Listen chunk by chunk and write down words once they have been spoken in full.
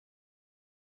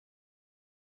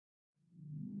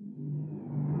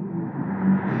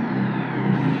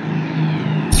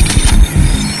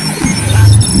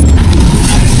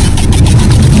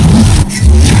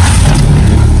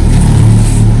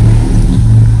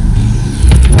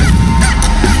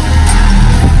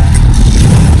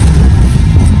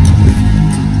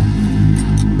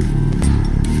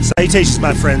Salutations,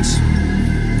 my friends,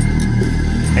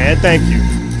 and thank you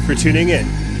for tuning in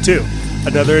to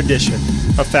another edition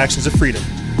of Factions of Freedom.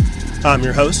 I'm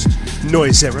your host,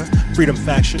 Noise Era, Freedom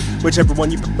Faction, whichever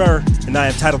one you prefer, and I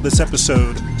have titled this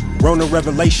episode, Rona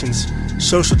Revelations,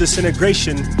 Social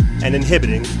Disintegration, and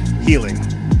Inhibiting Healing.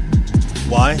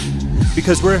 Why?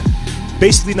 Because we're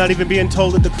basically not even being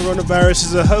told that the coronavirus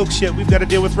is a hoax, yet we've got to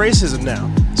deal with racism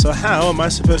now. So how am I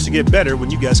supposed to get better when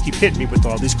you guys keep hitting me with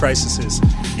all these crises?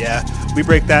 Yeah, we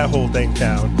break that whole thing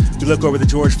down. We look over the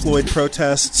George Floyd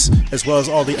protests, as well as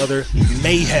all the other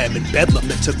mayhem and bedlam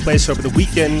that took place over the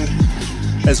weekend,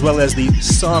 as well as the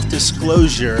soft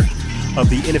disclosure of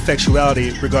the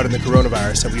ineffectuality regarding the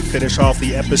coronavirus. And we finish off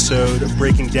the episode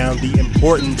breaking down the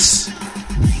importance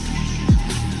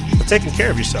of taking care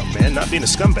of yourself, man, not being a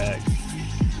scumbag,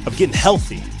 of getting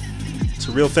healthy. It's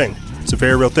a real thing. It's a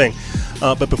very real thing.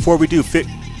 But before we get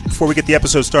the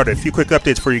episode started, a few quick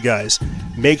updates for you guys.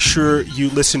 Make sure you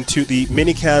listen to the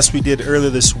mini-cast we did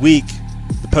earlier this week,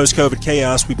 the post-COVID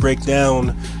chaos. We break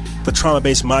down the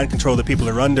trauma-based mind control that people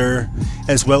are under,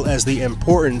 as well as the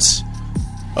importance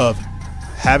of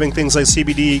having things like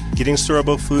CBD, getting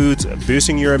storable foods,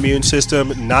 boosting your immune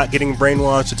system, not getting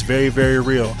brainwashed. It's very, very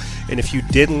real. And if you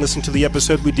didn't listen to the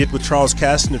episode we did with Charles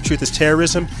Caston of Truth is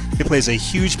Terrorism, it plays a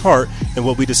huge part in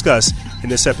what we discuss in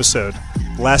this episode.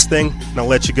 Last thing, and I'll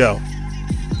let you go.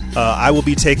 I will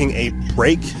be taking a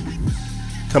break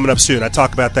coming up soon. I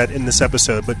talk about that in this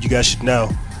episode, but you guys should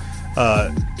know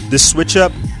this switch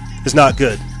up is not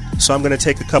good. So I'm going to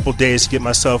take a couple days to get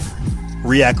myself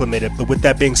reacclimated. But with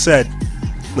that being said,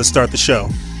 let's start the show.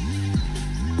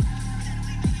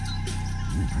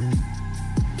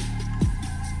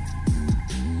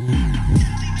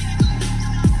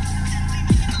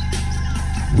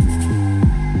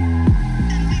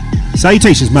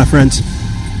 Salutations, my friends,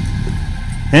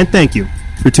 and thank you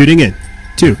for tuning in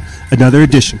to another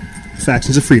edition of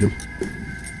Factions of Freedom.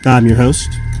 I'm your host,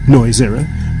 Noise Era,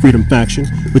 Freedom Faction,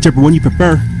 whichever one you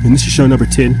prefer, and this is show number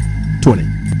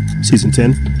 1020, Season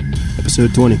 10,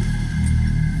 Episode 20.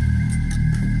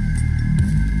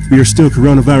 We are still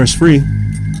coronavirus free,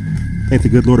 thank the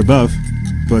good Lord above,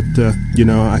 but,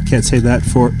 I can't say that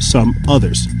for some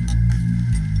others.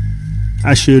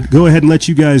 I should go ahead and let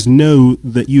you guys know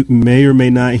that you may or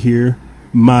may not hear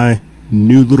my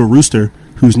new little rooster,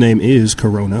 whose name is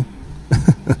Corona.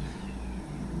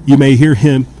 You may hear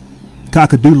him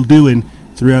cock-a-doodle-dooing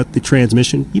throughout the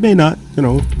transmission. You may not,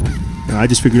 I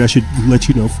just figured I should let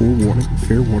you know,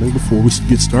 fair warning before we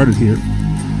get started here.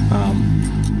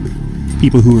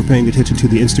 People who were paying attention to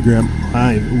the Instagram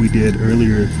live we did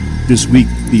earlier this week,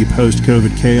 the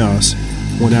post-COVID chaos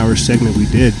 1 hour segment we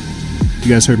did, you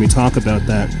guys heard me talk about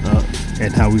that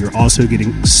and how we were also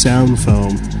getting sound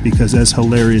foam, because as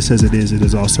hilarious as it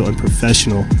is also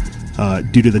unprofessional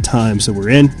due to the times that we're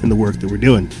in and the work that we're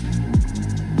doing.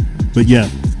 But yeah,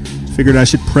 figured I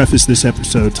should preface this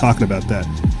episode talking about that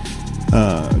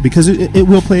because it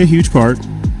will play a huge part,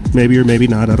 maybe or maybe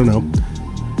not, I don't know,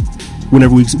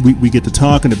 whenever we get to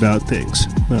talking about things.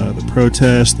 The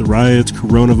protests, the riots,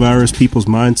 coronavirus, people's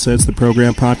mindsets, the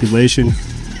program population,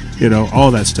 all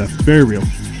that stuff. It's very real.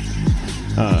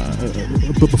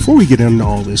 But before we get into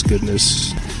all this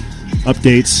goodness,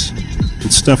 updates,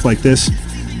 and stuff like this,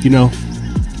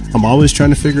 I'm always trying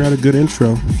to figure out a good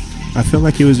intro. I felt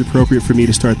like it was appropriate for me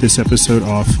to start this episode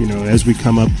off, as we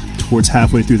come up towards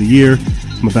halfway through the year.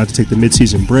 I'm about to take the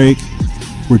mid-season break.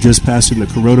 We're just passing the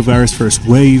coronavirus first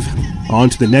wave, on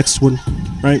to the next one,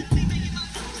 right?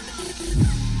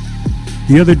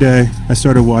 The other day, I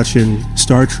started watching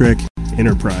Star Trek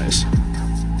Enterprise,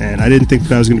 and I didn't think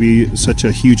that I was going to be such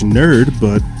a huge nerd,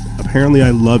 but apparently I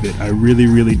love it. I really,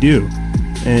 really do.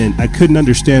 And I couldn't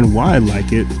understand why I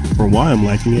like it, or why I'm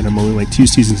liking it. I'm only like 2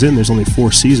 seasons in. There's only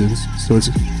 4 seasons, so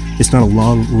it's not a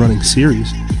long-running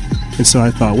series. And so I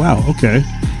thought, wow, okay,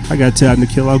 I got time to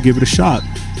kill. I'll give it a shot.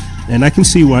 And I can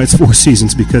see why it's 4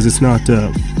 seasons, because it's not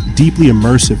deeply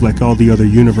immersive like all the other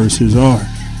universes are.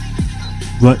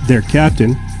 But their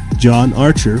captain, John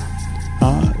Archer,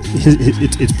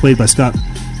 it's played by Scott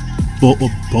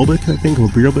Bullock, I think, or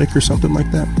Bullock or something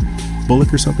like that.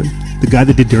 Bullock or something. The guy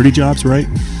that did Dirty Jobs, right?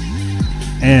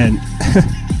 And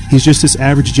he's just this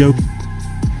average Joe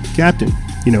captain.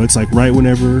 It's like right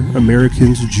whenever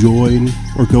Americans join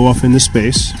or go off into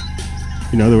space,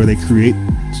 where they create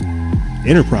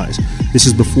Enterprise. This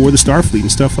is before the Starfleet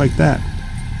and stuff like that.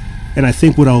 And I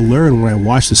think what I'll learn when I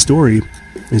watch the story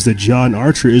is that John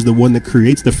Archer is the one that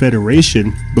creates the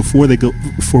Federation before they go,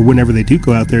 for whenever they do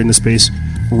go out there into space,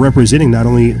 representing not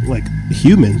only like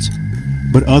humans,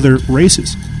 but other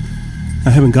races. I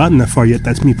haven't gotten that far yet.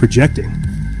 That's me projecting.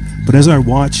 But as I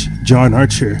watch John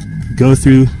Archer go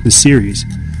through the series,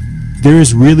 there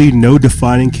is really no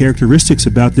defining characteristics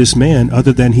about this man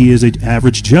other than he is an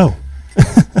average Joe.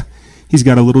 He's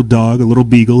got a little dog, a little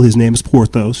beagle. His name is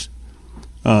Porthos.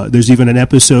 There's even an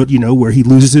episode, where he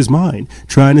loses his mind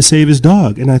trying to save his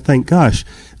dog. And I think, gosh,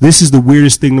 this is the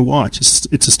weirdest thing to watch.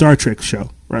 It's a Star Trek show,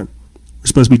 right? We're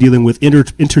supposed to be dealing with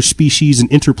interspecies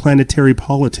and interplanetary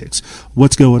politics.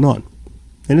 What's going on?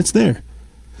 And it's there.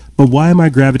 But why am I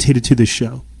gravitated to this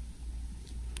show?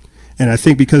 And I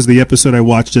think because the episode I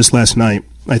watched just last night,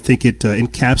 I think it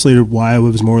encapsulated why I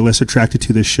was more or less attracted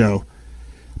to this show.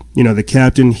 The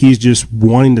captain, he's just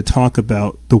wanting to talk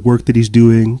about the work that he's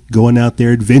doing, going out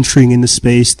there, adventuring into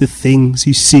space, the things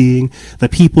he's seeing, the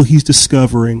people he's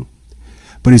discovering.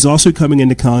 But he's also coming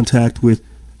into contact with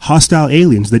hostile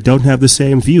aliens that don't have the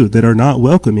same view, that are not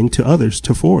welcoming to others,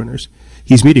 to foreigners.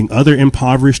 He's meeting other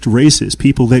impoverished races,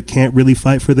 people that can't really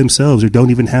fight for themselves or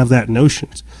don't even have that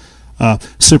notions.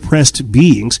 Suppressed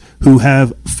beings who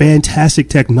have fantastic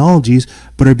technologies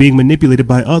but are being manipulated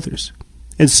by others.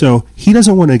 And so he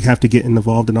doesn't want to have to get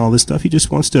involved in all this stuff. He just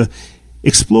wants to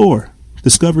explore,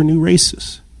 discover new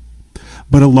races.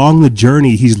 But along the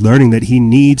journey, he's learning that he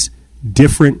needs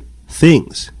different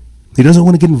things. He doesn't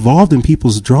want to get involved in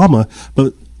people's drama,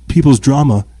 but people's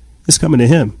drama is coming to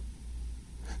him.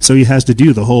 So he has to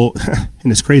do the whole,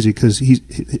 and it's crazy because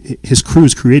his crew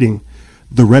is creating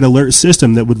the red alert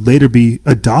system that would later be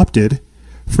adopted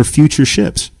for future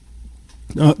ships.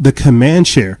 The command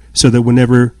share, so that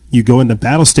whenever you go into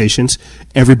battle stations,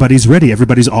 everybody's ready.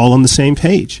 Everybody's all on the same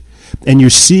page. And you're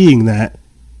seeing that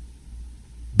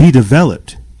be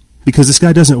developed because this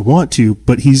guy doesn't want to,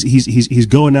 but he's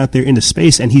going out there into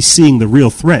space and he's seeing the real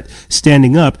threat,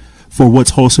 standing up for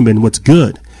what's wholesome and what's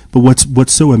good. But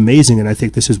what's so amazing, and I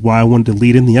think this is why I wanted to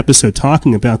lead in the episode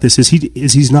talking about this, is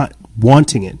he's not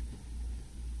wanting it.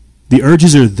 The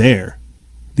urges are there.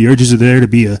 The urges are there to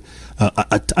be a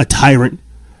tyrant,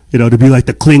 to be like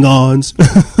the Klingons,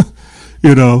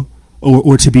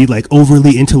 or to be like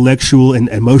overly intellectual and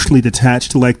emotionally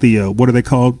detached to like the, what are they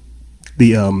called?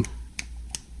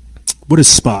 What is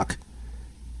Spock?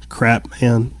 Crap,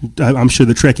 man. I'm sure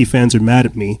the Trekkie fans are mad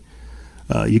at me.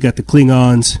 You got the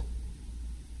Klingons.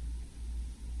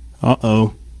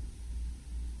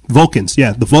 Vulcans.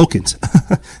 Yeah, the Vulcans.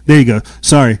 There you go.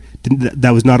 Sorry.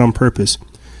 That was not on purpose.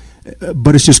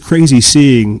 But it's just crazy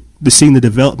seeing the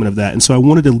development of that. And so I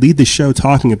wanted to lead the show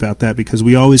talking about that because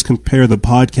we always compare the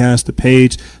podcast, the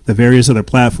page, the various other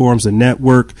platforms, the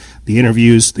network, the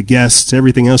interviews, the guests,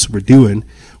 everything else we're doing.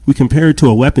 We compare it to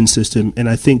a weapon system. And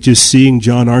I think just seeing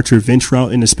John Archer venture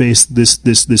out into space,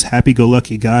 this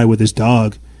happy-go-lucky guy with his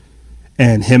dog,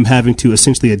 and him having to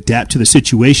essentially adapt to the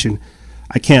situation,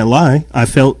 I can't lie, I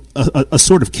felt a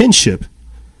sort of kinship.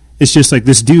 It's just like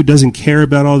this dude doesn't care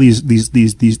about all these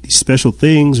special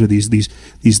things or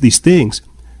these things,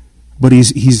 but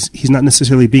he's not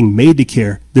necessarily being made to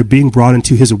care. They're being brought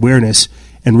into his awareness,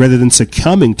 and rather than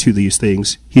succumbing to these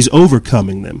things, he's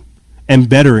overcoming them and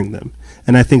bettering them.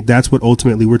 And I think that's what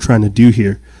ultimately we're trying to do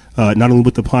here, not only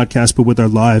with the podcast but with our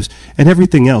lives and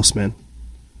everything else, man.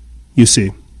 You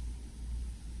see.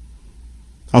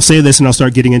 I'll say this and I'll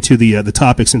start getting into the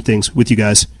topics and things with you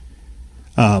guys.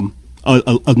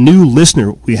 A new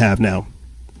listener we have now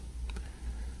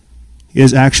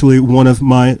is actually one of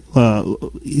my,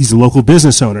 he's a local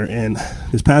business owner. And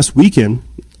this past weekend,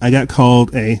 I got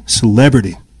called a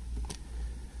celebrity,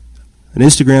 an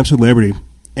Instagram celebrity.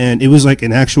 And it was like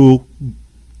an actual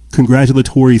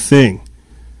congratulatory thing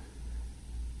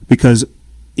because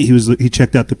he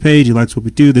checked out the page. He likes what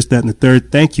we do, this, that, and the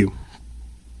third. Thank you.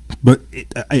 But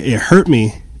it hurt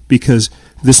me because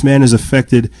this man is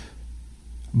affected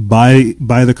by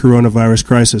the coronavirus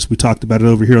crisis. We talked about it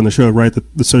over here on the show, right? The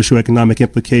socioeconomic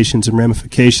implications and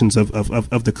ramifications of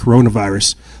the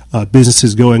coronavirus,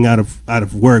 businesses going out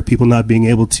of work, people not being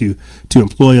able to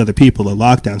employ other people, the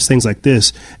lockdowns, things like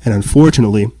this. And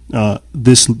unfortunately,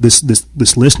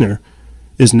 this listener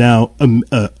is now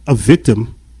a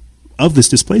victim of this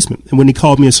displacement. And when he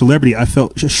called me a celebrity, I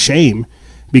felt just shame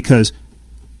because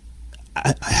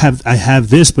I have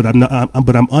this, but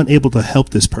I'm unable to help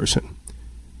this person.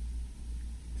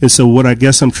 And so what I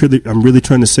guess I'm really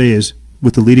trying to say is,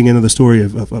 with the leading end of the story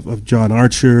of John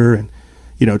Archer and,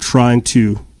 trying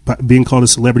to, being called a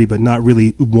celebrity but not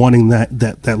really wanting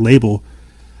that label,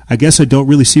 I guess I don't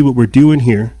really see what we're doing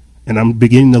here. And I'm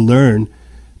beginning to learn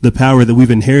the power that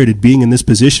we've inherited being in this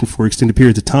position for extended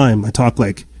periods of time. I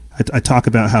talk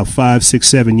about how 5, 6,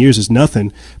 7 years is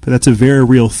nothing, but that's a very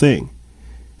real thing.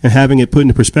 And having it put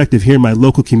into perspective here in my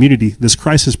local community, this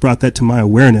crisis brought that to my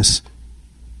awareness.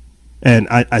 And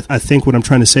I think what I'm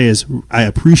trying to say is I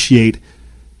appreciate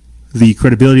the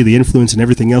credibility, the influence, and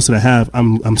everything else that I have.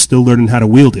 I'm still learning how to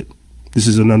wield it. This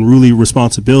is an unruly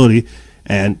responsibility,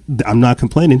 and I'm not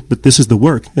complaining, but this is the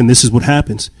work, and this is what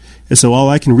happens. And so all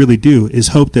I can really do is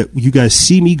hope that you guys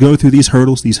see me go through these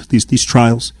hurdles, these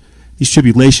trials, these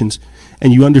tribulations,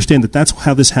 and you understand that that's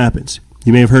how this happens.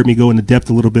 You may have heard me go into depth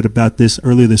a little bit about this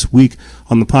earlier this week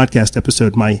on the podcast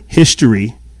episode, my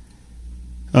history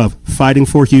of fighting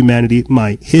for humanity,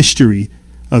 my history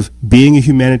of being a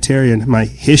humanitarian, my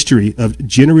history of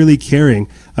generally caring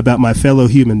about my fellow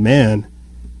human man,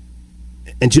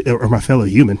 or my fellow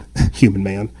human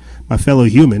man, my fellow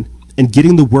human, and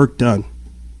getting the work done.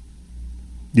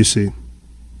 You see.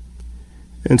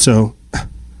 And so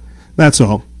that's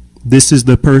all. This is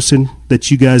the person that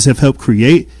you guys have helped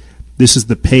create. This is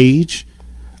the page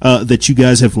that you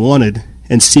guys have wanted.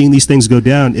 And seeing these things go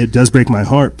down, it does break my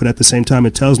heart. But at the same time,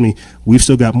 it tells me we've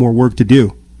still got more work to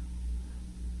do.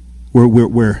 We're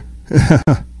we're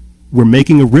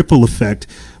making a ripple effect.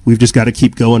 We've just got to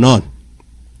keep going on.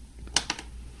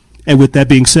 And with that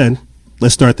being said,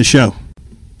 let's start the show.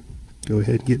 Go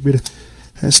ahead and get rid of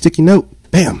that sticky note.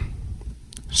 Bam.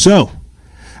 So,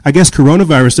 I guess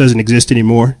coronavirus doesn't exist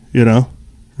anymore,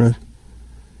 right?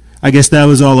 I guess that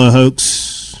was all a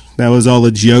hoax. That was all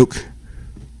a joke.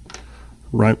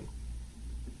 Right.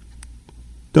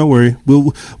 Don't worry.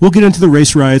 We'll get into the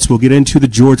race riots. We'll get into the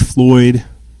George Floyd.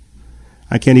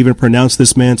 I can't even pronounce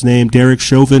this man's name. Derek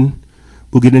Chauvin.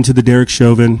 We'll get into the Derek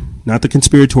Chauvin, not the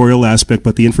conspiratorial aspect,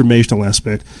 but the informational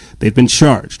aspect. They've been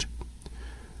charged.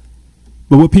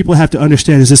 But what people have to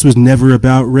understand is this was never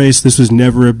about race. This was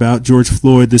never about George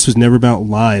Floyd. This was never about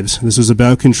lives. This was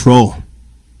about control.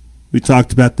 We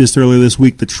talked about this earlier this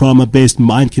week, the trauma-based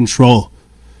mind control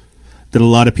that a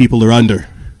lot of people are under.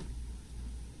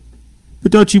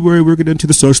 But don't you worry, we're getting into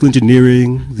the social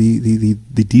engineering, the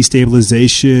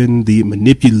destabilization, the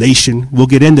manipulation. We'll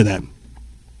get into that.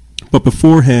 But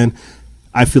beforehand,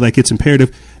 I feel like it's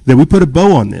imperative that we put a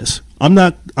bow on this. I'm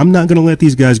not going to let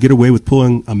these guys get away with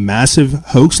pulling a massive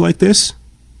hoax like this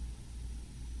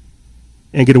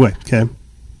and get away, okay?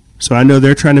 So I know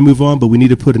they're trying to move on, but we need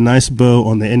to put a nice bow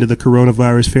on the end of the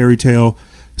coronavirus fairy tale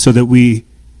so that we,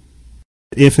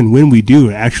 if and when we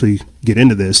do actually get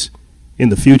into this in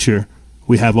the future,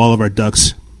 we have all of our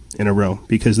ducks in a row,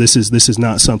 because this is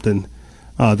not something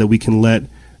that we can let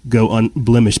go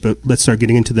unblemished. But let's start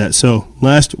getting into that. So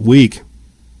last week,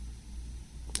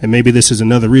 and maybe this is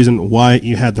another reason why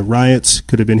you had the riots,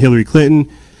 could have been Hillary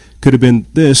Clinton, could have been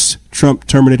this, Trump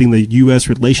terminating the U.S.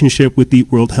 relationship with the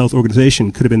World Health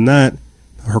Organization, could have been that,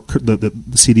 the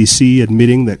CDC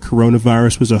admitting that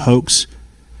coronavirus was a hoax.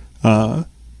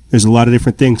 There's a lot of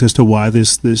different things as to why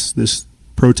this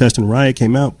protest and riot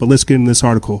came out. But let's get into this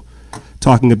article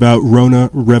talking about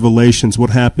Rona revelations, what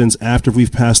happens after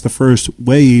we've passed the first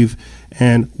wave,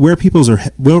 and where people's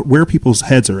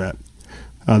heads are at.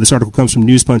 This article comes from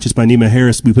News Punch. It's by Nima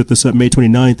Harris. We put this up May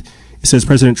 29th. It says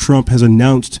President Trump has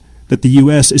announced that the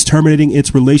U.S. is terminating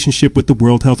its relationship with the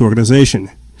World Health Organization.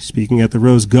 Speaking at the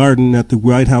Rose Garden at the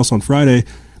White House on Friday,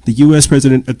 the U.S.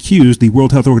 president accused the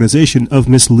World Health Organization of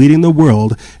misleading the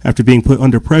world after being put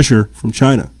under pressure from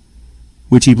China,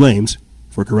 which he blames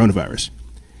for coronavirus.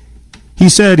 He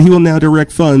said he will now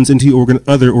direct funds into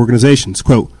other organizations.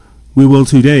 Quote, "We will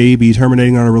today be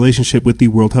terminating our relationship with the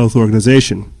World Health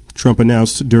Organization," Trump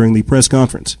announced during the press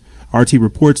conference. RT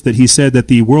reports that he said that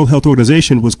the World Health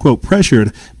Organization was, quote,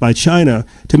 pressured by China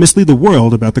to mislead the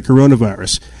world about the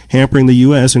coronavirus, hampering the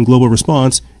U.S. and global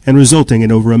response and resulting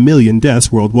in over 1 million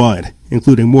deaths worldwide,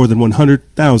 including more than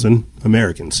 100,000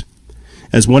 Americans.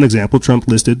 As one example, Trump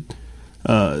listed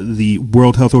the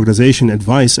World Health Organization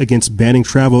advice against banning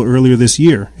travel earlier this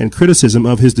year and criticism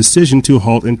of his decision to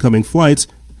halt incoming flights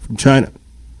from China.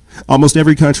 Almost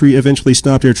every country eventually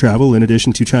stopped air travel, in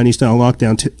addition to Chinese-style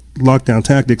lockdown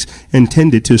tactics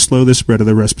intended to slow the spread of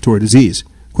the respiratory disease.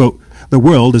 Quote, "The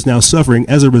world is now suffering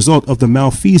as a result of the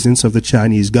malfeasance of the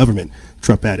Chinese government,"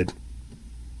 Trump added.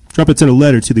 Trump had sent a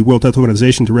letter to the World Health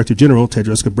Organization Director General,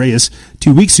 Tedros Ghebreyesus,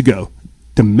 2 weeks ago,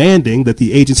 demanding that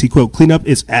the agency, quote, clean up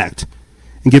its act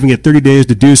and giving it 30 days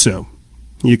to do so.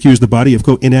 He accused the body of,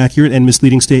 quote, inaccurate and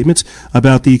misleading statements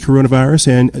about the coronavirus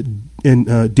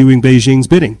and doing Beijing's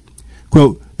bidding.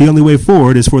 Quote, "The only way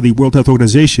forward is for the World Health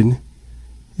Organization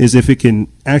is if it can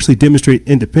actually demonstrate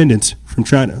independence from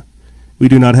China. We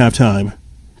do not have time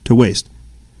to waste."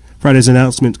 Friday's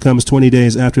announcement comes 20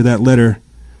 days after that letter,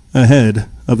 ahead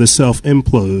of the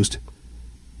self-imposed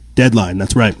deadline.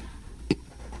 That's right.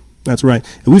 That's right.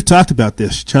 And we've talked about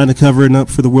this. China covering up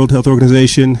for the World Health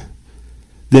Organization.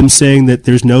 them saying that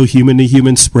there's no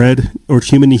human-to-human spread or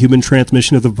human-to-human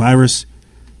transmission of the virus.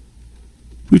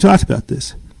 We talked about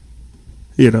this,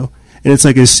 and it's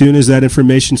like as soon as that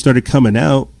information started coming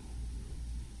out,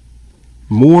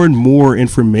 more and more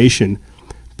information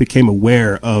became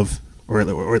aware of, or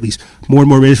at least more and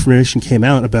more information came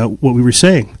out about what we were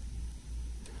saying.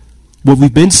 What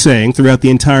we've been saying throughout the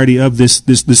entirety of this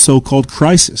so-called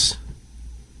crisis,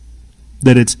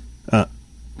 that it's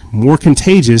more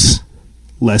contagious,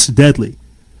 less deadly.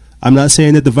 I'm not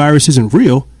saying that the virus isn't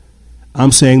real.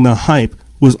 I'm saying the hype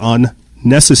was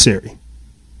unnecessary.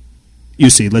 You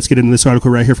see, let's get into this article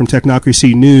right here from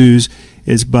Technocracy News.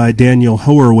 It's by Daniel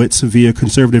Horowitz via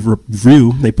Conservative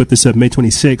Review. They put this up May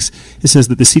 26. It says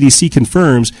that the CDC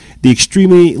confirms the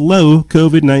extremely low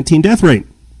COVID-19 death rate.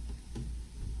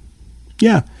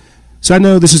 Yeah. So I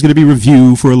know this is going to be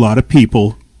review for a lot of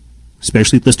people,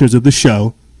 especially listeners of the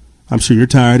show. I'm sure you're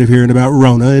tired of hearing about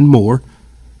Rona and more.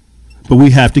 But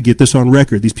we have to get this on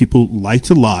record. These people like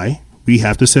to lie. We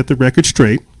have to set the record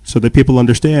straight so that people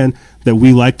understand that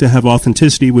we like to have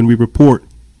authenticity when we report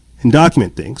and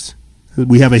document things.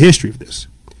 We have a history of this.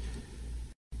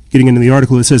 Getting into the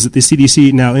article, it says that the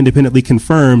CDC now independently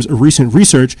confirms recent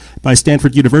research by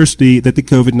Stanford University that the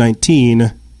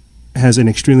COVID-19 has an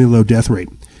extremely low death rate.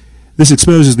 This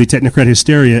exposes the technocrat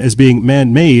hysteria as being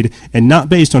man-made and not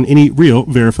based on any real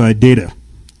verified data.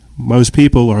 Most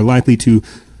people are likely to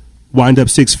wind up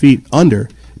 6 feet under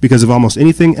because of almost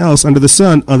anything else under the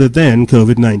sun other than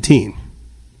COVID-19.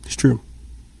 It's true.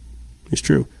 It's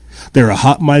true. There are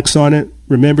hot mics on it.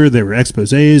 Remember, there were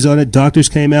exposés on it. Doctors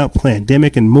came out,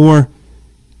 pandemic, and more.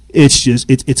 It's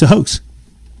a hoax.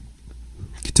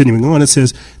 Continuing on, it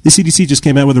says, the CDC just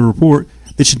came out with a report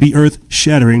that should be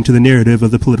earth-shattering to the narrative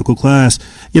of the political class.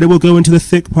 Yet it will go into the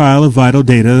thick pile of vital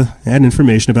data and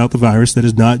information about the virus that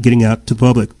is not getting out to the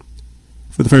public.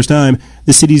 For the first time,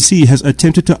 the CDC has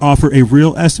attempted to offer a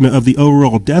real estimate of the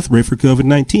overall death rate for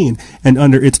COVID-19, and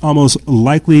under its most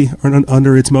likely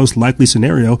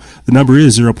scenario, the number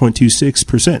is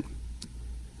 0.26%.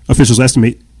 Officials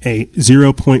estimate a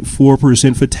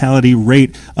 0.4% fatality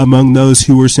rate among those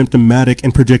who were symptomatic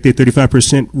and project a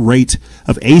 35% rate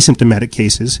of asymptomatic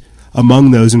cases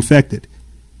among those infected,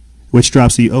 which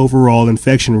drops the overall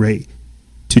infection rate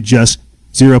to just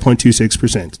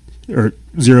 0.26%. Or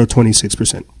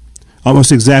 0.26%,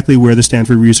 almost exactly where the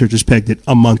Stanford researchers pegged it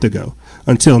a month ago.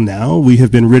 Until now, we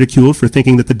have been ridiculed for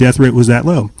thinking that the death rate was that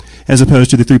low, as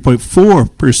opposed to the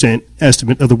 3.4%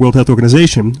 estimate of the World Health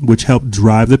Organization, which helped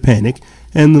drive the panic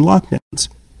and the lockdowns.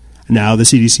 Now the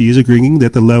CDC is agreeing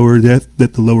that the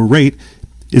lower rate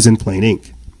is in plain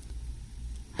ink.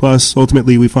 Plus,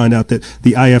 ultimately, we find out that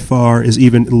the IFR is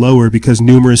even lower because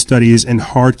numerous studies and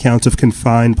hard counts of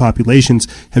confined populations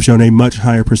have shown a much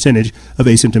higher percentage of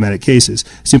asymptomatic cases.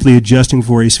 Simply adjusting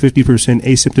for a 50%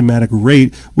 asymptomatic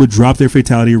rate would drop their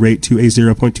fatality rate to a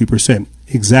 0.2%,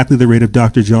 exactly the rate of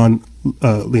Dr. John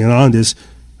Leonardis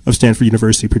of Stanford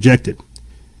University projected.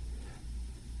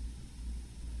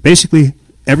 Basically,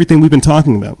 everything we've been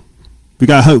talking about, we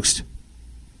got hoaxed.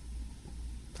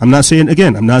 I'm not saying that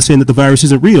the virus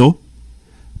isn't real,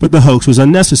 but the hoax was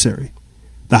unnecessary.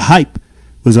 The hype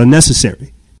was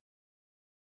unnecessary.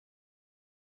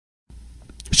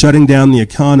 Shutting down the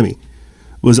economy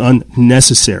was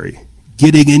unnecessary.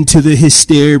 Getting into the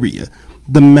hysteria,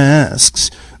 the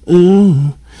masks,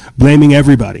 blaming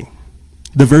everybody,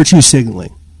 the virtue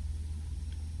signaling,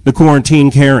 the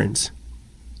quarantine Karens.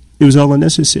 It was all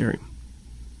unnecessary.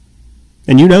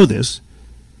 And you know this.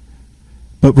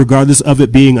 But regardless of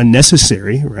it being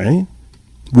unnecessary, right,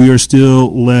 we are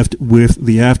still left with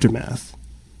the aftermath.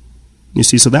 You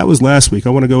see, so that was last week.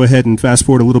 I want to go ahead and fast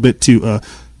forward a little bit to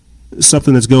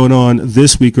something that's going on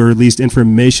this week, or at least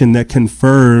information that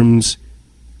confirms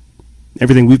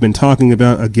everything we've been talking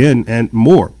about again and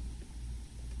more.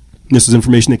 This is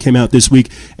information that came out this week.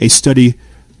 A study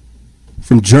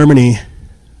from Germany,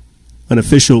 an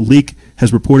official leak,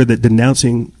 has reported that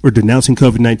denouncing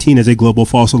COVID-19 as a global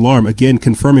false alarm, again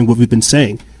confirming what we've been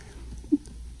saying.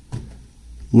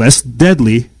 Less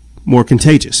deadly, more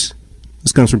contagious.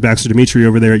 This comes from Baxter Dimitri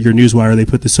over there at Your Newswire. They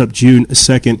put this up June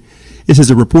 2nd. It says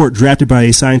a report drafted by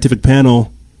a scientific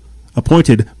panel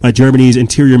appointed by Germany's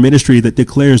Interior Ministry that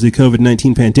declares the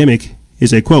COVID-19 pandemic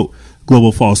is a, quote,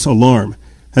 global false alarm,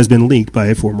 has been leaked by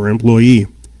a former employee.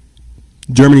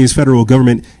 Germany's federal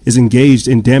government is engaged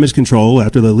in damage control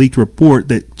after the leaked report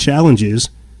that challenges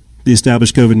the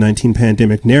established COVID-19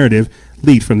 pandemic narrative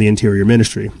leaked from the Interior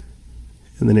Ministry.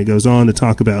 And then it goes on to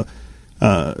talk about,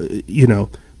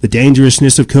 the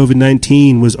dangerousness of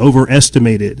COVID-19 was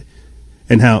overestimated,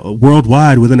 and how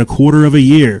worldwide, within a quarter of a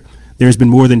year, there's been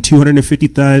more than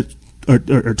 250,000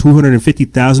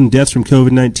 250,000 deaths from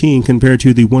COVID-19 compared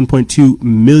to the 1.2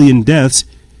 million deaths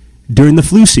during the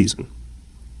flu season.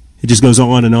 It just goes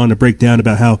on and on to break down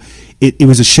about how it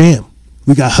was a sham.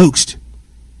 We got hoaxed.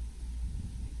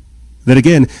 Then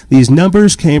again, these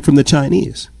numbers came from the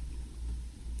Chinese.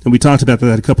 And we talked about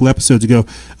that a couple episodes ago,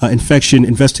 infection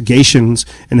investigations,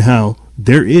 and how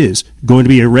there is going to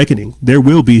be a reckoning. There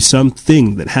will be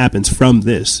something that happens from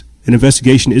this. An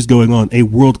investigation is going on. A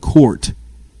world court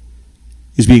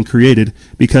is being created,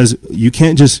 because you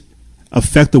can't just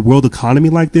affect the world economy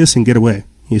like this and get away.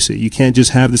 You see, you can't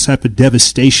just have this type of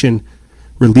devastation,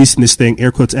 releasing this thing,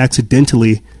 air quotes,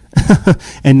 accidentally,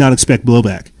 and not expect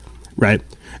blowback, right?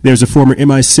 There's a former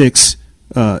MI6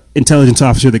 intelligence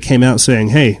officer that came out saying,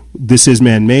 hey, this is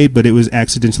man-made, but it was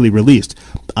accidentally released.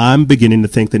 I'm beginning to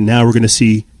think that now we're going to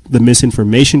see the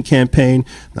misinformation campaign,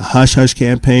 the hush-hush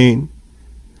campaign,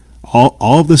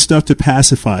 all of the stuff to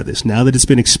pacify this. Now that it's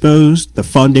been exposed, the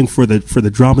funding for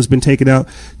the drama has been taken out.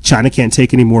 China can't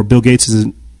take any more Bill Gates'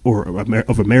 or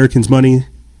of Americans' money.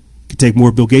 Can take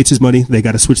more Bill Gates' money. They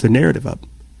got to switch their narrative up.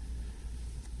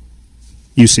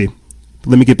 You see.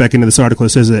 Let me get back into this article. It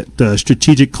says that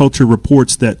Strategic Culture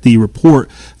reports that the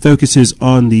report focuses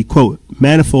on the, quote,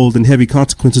 manifold and heavy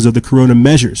consequences of the corona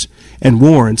measures, and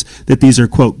warns that these are,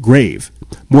 quote, grave.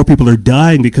 More people are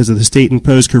dying because of the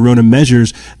state-imposed corona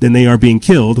measures than they are being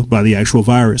killed by the actual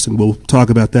virus. And we'll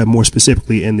talk about that more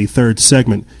specifically in the third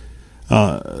segment.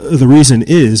 The reason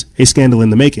is a scandal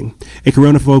in the making. A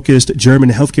corona-focused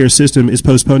German healthcare system is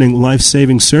postponing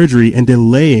life-saving surgery and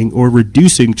delaying or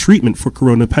reducing treatment for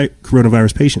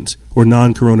coronavirus patients or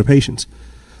non-corona patients.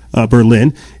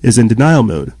 Berlin is in denial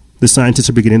mode. The scientists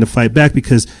are beginning to fight back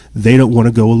because they don't want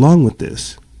to go along with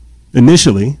this.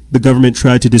 Initially, the government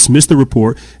tried to dismiss the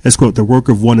report as, quote, the work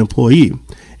of one employee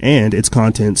and its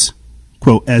contents,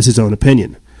 quote, as his own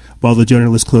opinion. While the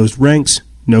journalists closed ranks,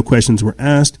 no questions were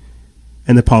asked,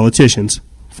 and the politicians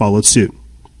followed suit.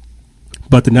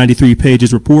 But the 93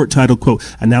 pages report titled, quote,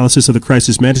 Analysis of the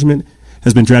Crisis Management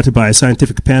has been drafted by a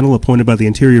scientific panel appointed by the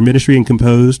Interior Ministry and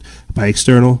composed by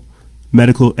external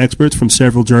medical experts from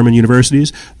several German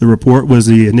universities. The report was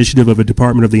the initiative of a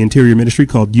department of the Interior Ministry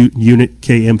called Unit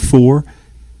KM4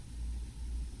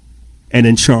 and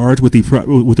in charge with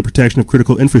the protection of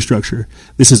critical infrastructure.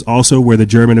 This is also where the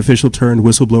German official turned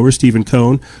whistleblower Stephen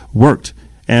Cohn worked,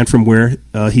 and from where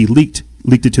he leaked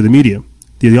it to the media.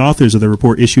 The authors of the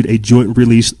report issued a joint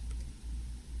release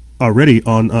already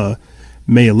on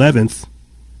May 11th,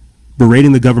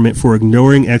 berating the government for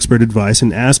ignoring expert advice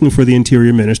and asking for the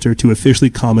Interior Minister to officially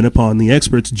comment upon the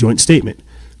experts' joint statement.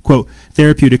 Quote,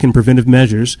 therapeutic and preventive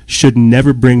measures should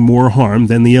never bring more harm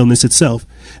than the illness itself.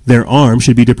 Their arm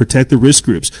should be to protect the risk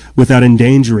groups without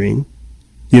endangering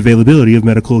the availability of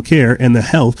medical care and the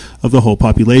health of the whole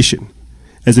population,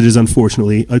 as it is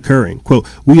unfortunately occurring. Quote,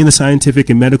 we in the scientific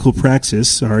and medical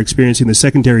praxis are experiencing the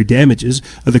secondary damages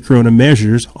of the corona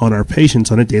measures on our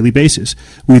patients on a daily basis.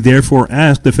 We therefore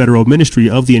ask the Federal Ministry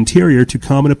of the Interior to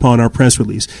comment upon our press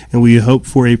release, and we hope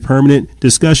for a permanent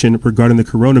discussion regarding the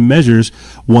corona measures,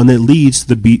 one that leads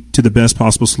to the best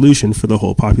possible solution for the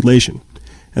whole population.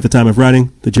 At the time of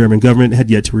writing, the German government had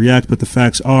yet to react, but the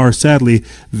facts are, sadly,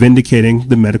 vindicating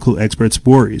the medical experts'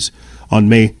 worries. On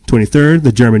May 23rd,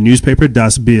 the German newspaper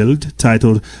Das Bild,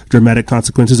 titled Dramatic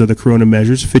Consequences of the Corona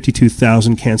Measures,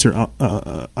 52,000 cancer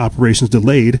operations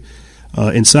delayed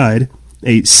inside,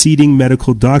 a seeding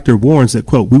medical doctor warns that,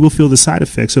 quote, we will feel the side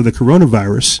effects of the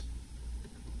coronavirus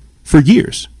for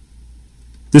years.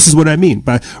 This is what I mean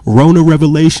by Rona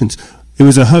revelations. It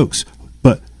was a hoax,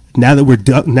 but now that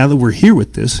we're here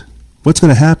with this, what's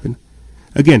going to happen?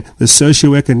 Again, the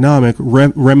socioeconomic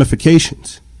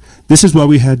ramifications. This is why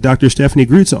we had Dr. Stephanie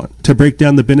Grutz on, to break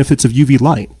down the benefits of UV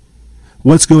light.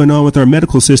 What's going on with our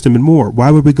medical system and more?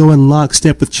 Why would we go in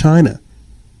lockstep with China?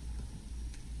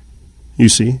 You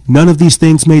see, none of these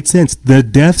things made sense. The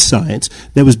death science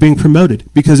that was being promoted,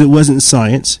 because it wasn't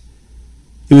science,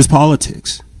 it was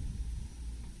politics.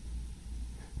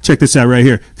 Check this out right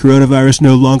here. Coronavirus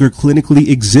no longer clinically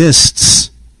exists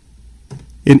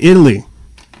in Italy,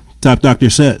 top doctor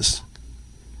says.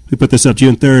 We put this up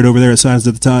June 3rd over there at Signs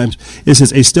of the Times. It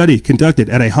says a study conducted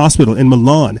at a hospital in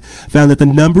Milan found that the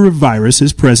number of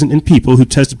viruses present in people who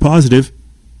tested positive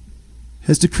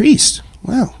has decreased.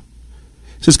 Wow.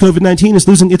 It says COVID-19 is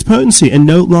losing its potency and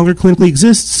no longer clinically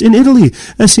exists in Italy,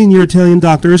 a senior Italian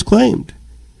doctor has claimed.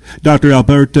 Dr.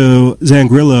 Alberto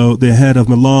Zangrillo, the head of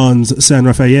Milan's San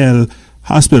Raffaele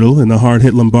Hospital in the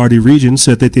hard-hit Lombardy region,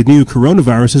 said that the new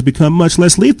coronavirus has become much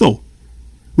less lethal,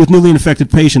 with newly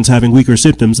infected patients having weaker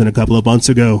symptoms than a couple of months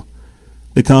ago.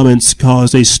 The comments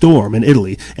caused a storm in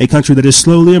Italy, a country that is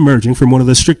slowly emerging from one of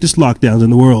the strictest lockdowns in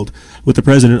the world, with the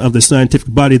president of the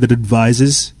scientific body that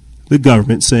advises the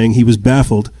government saying he was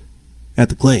baffled at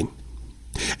the claim.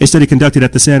 A study conducted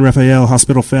at the San Rafael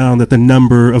Hospital found that the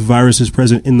number of viruses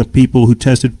present in the people who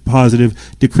tested positive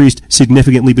decreased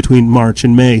significantly between March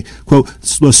and May. Quote,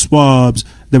 the swabs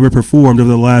that were performed over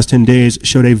the last 10 days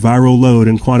showed a viral load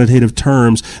in quantitative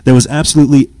terms that was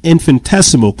absolutely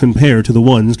infinitesimal compared to the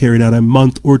ones carried out a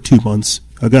month or 2 months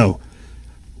ago.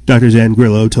 Dr.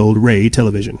 Zangrillo told RAI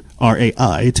Television,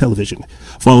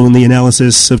 following the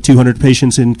analysis of 200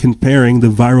 patients and comparing the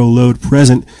viral load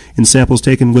present in samples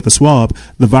taken with a swab,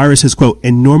 the virus has, quote,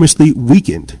 enormously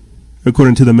weakened,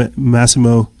 according to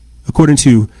Massimo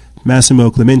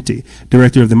Clementi,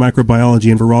 director of the Microbiology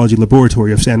and Virology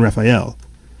Laboratory of San Rafael.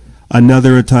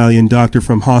 Another Italian doctor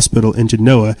from hospital in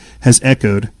Genoa has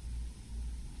echoed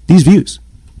these views.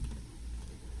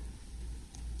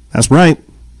 That's right.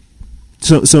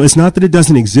 So it's not that it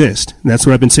doesn't exist. And that's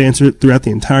what I've been saying throughout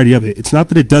the entirety of it. It's not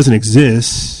that it doesn't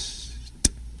exist.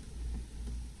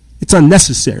 It's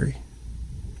unnecessary.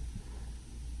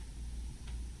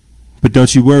 But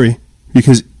don't you worry,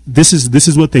 because this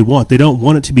is what they want. They don't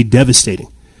want it to be devastating.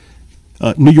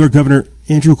 New York Governor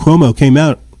Andrew Cuomo came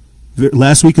out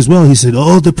last week as well. He said,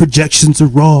 the projections are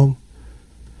wrong.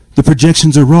 The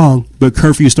projections are wrong, but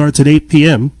curfew starts at 8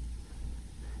 p.m.,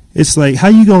 It's like, how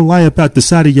you going to lie about the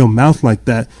side of your mouth like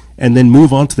that and then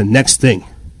move on to the next thing?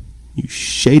 You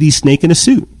shady snake in a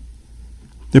suit.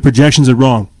 The projections are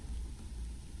wrong.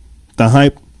 The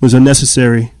hype was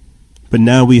unnecessary, but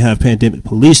now we have pandemic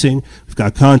policing, we've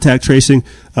got contact tracing,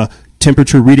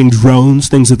 temperature reading drones,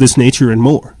 things of this nature, and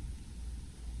more.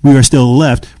 We are still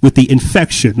left with the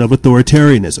infection of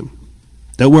authoritarianism.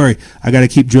 Don't worry, I got to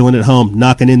keep drilling it home,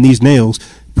 knocking in these nails,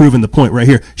 proving the point right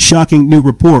here. Shocking new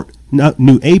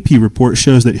AP report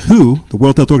shows that WHO, the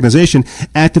World Health Organization,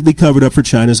 actively covered up for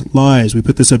China's lies. We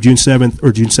put this up June 7th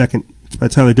or June 2nd. It's by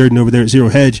Tyler Durden over there at Zero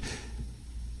Hedge.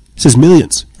 It says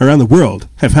millions around the world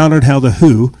have pondered how the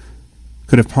WHO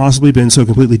could have possibly been so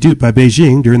completely duped by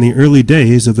Beijing during the early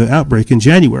days of the outbreak in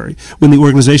January, when the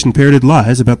organization parroted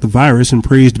lies about the virus and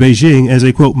praised Beijing as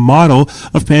a, quote, model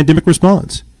of pandemic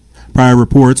response. Prior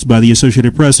reports by the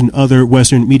Associated Press and other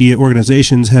Western media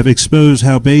organizations have exposed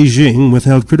how Beijing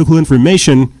withheld critical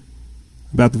information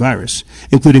about the virus,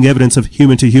 including evidence of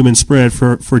human-to-human spread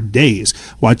for days,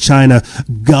 while China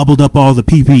gobbled up all the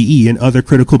PPE and other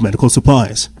critical medical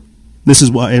supplies. This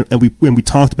is why, and we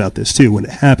talked about this too when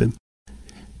it happened.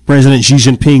 President Xi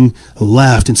Jinping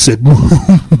laughed and said,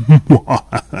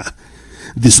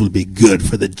 "This will be good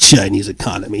for the Chinese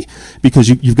economy," because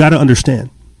you've got to understand.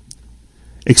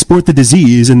 Export the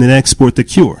disease and then export the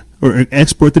cure, or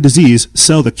export the disease,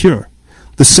 sell the cure.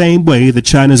 The same way that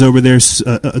China's over there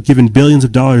giving billions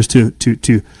of dollars to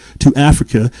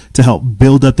Africa to help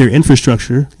build up their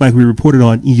infrastructure, like we reported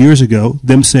on years ago,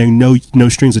 them saying no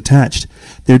strings attached.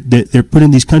 They're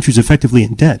putting these countries effectively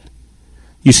in debt.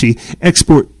 You see,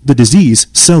 export the disease,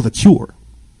 sell the cure.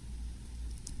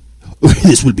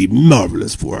 This would be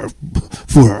marvelous for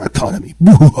our economy.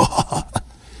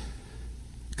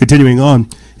 Continuing on,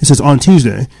 it says, on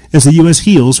Tuesday, as the U.S.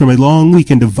 heals from a long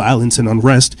weekend of violence and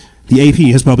unrest, the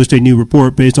AP has published a new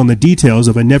report based on the details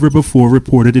of a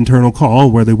never-before-reported internal call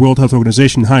where the World Health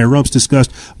Organization higher-ups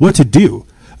discussed what to do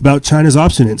about China's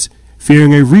obstinance,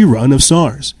 fearing a rerun of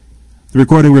SARS. The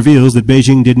recording reveals that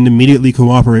Beijing didn't immediately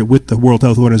cooperate with the World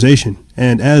Health Organization,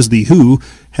 and as the WHO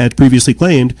had previously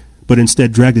claimed, but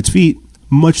instead dragged its feet,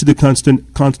 much to the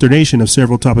consternation of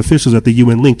several top officials at the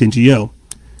UN-linked NGO.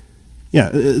 Yeah,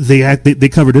 they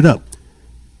covered it up.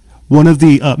 One of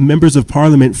the members of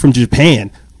parliament from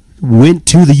Japan went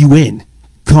to the UN,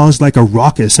 caused like a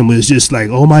ruckus, and was just like,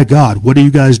 oh my God, what are you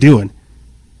guys doing?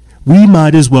 We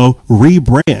might as well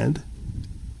rebrand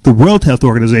the World Health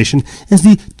Organization as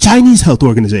the Chinese Health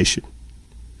Organization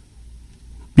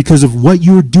because of what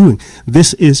you're doing.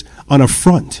 This is an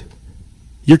affront.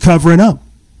 You're covering up.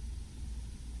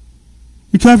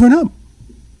 You're covering up.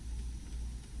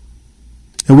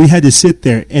 And we had to sit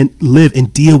there and live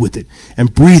and deal with it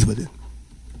and breathe with it.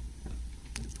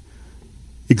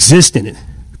 Exist in it.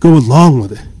 Go along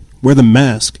with it. Wear the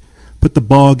mask. Put the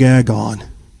ball gag on.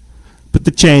 Put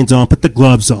the chains on. Put the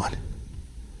gloves on.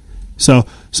 So,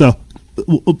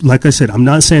 like I said, I'm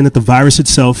not saying that the virus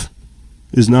itself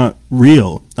is not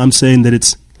real. I'm saying that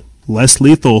it's less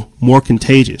lethal, more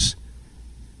contagious,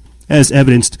 as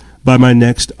evidenced by my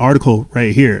next article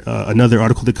right here. Another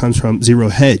article that comes from Zero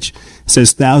Hedge. It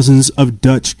says thousands of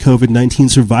Dutch COVID-19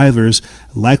 survivors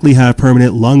likely have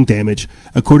permanent lung damage,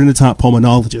 according to top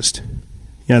pulmonologist.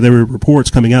 Yeah, there were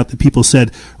reports coming out that people said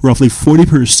roughly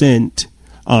 40%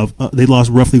 they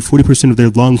lost roughly 40% of their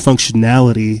lung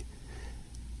functionality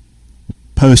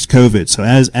post-COVID. So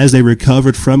as they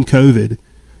recovered from COVID,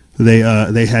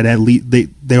 they had at least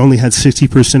they only had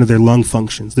 60% of their lung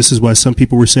functions. This is why some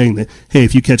people were saying that, hey,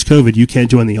 if you catch COVID, you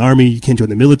can't join the army, you can't join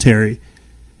the military,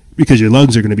 because your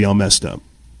lungs are going to be all messed up.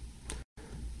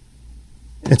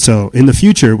 And so in the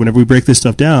future, whenever we break this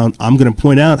stuff down, I'm going to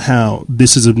point out how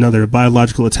this is another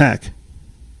biological attack.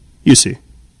 You see.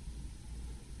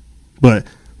 But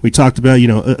we talked about,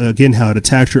 again, how it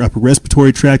attacks your upper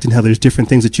respiratory tract and how there's different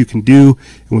things that you can do.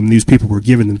 And when these people were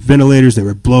given the ventilators, they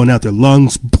were blowing out their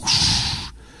lungs.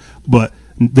 But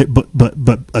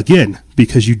again,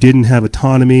 because you didn't have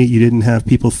autonomy, you didn't have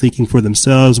people thinking for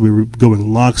themselves, we were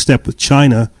going lockstep with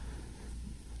China,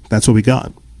 that's what we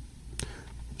got.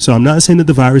 So I'm not saying that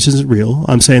the virus isn't real.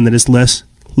 I'm saying that it's less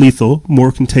lethal,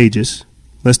 more contagious,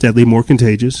 less deadly, more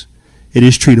contagious. It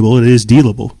is treatable. It is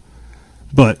dealable.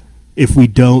 But if we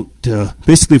don't,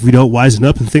 if we don't wisen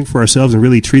up and think for ourselves and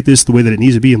really treat this the way that it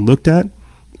needs to be and looked at,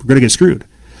 we're going to get screwed.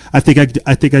 I think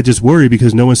I just worry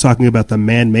because no one's talking about the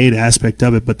man-made aspect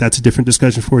of it, but that's a different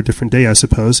discussion for a different day, I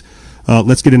suppose.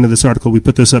 Let's get into this article. We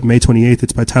put this up May 28th.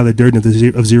 It's by Tyler Durden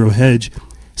of Zero Hedge.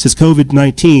 It says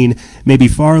COVID-19 may be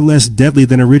far less deadly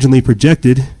than originally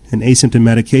projected, and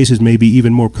asymptomatic cases may be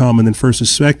even more common than first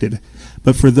suspected.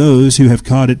 But for those who have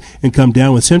caught it and come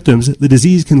down with symptoms, the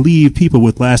disease can leave people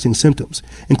with lasting symptoms,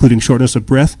 including shortness of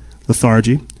breath,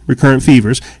 lethargy, recurrent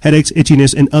fevers, headaches,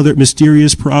 itchiness, and other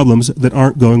mysterious problems that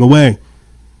aren't going away.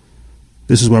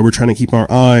 This is why we're trying to keep our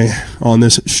eye on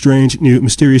this strange, new,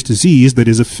 mysterious disease that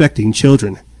is affecting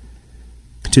children.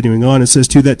 Continuing on, it says,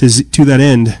 to that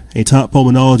end, a top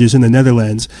pulmonologist in the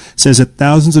Netherlands says that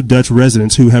thousands of Dutch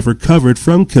residents who have recovered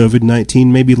from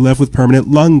COVID-19 may be left with permanent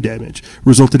lung damage,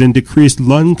 resulted in decreased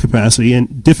lung capacity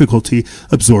and difficulty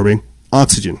absorbing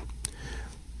oxygen.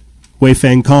 Wei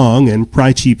Feng Kong and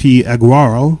Prijci P.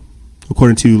 Aguaro,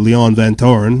 according to Leon van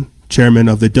Toren, chairman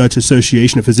of the Dutch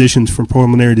Association of Physicians for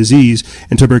Pulmonary Disease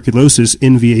and Tuberculosis,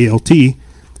 NVALT,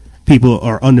 people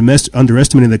are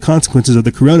underestimating the consequences of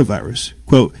the coronavirus.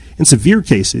 Quote, in severe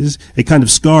cases, a kind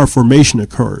of scar formation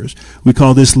occurs. We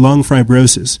call this lung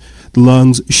fibrosis. The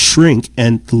lungs shrink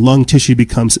and the lung tissue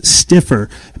becomes stiffer,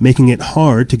 making it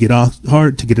hard to get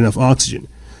enough oxygen,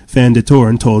 Van de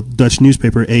Toren told Dutch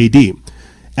newspaper AD,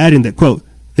 adding that, quote,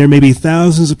 there may be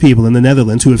thousands of people in the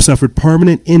Netherlands who have suffered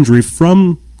permanent injury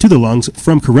to the lungs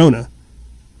from corona.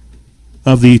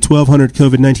 Of the 1,200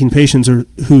 COVID-19 patients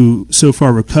who so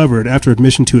far recovered after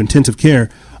admission to intensive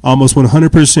care, almost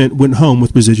 100% went home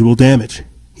with residual damage,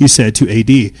 he said to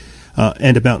AD.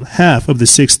 And about half of the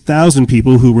 6,000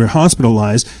 people who were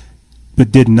hospitalized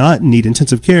but did not need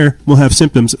intensive care will have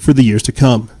symptoms for the years to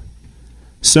come.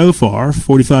 So far,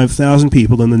 45,000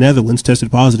 people in the Netherlands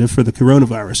tested positive for the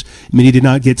coronavirus. Many did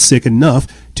not get sick enough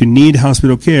to need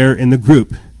hospital care in the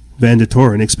group. Van de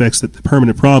Toren expects that the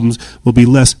permanent problems will be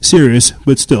less serious,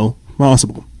 but still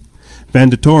possible. Van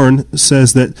de Toren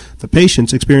says that the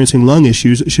patients experiencing lung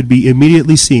issues should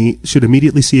immediately see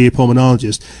a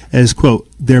pulmonologist, as, quote,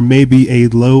 there may be a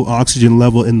low oxygen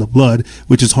level in the blood,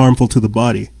 which is harmful to the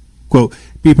body. Quote,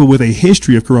 people with a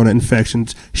history of corona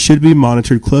infections should be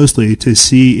monitored closely to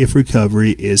see if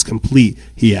recovery is complete,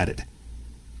 he added.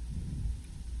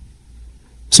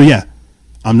 So yeah,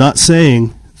 I'm not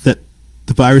saying that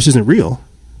the virus isn't real.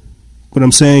 What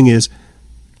I'm saying is,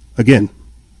 again,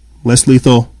 less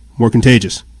lethal, more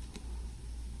contagious.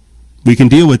 We can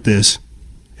deal with this.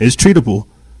 It's treatable.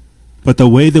 But the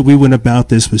way that we went about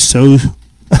this was so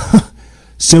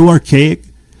so archaic,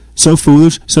 so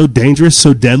foolish, so dangerous,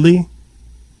 so deadly,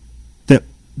 that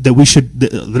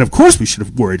of course we should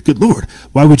have worried. Good Lord,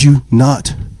 why would you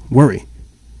not worry?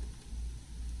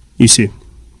 You see,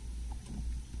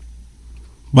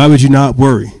 why would you not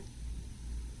worry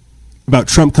about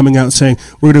Trump coming out and saying,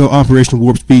 we're going to go Operation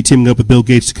Warp Speed, teaming up with Bill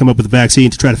Gates to come up with a vaccine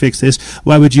to try to fix this?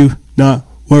 Why would you not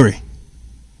worry?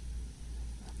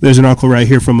 There's an article right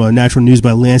here from Natural News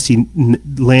by Lance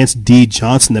D.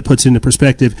 Johnson that puts it into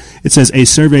perspective. It says, a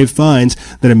survey finds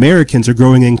that Americans are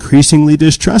growing increasingly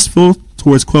distrustful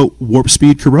towards, quote, warp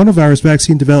speed coronavirus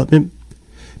vaccine development.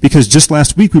 Because just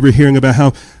last week we were hearing about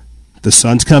how the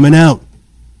sun's coming out.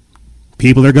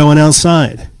 People are going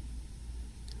outside.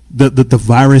 The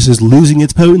virus is losing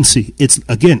its potency. It's,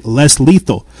 again, less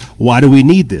lethal. Why do we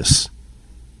need this?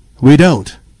 We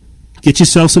don't. Get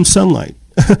yourself some sunlight.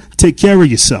 Take care of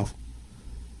yourself.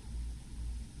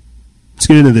 Let's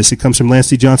get into this. It comes from Lance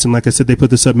D. Johnson. Like I said, they put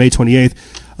this up May 28th.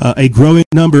 A growing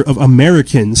number of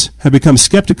Americans have become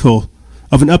skeptical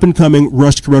of an up-and-coming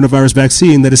rushed coronavirus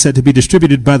vaccine that is said to be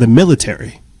distributed by the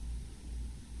military.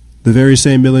 The very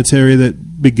same military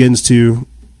that begins to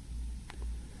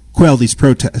quell these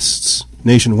protests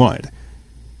nationwide.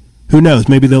 Who knows?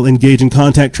 Maybe they'll engage in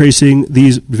contact tracing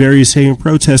these very same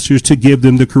protesters to give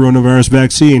them the coronavirus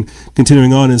vaccine.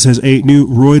 Continuing on, it says a new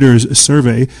Reuters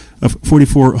survey of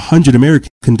 4,400 Americans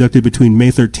conducted between May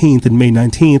 13th and May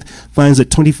 19th finds that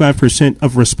 25%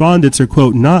 of respondents are,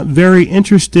 quote, not very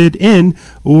interested in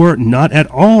or not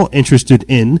at all interested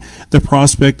in the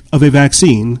prospect of a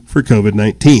vaccine for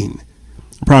COVID-19.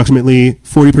 Approximately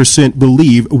 40%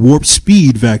 believe warp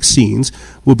speed vaccines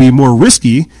will be more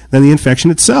risky than the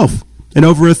infection itself, and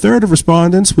over a third of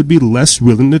respondents would be less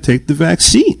willing to take the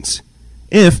vaccines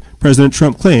if President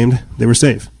Trump claimed they were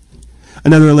safe.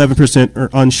 Another 11% are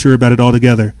unsure about it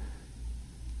altogether.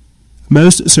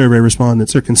 Most survey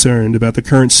respondents are concerned about the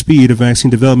current speed of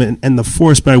vaccine development and the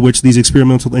force by which these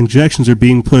experimental injections are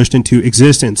being pushed into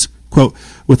existence. Quote,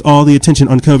 with all the attention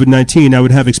on COVID-19, I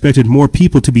would have expected more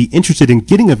people to be interested in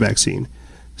getting a vaccine,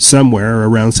 somewhere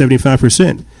around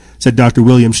 75%, said Dr.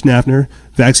 William Schnappner,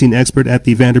 vaccine expert at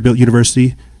the Vanderbilt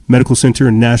University Medical Center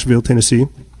in Nashville, Tennessee.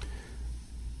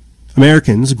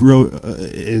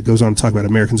 It goes on to talk about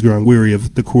Americans growing weary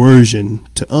of the coercion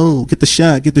to, get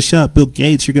the shot, Bill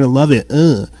Gates, you're going to love it.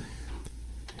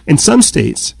 In some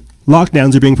states,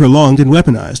 lockdowns are being prolonged and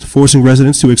weaponized, forcing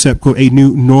residents to accept, quote, a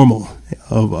new normal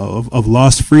of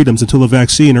lost freedoms until a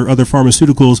vaccine or other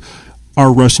pharmaceuticals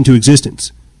are rushed into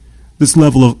existence. This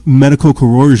level of medical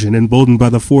coercion, emboldened by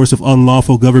the force of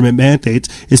unlawful government mandates,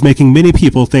 is making many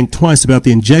people think twice about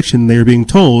the injection they are being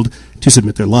told to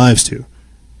submit their lives to.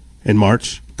 In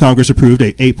March, Congress approved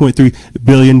a $8.3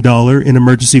 billion in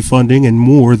emergency funding, and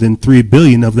more than $3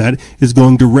 billion of that is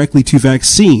going directly to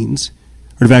vaccines,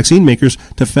 or vaccine makers,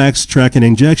 to fast-track an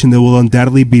injection that will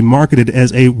undoubtedly be marketed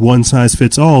as a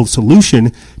one-size-fits-all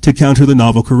solution to counter the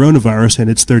novel coronavirus and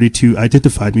its 32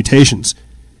 identified mutations.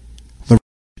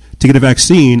 To get a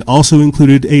vaccine also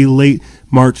included a late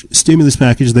March stimulus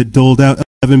package that doled out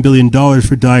 $11 billion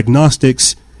for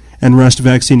diagnostics and rushed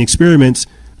vaccine experiments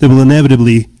that will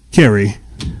inevitably carry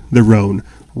their own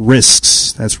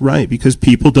risks. That's right, because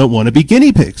people don't want to be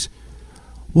guinea pigs.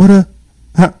 What a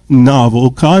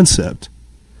novel concept,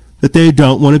 that they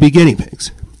don't want to be guinea pigs.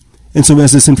 And so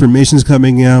as this information is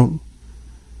coming out,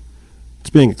 it's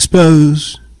being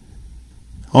exposed,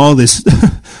 all this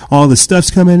stuff's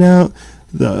coming out,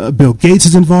 the Bill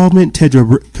Gates' involvement,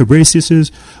 Tedros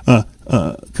Ghebreyesus'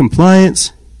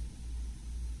 compliance,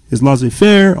 his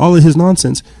laissez-faire, all of his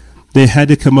nonsense. They had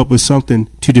to come up with something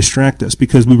to distract us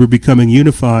because we were becoming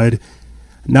unified,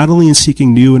 not only in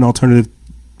seeking new and alternative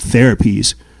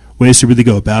therapies, ways to really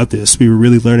go about this. We were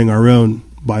really learning our own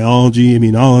biology,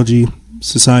 immunology,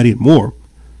 society, and more.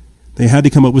 They had to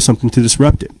come up with something to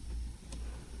disrupt it.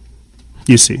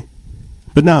 You see.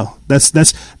 But no, that's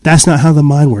not how the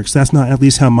mind works. That's not at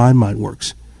least how my mind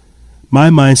works. My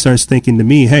mind starts thinking to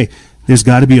me, hey, there's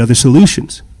got to be other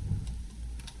solutions.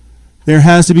 There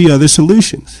has to be other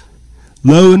solutions.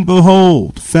 Lo and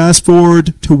behold, fast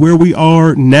forward to where we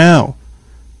are now.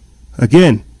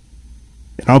 Again,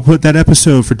 and I'll put that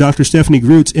episode for Dr. Stephanie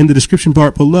Groots in the description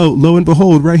bar below. Lo and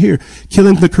behold, right here,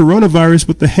 killing the coronavirus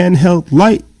with the handheld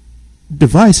light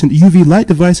device, an UV light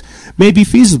device, may be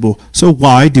feasible. So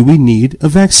why do we need a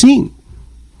vaccine?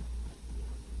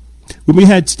 When we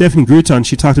had Stephanie Groots on,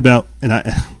 she talked about, and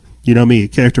I, you know me,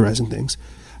 characterizing things.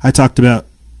 I talked about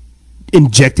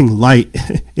injecting light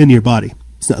into your body.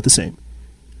 It's not the same.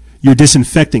 You're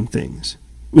disinfecting things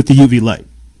with the UV light.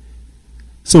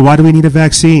 So why do we need a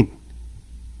vaccine?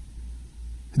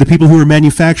 The people who are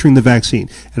manufacturing the vaccine,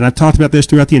 and I've talked about this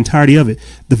throughout the entirety of it,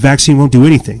 the vaccine won't do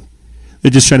anything. They're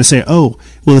just trying to say, oh,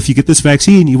 well, if you get this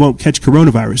vaccine, you won't catch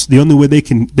coronavirus. The only way they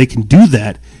can do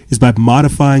that is by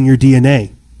modifying your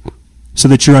DNA so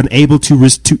that you're unable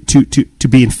to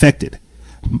be infected.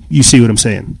 You see what I'm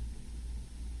saying?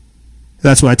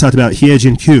 That's why I talked about He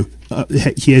Jiankui,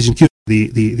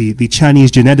 the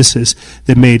Chinese geneticist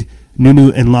that made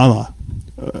Lulu and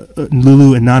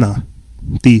Nana,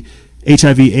 the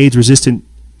HIV/AIDS resistant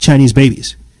Chinese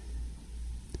babies.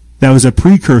 That was a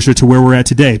precursor to where we're at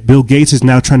today. Bill Gates is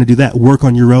now trying to do that. Work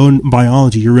on your own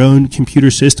biology, your own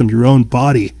computer system, your own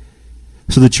body,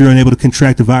 so that you're unable to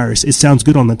contract the virus. It sounds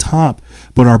good on the top,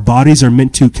 but our bodies are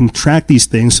meant to contract these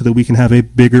things so that we can have a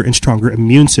bigger and stronger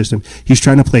immune system. He's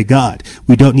trying to play God.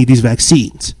 We don't need these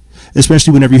vaccines,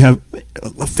 especially whenever you have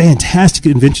a fantastic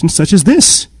invention such as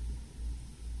this.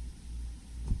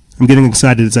 I'm getting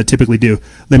excited, as I typically do.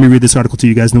 Let me read this article to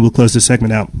you guys, and then we'll close this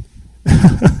segment out.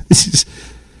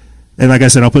 And like I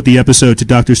said, I'll put the episode to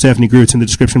Dr. Stephanie Groots in the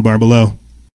description bar below.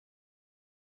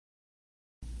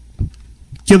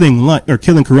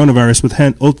 killing coronavirus with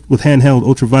handheld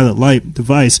ultraviolet light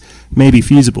device may be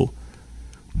feasible.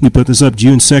 We put this up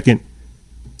June 2nd.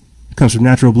 It comes from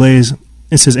Natural Blaze.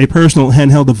 It says a personal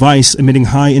handheld device emitting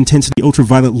high-intensity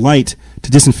ultraviolet light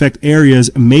to disinfect areas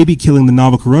maybe killing the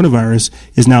novel coronavirus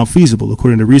is now feasible,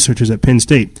 according to researchers at Penn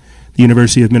State, the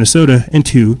University of Minnesota, and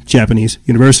 2 Japanese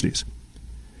universities.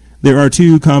 There are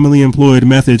 2 commonly employed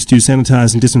methods to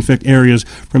sanitize and disinfect areas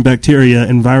from bacteria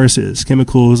and viruses,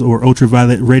 chemicals, or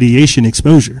ultraviolet radiation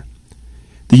exposure.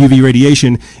 The UV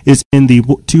radiation is in the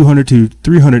 200 to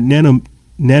 300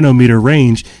 nanometer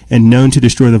range and known to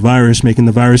destroy the virus, making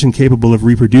the virus incapable of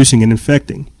reproducing and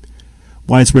infecting.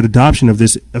 Widespread adoption of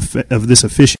this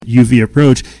efficient UV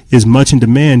approach is much in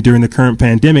demand during the current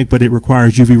pandemic, but it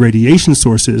requires UV radiation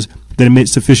sources that emit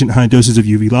sufficient high doses of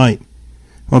UV light.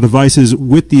 While devices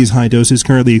with these high doses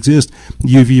currently exist,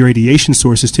 the UV radiation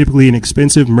source is typically an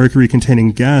expensive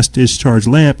mercury-containing gas discharge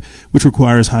lamp, which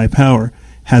requires high power,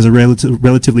 has a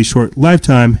relatively short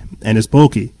lifetime, and is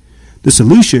bulky. The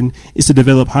solution is to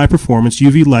develop high-performance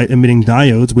UV light-emitting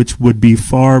diodes, which would be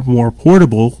far more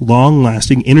portable,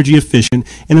 long-lasting, energy-efficient,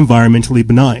 and environmentally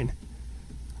benign.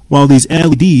 While these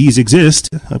LEDs exist,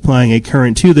 applying a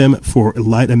current to them for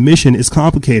light emission is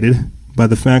complicated by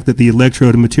the fact that the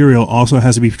electrode material also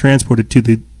has to be transported to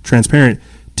the transparent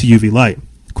to UV light.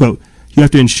 Quote, "You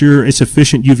have to ensure a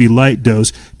sufficient UV light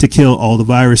dose to kill all the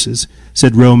viruses,"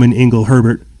 said Roman Engel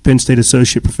Herbert, Penn State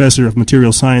Associate Professor of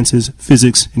Material Sciences,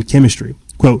 Physics, and Chemistry.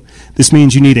 Quote, "This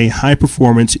means you need a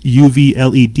high-performance UV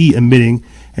LED emitting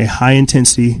a high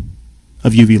intensity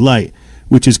of UV light,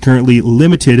 which is currently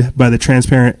limited by the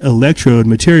transparent electrode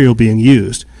material being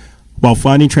used. While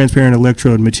finding transparent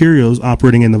electrode materials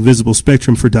operating in the visible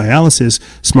spectrum for dialysis,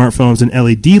 smartphones, and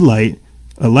LED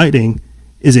lighting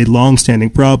is a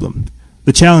long-standing problem.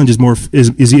 The challenge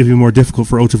is even more difficult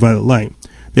for ultraviolet light.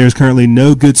 There is currently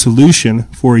no good solution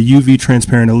for a UV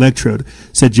transparent electrode,"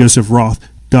 said Joseph Roth,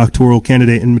 doctoral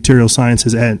candidate in material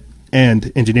sciences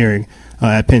and engineering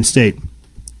at Penn State.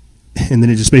 And then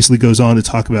it just basically goes on to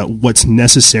talk about what's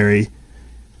necessary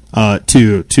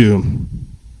to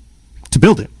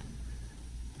build it.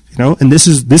 You know, and this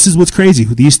is what's crazy.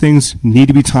 These things need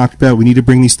to be talked about. We need to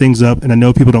bring these things up, and I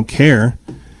know people don't care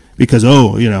because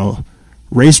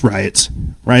race riots,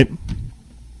 right?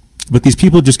 But these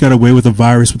people just got away with a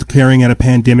virus, with carrying out a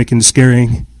pandemic and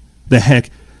scaring the heck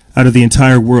out of the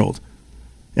entire world.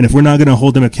 And if we're not going to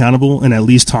hold them accountable and at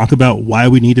least talk about why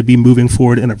we need to be moving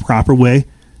forward in a proper way,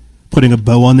 putting a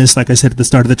bow on this, like I said at the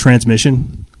start of the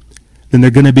transmission, then they're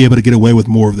going to be able to get away with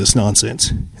more of this nonsense.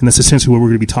 And that's essentially what we're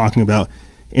going to be talking about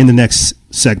in the next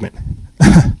segment.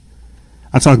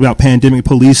 I talked about pandemic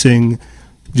policing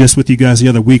just with you guys the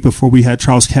other week before we had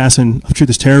Charles Casson of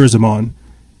Truth is Terrorism on.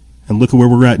 And look at where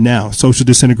we're at now. Social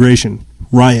disintegration,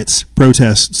 riots,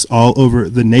 protests all over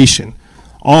the nation,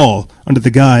 all under the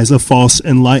guise of false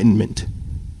enlightenment.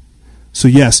 So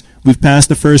yes, we've passed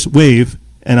the first wave,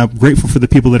 and I'm grateful for the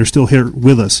people that are still here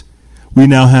with us. We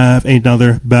now have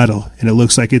another battle, and it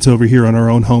looks like it's over here on our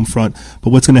own home front. But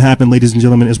what's going to happen, ladies and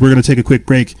gentlemen, is we're going to take a quick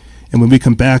break, and when we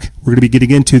come back, we're going to be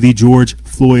getting into the George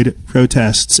Floyd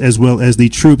protests, as well as the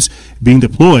troops being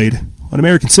deployed on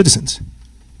American citizens.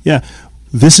 Yeah,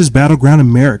 this is Battleground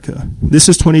America. This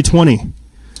is 2020.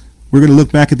 We're going to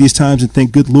look back at these times and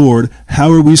think, good Lord,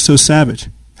 how are we so savage?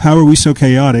 How are we so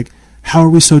chaotic? How are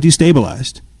we so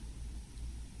destabilized?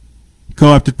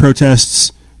 Co-opted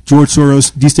protests, George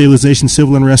Soros, destabilization,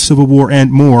 civil unrest, civil war,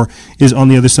 and more is on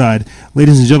the other side.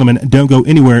 Ladies and gentlemen, don't go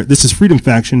anywhere. This is Freedom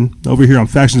Faction over here on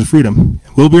Factions of Freedom.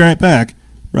 We'll be right back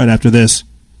right after this.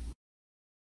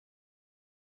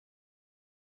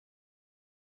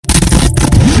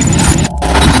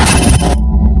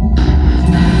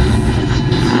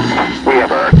 We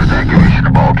have a evacuation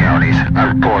of all counties. I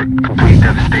report complete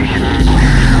devastation. We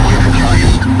have a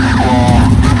giant squall,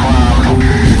 cloud,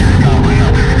 covering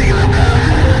up the other path.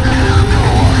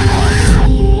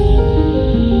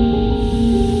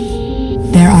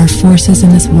 There are forces in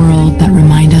this world that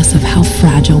remind us of how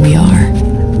fragile we are.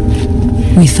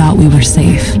 We thought we were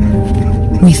safe.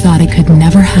 We thought it could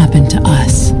never happen to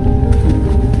us.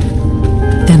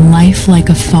 Then life like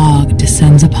a fog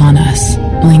descends upon us,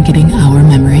 blanketing our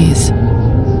memories.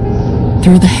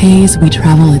 Through the haze, we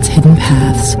travel its hidden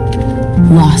paths,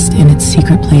 lost in its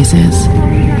secret places.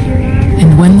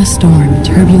 And when the storm,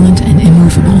 turbulent and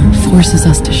immovable, forces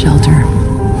us to shelter,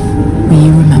 we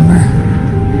remember.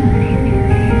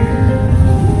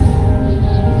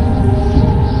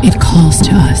 It calls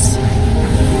to us,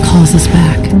 calls us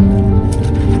back.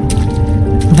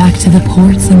 Back to the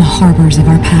ports and the harbors of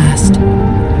our past.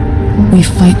 We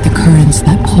fight the currents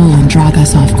that pull and drag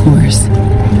us off course,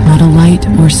 not a light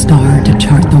or star to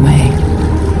chart the way.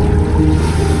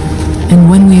 And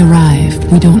when we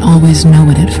arrive, we don't always know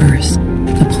it at first.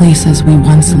 The places we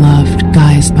once loved,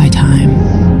 guised by time.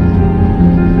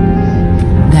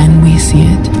 Then we see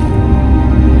it.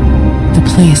 The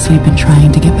place we've been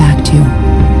trying to get back to.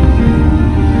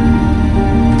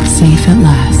 Safe at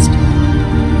last.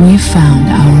 We've found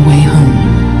our way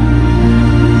home.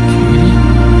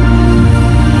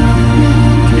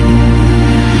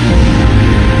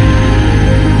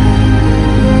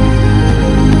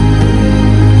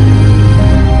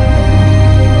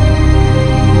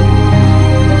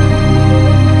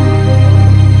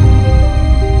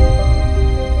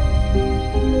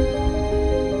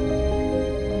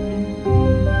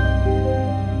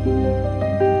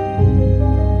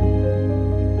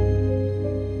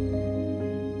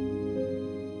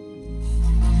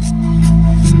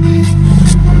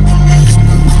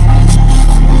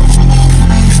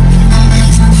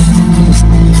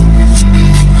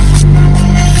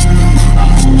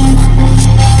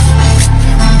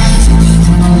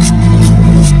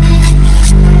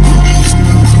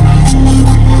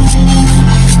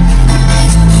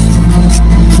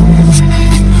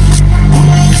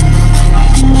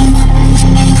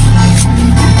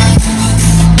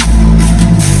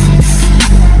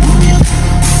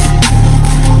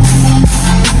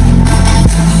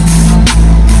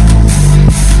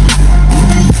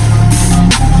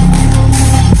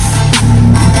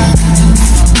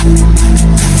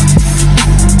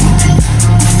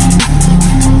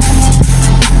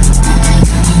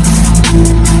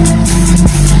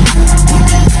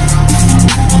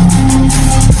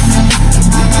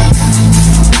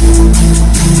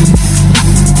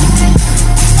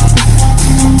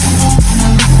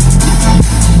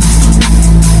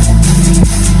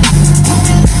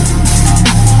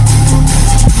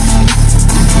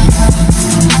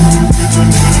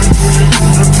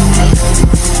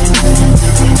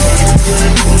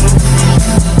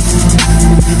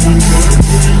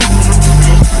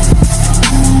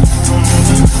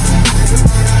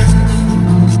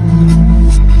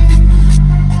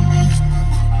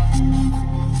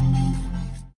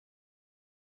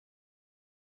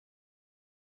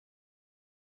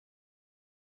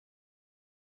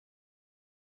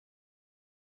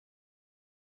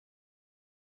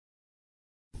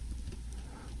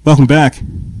 Welcome back.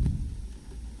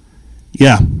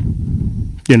 Yeah.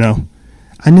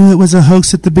 I knew it was a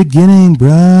hoax at the beginning,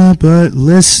 bruh, but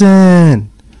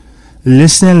listen.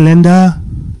 Listen, Linda.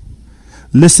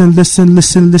 Listen,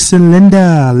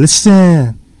 Linda.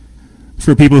 Listen.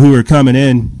 For people who are coming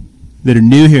in that are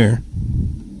new here,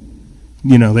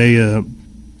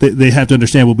 they have to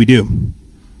understand what we do.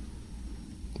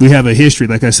 We have a history,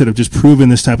 like I said, of just proving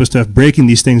this type of stuff, breaking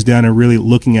these things down and really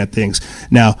looking at things.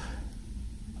 Now,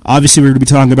 obviously, we're going to be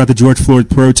talking about the George Floyd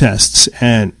protests,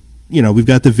 and we've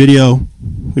got the video,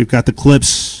 we've got the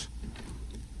clips.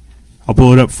 I'll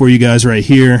pull it up for you guys right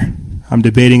here. I'm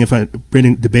debating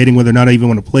whether or not I even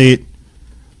want to play it.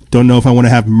 Don't know if I want to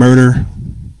have murder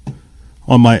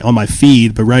on my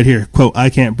feed, but right here, quote, "I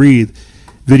can't breathe."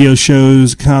 Video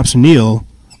shows cops kneel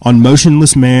on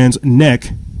motionless man's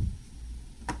neck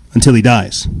until he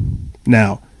dies.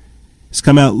 Now, it's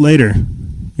come out later,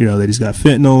 that he's got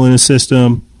fentanyl in his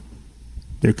system.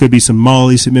 There could be some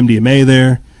Molly, some MDMA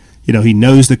there. He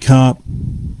knows the cop,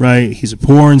 right? He's a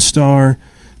porn star.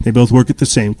 They both work at the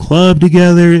same club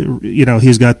together.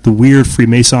 He's got the weird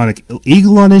Freemasonic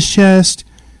eagle on his chest.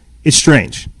 It's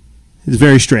strange. It's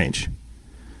very strange.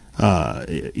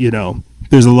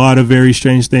 There's a lot of very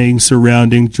strange things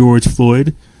surrounding George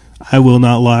Floyd. I will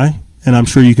not lie. And I'm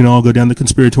sure you can all go down the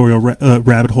conspiratorial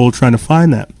rabbit hole trying to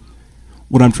find that.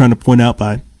 What I'm trying to point out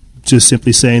by just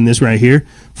simply saying this right here,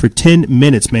 for 10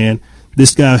 minutes, man,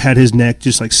 this guy had his neck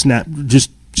just like snapped,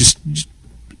 just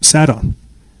sat on.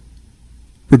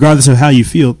 Regardless of how you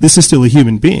feel, this is still a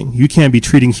human being. You can't be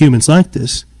treating humans like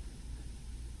this.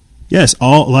 Yes,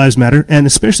 all lives matter, and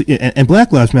especially and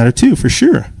Black lives matter too, for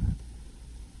sure.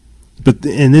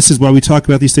 And this is why we talk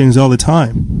about these things all the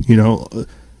time.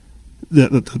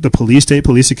 The police state,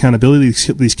 police accountability,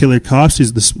 these killer cops,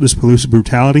 this police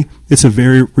brutality, it's a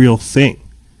very real thing.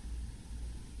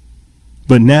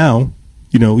 But now,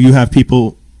 you have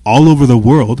people all over the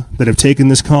world that have taken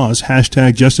this cause,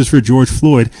 hashtag Justice for George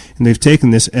Floyd, and they've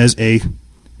taken this as a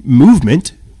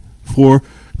movement for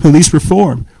police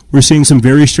reform. We're seeing some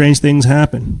very strange things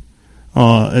happen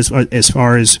as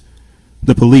far as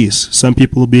the police. Some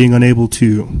people being unable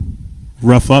to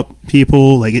rough up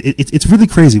people. Like it's really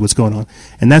crazy what's going on,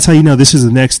 and that's how you know this is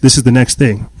the next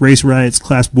thing: race riots,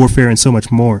 class warfare, and so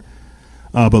much more.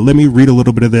 But let me read a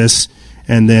little bit of this,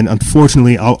 And then,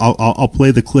 unfortunately, I'll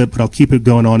play the clip, but I'll keep it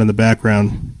going on in the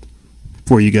background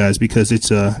for you guys because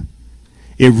it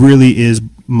really is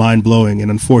mind blowing.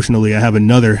 And unfortunately, I have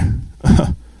another.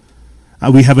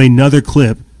 We have another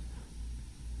clip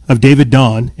of David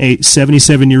Don, a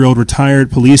 77-year-old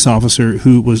retired police officer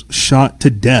who was shot to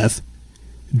death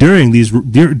during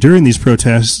these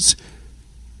protests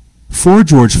for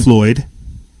George Floyd.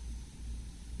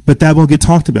 But that won't get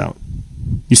talked about.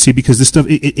 You see, because this stuff,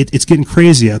 it's getting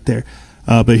crazy out there.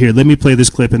 But here, let me play this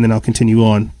clip and then I'll continue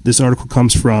on. This article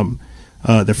comes from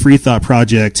the Free Thought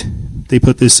Project. They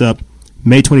put this up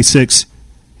May 26th.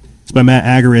 It's by Matt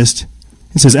Agarist.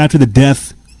 It says, after the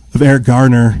death of Eric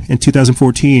Garner in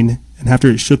 2014, and after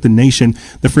it shook the nation,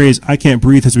 the phrase, "I can't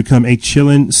breathe," has become a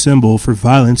chilling symbol for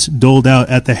violence doled out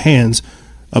at the hands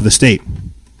of the state.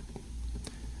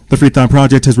 The Free Thought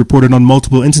Project has reported on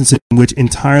multiple instances in which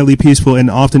entirely peaceful and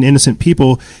often innocent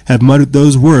people have muttered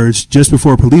those words just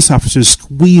before police officers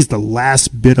squeeze the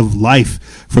last bit of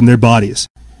life from their bodies.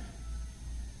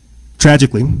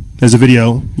 Tragically, as the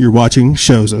video you're watching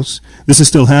shows us, this is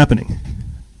still happening.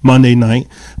 Monday night,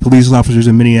 police officers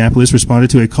in Minneapolis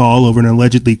responded to a call over an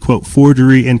allegedly, quote,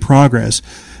 forgery in progress.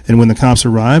 And when the cops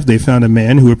arrived, they found a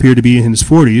man who appeared to be in his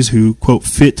 40s who, quote,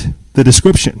 fit the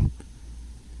description.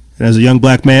 And as a young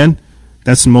black man,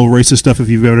 that's some old racist stuff if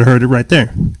you've ever heard it right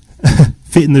there.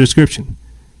 Fit in the description.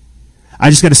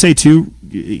 I just got to say, too,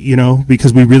 you know,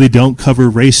 because we really don't cover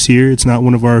race here. It's not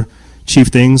one of our chief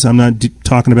things. I'm not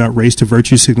talking about race to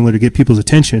virtue signaler to get people's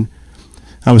attention.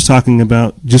 I was talking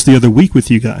about just the other week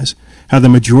with you guys how the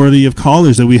majority of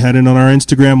callers that we had in on our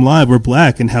Instagram Live were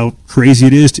black and how crazy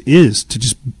it is to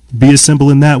just be a symbol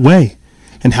in that way.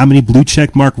 And how many blue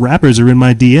check mark rappers are in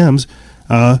my DMs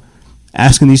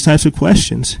asking these types of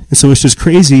questions. And so it's just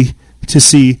crazy to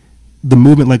see the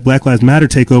movement like Black Lives Matter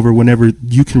take over whenever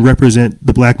you can represent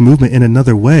the black movement in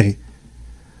another way.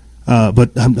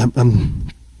 But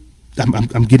I'm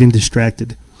getting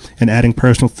distracted and adding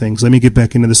personal things. Let me get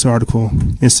back into this article.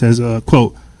 It says,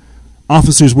 quote,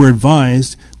 officers were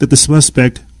advised that the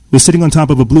suspect was sitting on top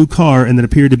of a blue car and that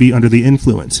appeared to be under the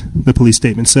influence, the police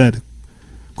statement said.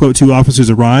 Quote, 2 officers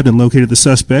arrived and located the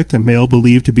suspect, a male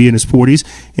believed to be in his 40s,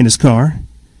 in his car.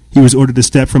 He was ordered to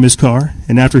step from his car,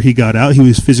 and after he got out,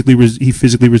 he physically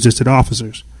resisted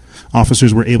officers.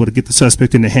 Officers were able to get the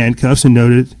suspect into handcuffs and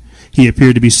noted he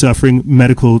appeared to be suffering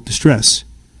medical distress.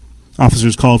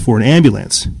 Officers called for an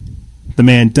ambulance. The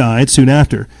man died soon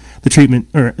after. The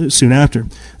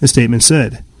statement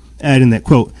said, adding that,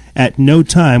 quote, at no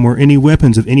time were any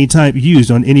weapons of any type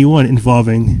used on anyone involved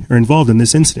in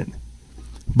this incident.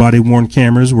 Body-worn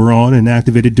cameras were on and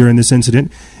activated during this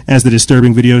incident, as the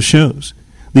disturbing video shows.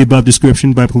 The above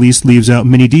description by police leaves out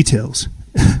many details,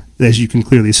 as you can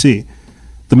clearly see.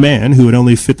 The man, who had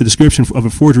only fit the description of a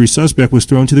forgery suspect, was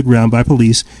thrown to the ground by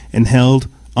police and held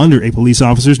under a police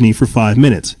officer's knee for 5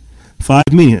 minutes.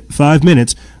 5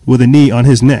 minutes with a knee on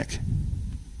his neck.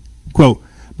 Quote,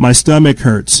 my stomach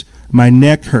hurts. My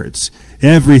neck hurts.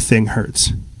 Everything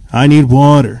hurts. I need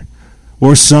water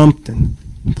or something.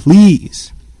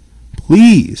 Please.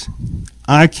 Please.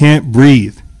 I can't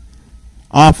breathe.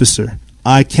 Officer,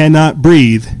 I cannot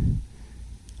breathe.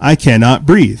 I cannot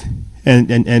breathe.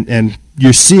 And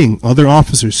you're seeing other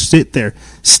officers sit there,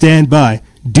 stand by,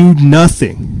 do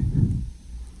nothing.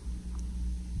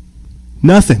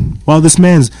 Nothing. While this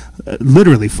man's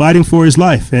literally fighting for his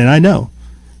life. And I know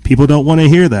people don't want to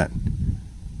hear that.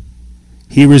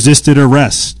 He resisted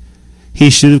arrest. He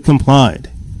should have complied.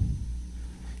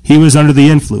 He was under the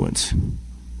influence.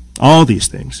 All these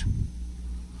things.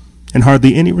 And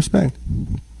hardly any respect.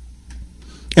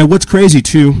 And what's crazy,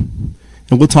 too,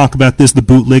 and we'll talk about this, the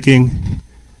bootlicking.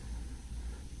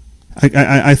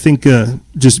 I think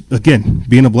just, again,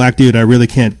 being a black dude, I really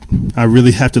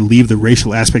have to leave the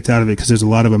racial aspect out of it because there's a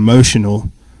lot of emotional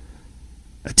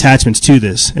attachments to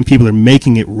this, and people are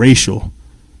making it racial.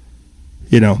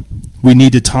 You know, we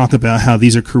need to talk about how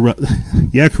these are corrupt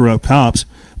cops.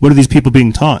 What are these people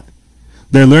being taught?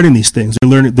 They're learning these things.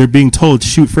 They're being told to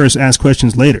shoot first, ask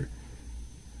questions later.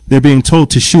 They're being told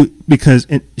to shoot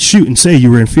and say you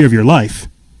were in fear of your life.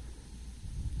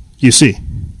 You see.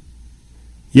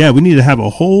 Yeah, we need to have a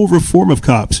whole reform of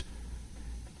cops.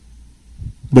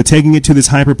 But taking it to this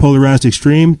hyper-polarized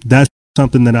extreme, that's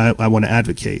something that I want to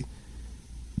advocate.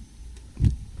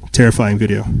 Terrifying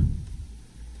video.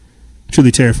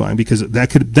 Truly terrifying, because that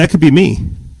could be me.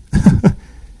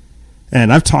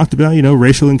 And I've talked about,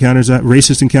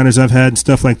 racist encounters I've had and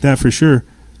stuff like that for sure.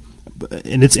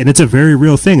 And it's a very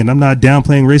real thing, and I'm not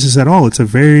downplaying racists at all. It's a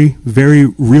very, very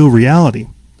real reality.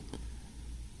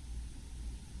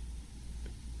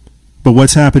 But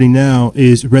what's happening now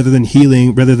is rather than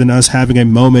healing, rather than us having a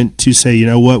moment to say, you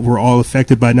know what, we're all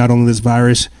affected by not only this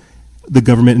virus, the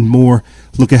government and more,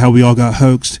 look at how we all got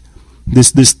hoaxed.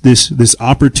 This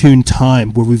opportune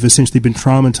time where we've essentially been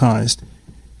traumatized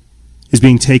is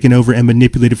being taken over and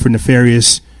manipulated for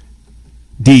nefarious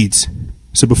deeds.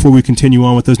 So before we continue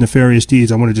on with those nefarious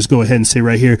deeds, I want to just go ahead and say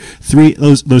right here,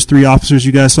 those three officers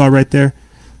you guys saw right there,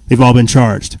 they've all been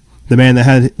charged. The man that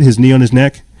had his knee on his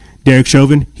neck, Derek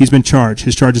Chauvin, he's been charged.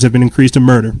 His charges have been increased to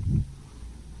murder.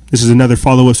 This is another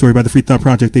follow-up story by the Free Thought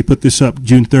Project. They put this up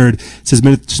June 3rd. It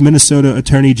says Minnesota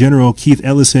Attorney General Keith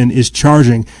Ellison is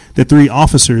charging the three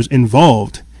officers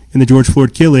involved in the George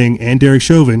Floyd killing and Derek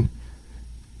Chauvin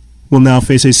will now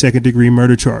face a second-degree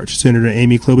murder charge. Senator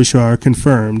Amy Klobuchar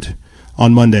confirmed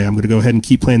on Monday. I'm going to go ahead and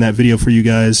keep playing that video for you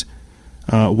guys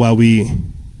while we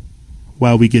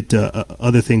get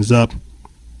other things up,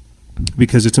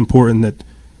 because it's important that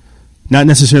not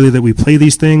necessarily that we play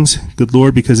these things, good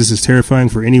Lord, because this is terrifying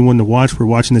for anyone to watch. We're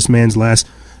watching this man's last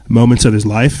moments of his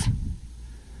life.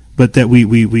 But that we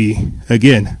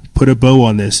again, put a bow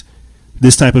on this.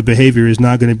 This type of behavior is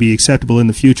not going to be acceptable in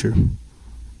the future.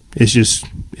 It's just,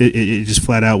 it just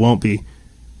flat out won't be.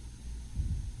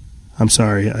 I'm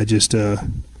sorry. It's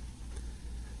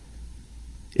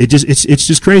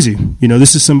just crazy. You know,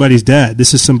 this is somebody's dad.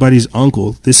 This is somebody's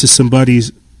uncle. This is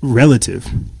somebody's relative.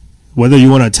 Whether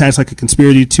you want to attach like a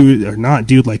conspiracy to it or not,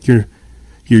 dude, like you're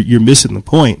missing the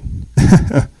point.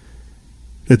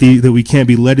 that we can't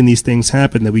be letting these things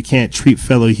happen, that we can't treat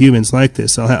fellow humans like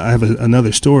this. I have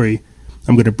another story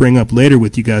I'm going to bring up later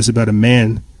with you guys about a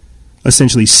man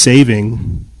essentially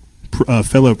saving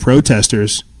fellow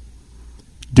protesters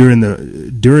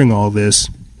during all this,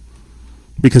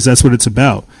 because that's what it's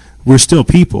about. We're still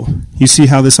people. You see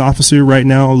how this officer right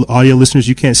now, audio listeners,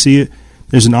 you can't see it.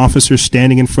 There's an officer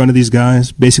standing in front of these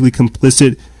guys, basically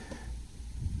complicit.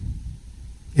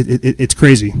 It's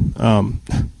crazy.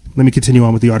 Let me continue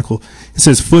on with the article. It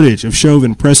says footage of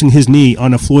Chauvin pressing his knee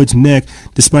on a Floyd's neck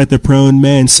despite the prone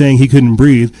man saying he couldn't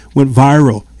breathe went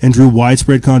viral and drew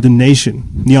widespread condemnation.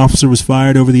 The officer was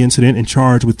fired over the incident and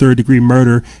charged with third-degree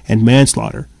murder and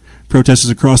manslaughter. Protesters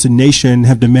across the nation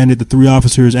have demanded the three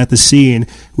officers at the scene,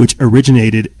 which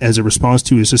originated as a response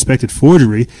to a suspected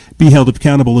forgery, be held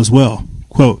accountable as well.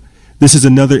 Quote, "This is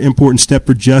another important step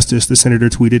for justice," the senator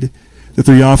tweeted. The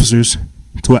three officers,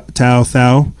 Tao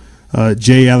Thao,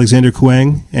 J. Alexander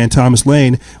Kuang, and Thomas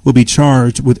Lane, will be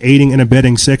charged with aiding and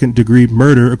abetting second-degree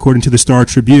murder, according to the Star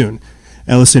Tribune.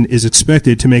 Ellison is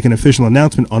expected to make an official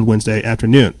announcement on Wednesday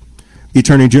afternoon. The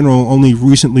Attorney General only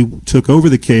recently took over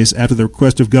the case after the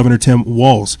request of Governor Tim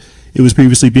Walz. It was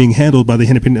previously being handled by the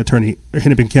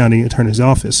Hennepin County Attorney's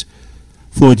Office.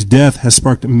 Floyd's death has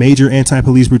sparked major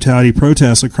anti-police brutality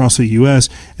protests across the U.S.,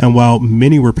 and while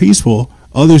many were peaceful,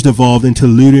 others devolved into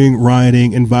looting,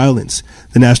 rioting, and violence.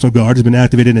 The National Guard has been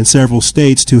activated in several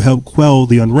states to help quell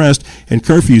the unrest, and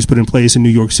curfews put in place in New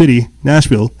York City,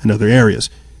 Nashville, and other areas.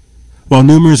 While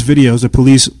numerous videos of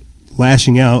police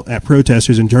lashing out at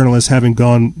protesters and journalists having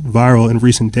gone viral in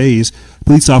recent days,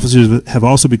 police officers have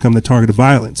also become the target of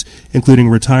violence, including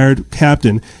retired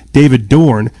Captain David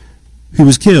Dorn, who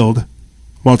was killed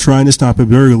while trying to stop a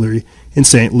burglary in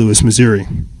St. Louis, Missouri.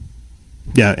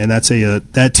 Yeah, and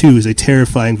that too is a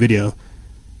terrifying video.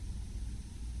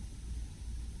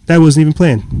 That wasn't even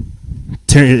playing.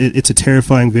 It's a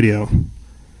terrifying video.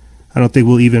 I don't think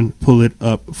we'll even pull it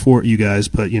up for you guys,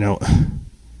 but you know,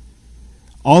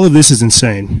 all of this is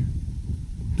insane.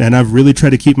 And I've really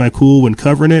tried to keep my cool when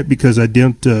covering it, because I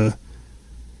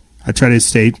try to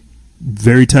stay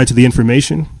very tight to the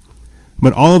information.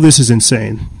 But all of this is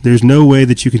insane. There's no way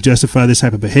that you can justify this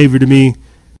type of behavior to me.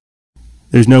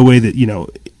 There's no way that, you know,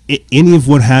 any of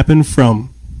what happened from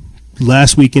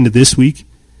last week into this week,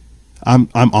 I'm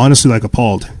honestly like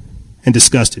appalled and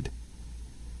disgusted.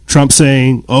 Trump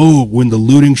saying, "Oh, when the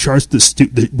looting starts,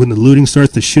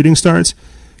 the shooting starts."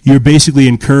 You're basically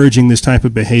encouraging this type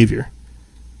of behavior.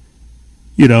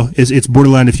 You know, it's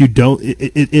borderline. If you don't,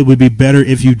 it would be better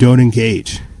if you don't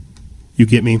engage. You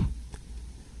get me?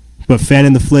 But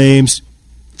fanning the flames,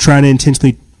 trying to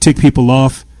intentionally tick people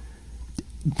off,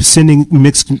 sending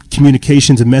mixed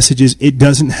communications and messages, it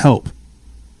doesn't help.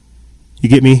 You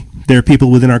get me? There are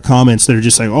people within our comments that are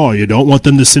just like, "Oh, you don't want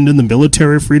them to send in the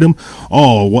military freedom?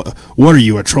 Oh, what are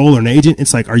you, a troll or an agent?"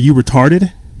 It's like, are you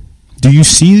retarded? Do you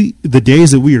see the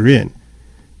days that we are in?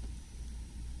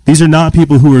 These are not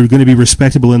people who are going to be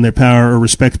respectable in their power or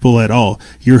respectable at all.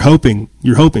 You're hoping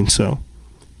so.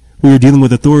 We are dealing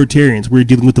with authoritarians. We're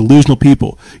dealing with delusional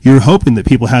people. You're hoping that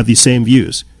people have these same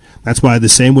views. That's why the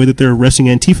same way that they're arresting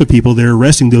Antifa people, they're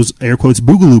arresting those, air quotes,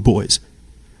 boogaloo boys.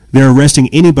 They're arresting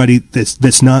anybody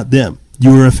that's not them.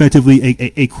 You are effectively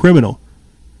a criminal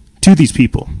to these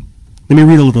people. Let me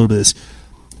read a little bit of this.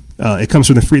 It comes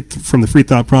from the Free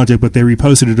Thought Project, but they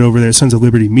reposted it over there, Sons of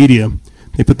Liberty Media.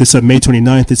 They put this up May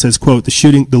 29th. It says, quote,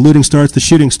 the looting starts, the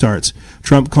shooting starts.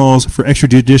 Trump calls for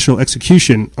extrajudicial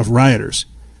execution of rioters.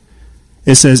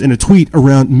 It says, in a tweet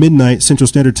around midnight Central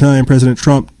Standard Time, President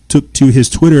Trump took to his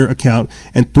Twitter account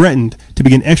and threatened to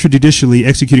begin extrajudicially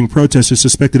executing protesters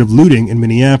suspected of looting in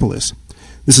Minneapolis.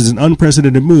 This is an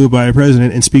unprecedented move by a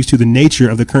president and speaks to the nature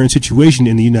of the current situation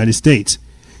in the United States.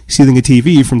 Stealing a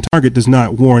TV from Target does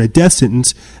not warrant a death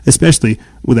sentence, especially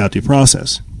without due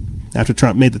process. After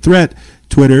Trump made the threat,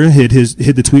 Twitter hid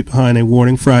the tweet behind a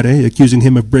warning Friday, accusing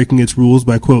him of breaking its rules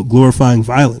by, quote, glorifying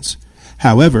violence.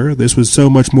 However, this was so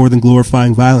much more than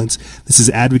glorifying violence. This is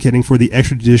advocating for the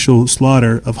extrajudicial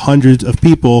slaughter of hundreds of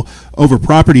people over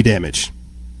property damage.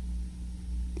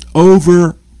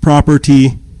 Over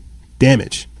property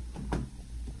damage.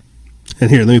 And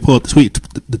here, let me pull up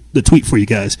the tweet for you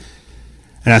guys.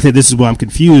 And I think this is why I'm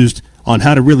confused on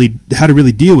how to really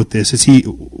deal with this.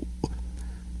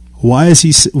 Why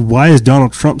is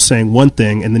Donald Trump saying one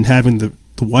thing and then having the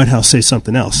White House say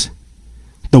something else?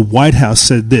 The White House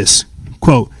said this,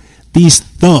 quote, these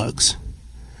thugs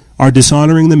are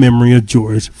dishonoring the memory of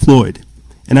George Floyd,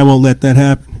 and I won't let that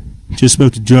happen. Just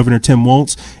spoke to Governor Tim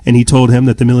Walz, and he told him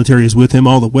that the military is with him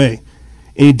all the way.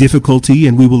 Any difficulty,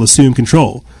 and we will assume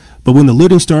control. But when the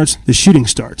looting starts, the shooting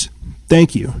starts.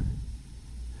 Thank you.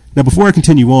 Now, before I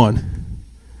continue on,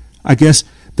 I guess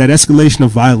that escalation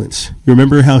of violence, you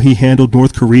remember how he handled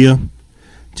North Korea?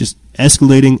 Just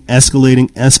escalating.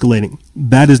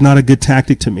 That is not a good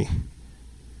tactic to me.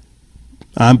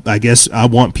 I guess I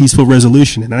want peaceful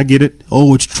resolution, and I get it.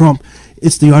 Oh, it's Trump.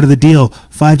 It's the art of the deal.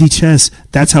 5D chess.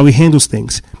 That's how he handles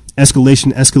things.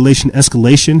 Escalation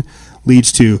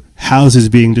leads to houses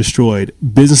being destroyed,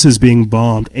 businesses being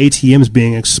bombed, ATMs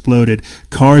being exploded,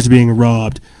 cars being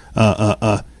robbed,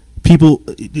 people,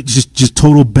 just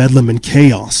total bedlam and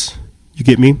chaos. You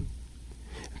get me?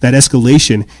 That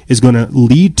escalation is going to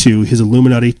lead to his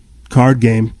Illuminati card.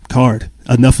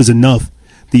 Enough is enough.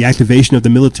 The activation of the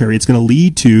military. It's going to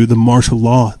lead to the martial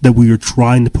law that we are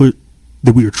trying to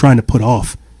put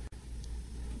off.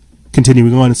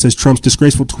 Continuing on, it says Trump's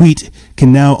disgraceful tweet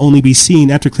can now only be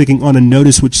seen after clicking on a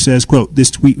notice which says, quote,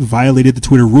 this tweet violated the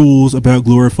Twitter rules about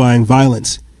glorifying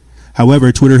violence.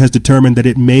 However, Twitter has determined that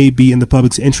it may be in the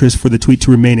public's interest for the tweet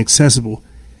to remain accessible.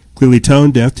 Clearly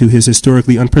tone deaf to his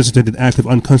historically unprecedented act of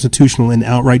unconstitutional and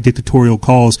outright dictatorial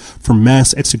calls for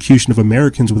mass execution of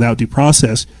Americans without due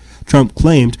process, Trump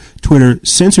claimed Twitter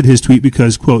censored his tweet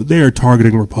because, quote, they are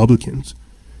targeting Republicans.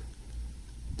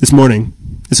 This morning,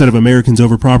 instead of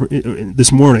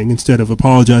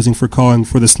apologizing for calling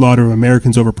for the slaughter of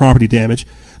Americans over property damage,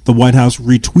 the White House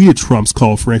retweeted Trump's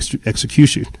call for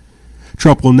execution.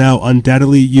 Trump will now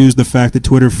undoubtedly use the fact that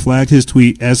Twitter flagged his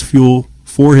tweet as fuel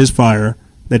for his fire,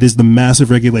 that is the massive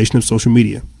regulation of social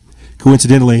media.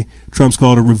 Coincidentally, Trump's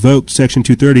call to revoke Section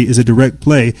 230 is a direct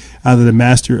play out of the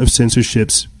master of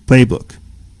censorship's playbook.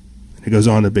 And it goes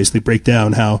on to basically break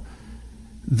down how,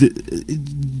 the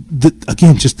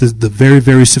very,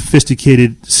 very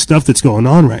sophisticated stuff that's going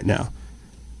on right now.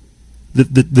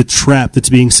 The trap that's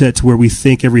being set to where we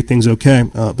think everything's okay.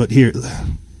 But here,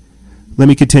 let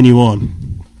me continue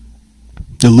on.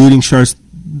 The looting starts,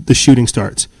 the shooting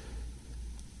starts.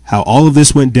 How all of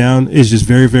this went down is just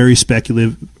very, very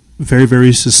speculative, very,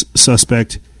 very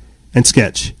suspect, and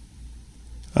sketch.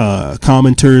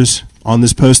 Commenters on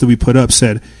this post that we put up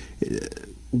said,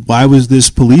 why was this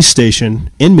police station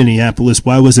in Minneapolis,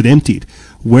 why was it emptied?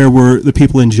 Where were the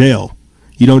people in jail?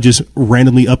 You don't just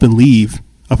randomly up and leave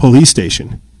a police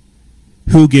station.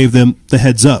 Who gave them the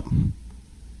heads up? I'm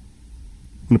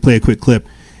going to play a quick clip,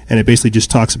 and it basically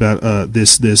just talks about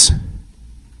this.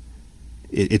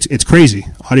 It's crazy.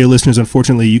 Audio listeners,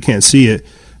 unfortunately, you can't see it,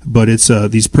 but it's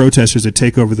these protesters that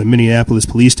take over the Minneapolis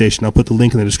police station. I'll put the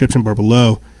link in the description bar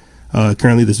below.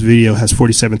 Currently, this video has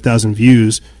 47,000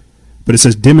 views, but it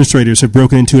says demonstrators have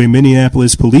broken into a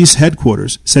Minneapolis police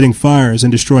headquarters, setting fires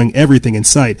and destroying everything in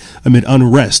sight amid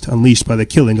unrest unleashed by the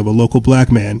killing of a local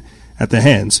black man at the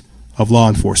hands of law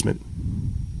enforcement.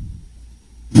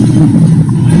 There's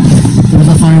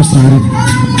a fire started.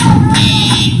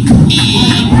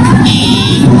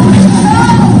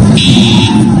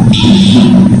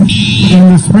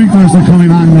 And the sprinklers are coming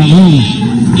on in that room.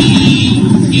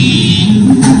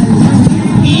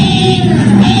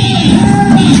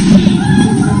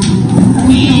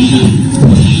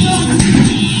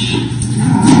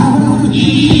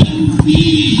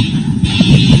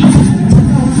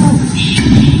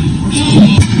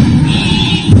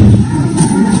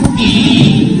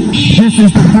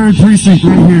 precinct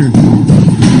right here.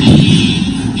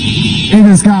 It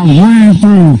has got ran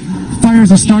through.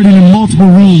 Fires are starting in multiple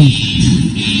rooms.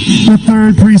 The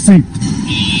 3rd precinct.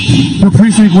 The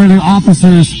precinct where the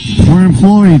officers were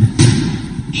employed.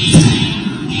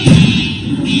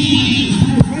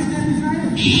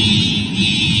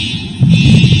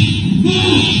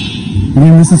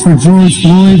 Again, this is for George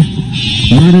Floyd,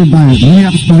 murdered by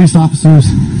Minneapolis police officers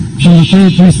from the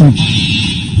 3rd precinct.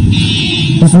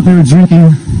 That's what they were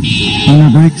drinking on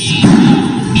their breaks.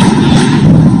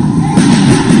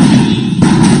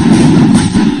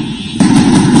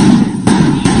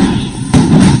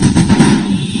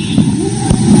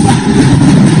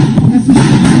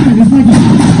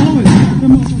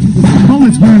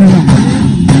 Bullets burning up.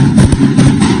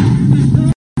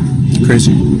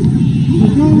 Crazy.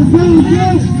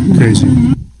 Crazy.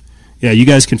 Yeah, you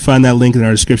guys can find that link in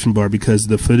our description bar because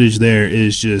the footage there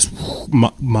is just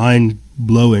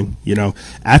mind-blowing. You know,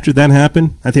 after that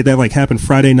happened, I think that happened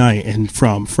Friday night, and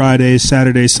from Friday,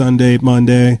 Saturday, Sunday,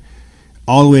 Monday,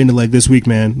 all the way into this week,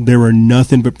 man, there were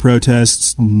nothing but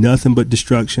protests, nothing but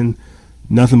destruction,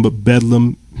 nothing but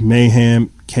bedlam, mayhem,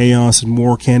 chaos, and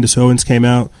more. Candace Owens came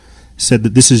out, said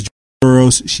that this is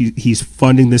Soros. He's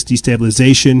funding this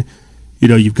destabilization. You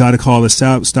know, you've got to call this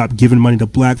out. Stop giving money to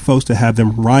black folks to have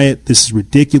them riot. This is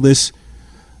ridiculous.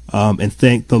 And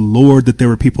thank the Lord that there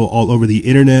were people all over the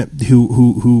internet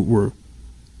who were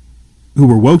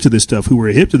woke to this stuff, who were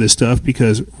hip to this stuff,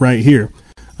 because right here,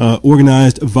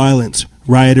 organized violence.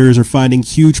 Rioters are finding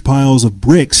huge piles of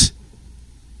bricks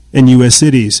in U.S.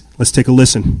 cities. Let's take a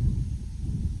listen.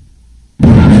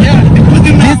 Yeah, they put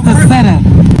them there on purpose. Setup.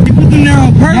 They put them there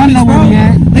on purpose, Y'all know where we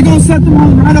at. They gonna set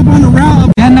them right up on the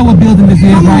route. Y'all know what building this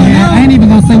is right here. I ain't even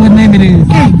gonna say what name it is.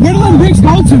 Hey, where do them bricks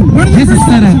go to? Where do them This is bricks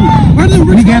go setup. to? Where do them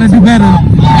bricks We gotta go do to? better.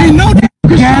 Ain't no damn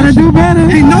Gotta do better.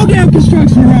 Ain't no damn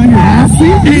construction around here. I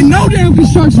see. Ain't no damn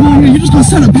construction around here. You just gonna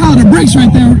set a pallet of bricks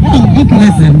right there. Oh, okay.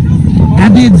 Listen, I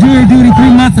did jury duty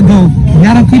 3 months ago.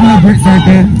 Y'all don't keep no bricks right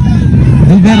there.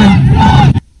 Do better.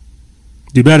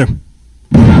 Do better.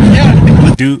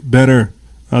 Yeah. Do better.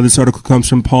 This article comes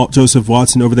from Paul Joseph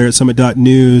Watson over there at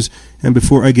summit.news. And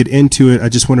before I get into it, I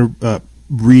just want to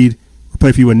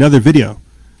play for you another video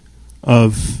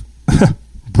of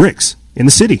bricks in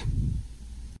the city.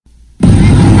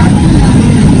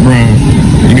 Bro,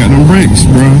 you got them bricks,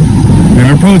 bro. They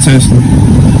are protesting.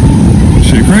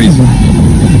 Shit crazy.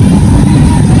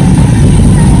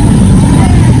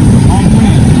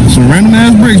 Some random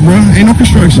ass bricks, bro. Ain't no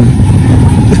construction.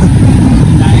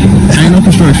 Ain't no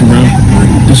construction, bro.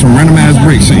 Just some random ass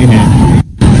bricks sitting here.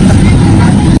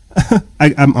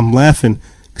 I'm laughing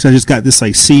because I just got this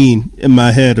scene in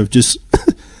my head of just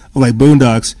like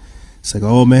Boondocks. It's like,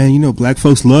 oh man, you know, black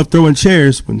folks love throwing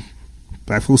chairs. When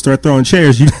black folks start throwing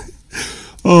chairs,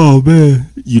 oh man,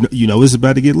 you know it's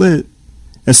about to get lit.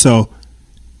 And so,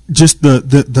 just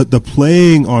the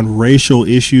playing on racial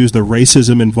issues, the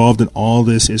racism involved in all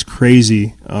this is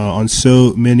crazy on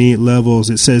so many levels.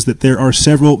 It says that there are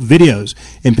several videos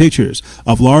and pictures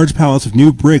of large pallets of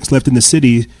new bricks left in the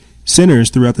city centers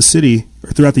throughout the city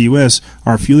or throughout the U.S.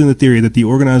 are fueling the theory that the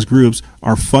organized groups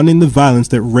are funding the violence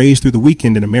that raged through the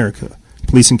weekend in America.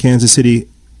 Police in Kansas City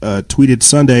tweeted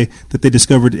Sunday that they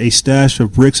discovered a stash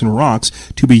of bricks and rocks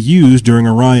to be used during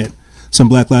a riot. Some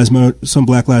Black Lives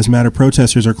Matter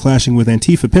protesters are clashing with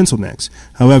Antifa pencil necks.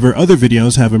 However, other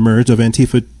videos have emerged of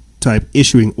Antifa type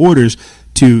issuing orders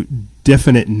to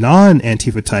definite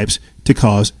non-Antifa types to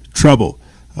cause trouble.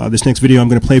 This next video I'm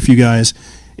going to play for you guys,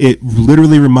 it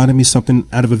literally reminded me something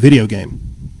out of a video game.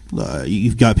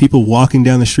 You've got people walking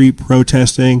down the street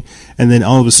protesting, and then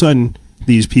all of a sudden,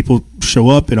 these people show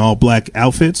up in all black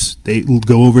outfits. They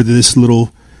go over to this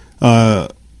little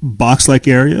box-like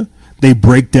area. They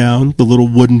break down the little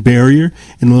wooden barrier,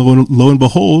 and lo and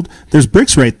behold, there's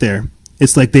bricks right there.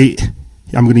 It's like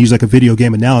I'm going to use a video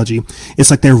game analogy.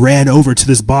 It's like they ran over to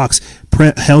this box,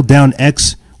 held down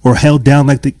X, or held down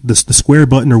the square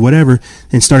button or whatever,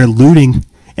 and started looting,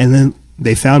 and then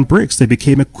they found bricks. They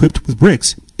became equipped with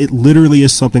bricks. It literally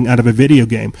is something out of a video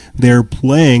game. They're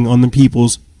playing on the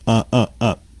people's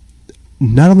not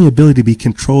only ability to be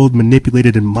controlled,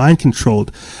 manipulated, and mind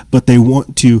controlled, but they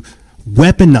want to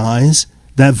weaponize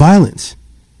that violence.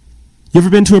 You ever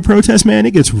been to a protest, man?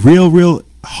 It gets real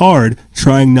hard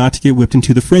trying not to get whipped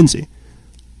into the frenzy.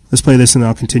 Let's play this and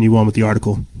I'll continue on with the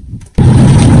article.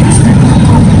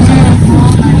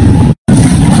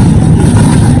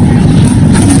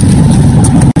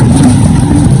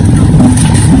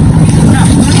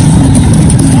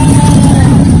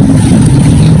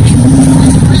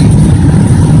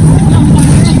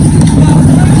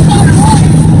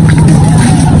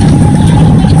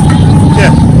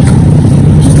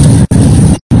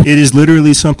 It is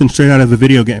literally something straight out of a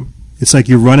video game. It's like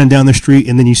you're running down the street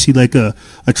and then you see like a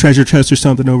treasure chest or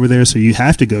something over there, so you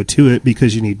have to go to it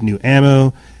because you need new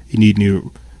ammo, you need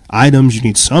new items, you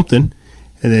need something,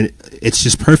 and then it's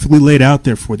just perfectly laid out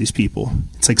there for these people.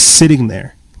 It's like sitting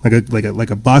there, like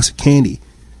a box of candy.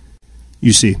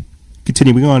 You see.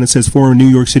 Continuing on, it says former New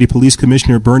York City Police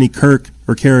Commissioner Bernie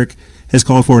Kerik has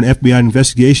called for an FBI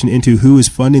investigation into who is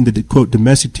funding the, quote,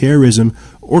 domestic terrorism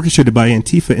orchestrated by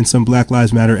Antifa and some Black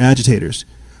Lives Matter agitators.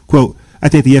 Quote, I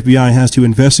think the FBI has to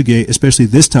investigate, especially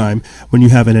this time when you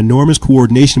have an enormous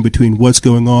coordination between what's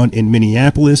going on in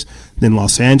Minneapolis, then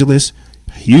Los Angeles,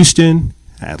 Houston,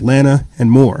 Atlanta,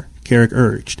 and more, Kerik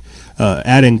urged,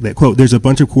 adding that, quote, there's a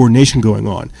bunch of coordination going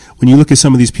on. When you look at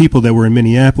some of these people that were in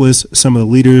Minneapolis, some of the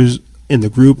leaders in the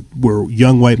group were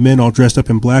young white men all dressed up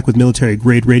in black with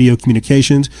military-grade radio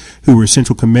communications who were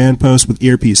central command posts with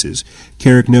earpieces.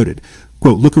 Kerik noted,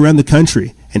 quote, look around the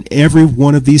country, and every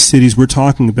one of these cities we're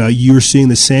talking about, you're seeing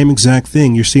the same exact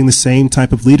thing. You're seeing the same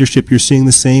type of leadership. You're seeing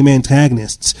the same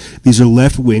antagonists. These are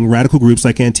left-wing radical groups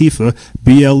like Antifa,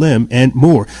 BLM, and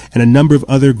more, and a number of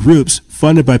other groups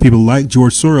funded by people like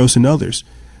George Soros and others.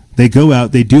 They go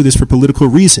out, they do this for political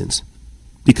reasons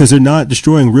because they're not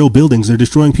destroying real buildings. They're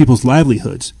destroying people's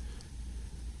livelihoods.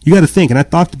 You got to think, and I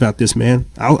talked about this, man.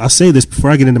 I'll say this before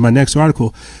I get into my next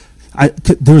article. I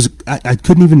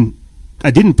didn't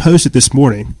post it this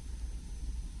morning,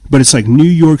 but it's like New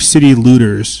York City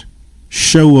looters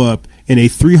show up in a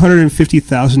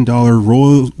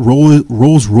 $350,000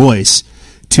 Rolls Royce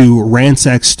to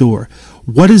ransack store.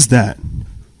 What is that?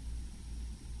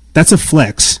 That's a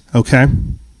flex, okay?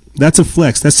 That's a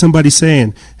flex. That's somebody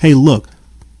saying, hey, look,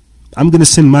 I'm going to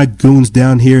send my goons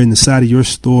down here in the side of your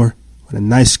store with a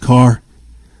nice car,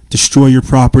 destroy your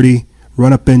property,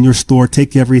 run up in your store,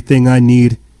 take everything I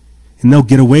need, and they'll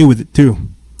get away with it too.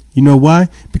 You know why?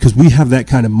 Because we have that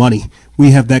kind of money.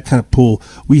 We have that kind of pull.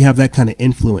 We have that kind of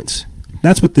influence.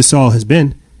 That's what this all has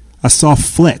been. A soft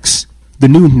flex. The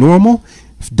new normal,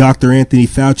 Dr. Anthony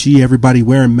Fauci, everybody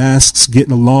wearing masks,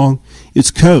 getting along,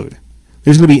 it's code.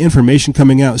 There's going to be information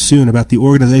coming out soon about the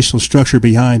organizational structure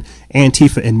behind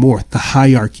Antifa and more, the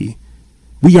hierarchy.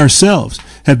 We ourselves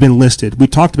have been listed. We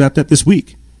talked about that this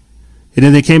week. And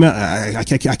then they came out, I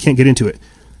can't get into it.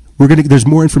 There's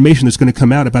more information that's going to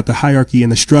come out about the hierarchy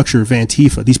and the structure of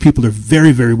Antifa. These people are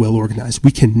very, very well organized. We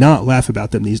cannot laugh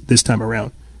about them this time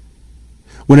around.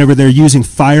 Whenever they're using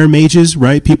fire mages,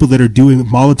 right, people that are doing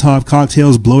Molotov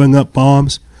cocktails, blowing up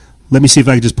bombs. Let me see if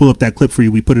I can just pull up that clip for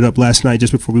you. We put it up last night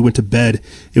just before we went to bed.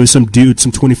 It was some dude,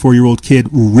 some 24-year-old kid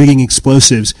rigging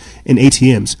explosives in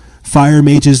ATMs. Fire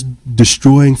mages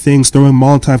destroying things, throwing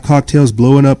Molotov cocktails,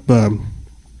 blowing up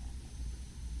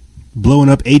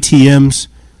ATMs.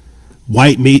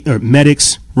 White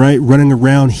medics, right, running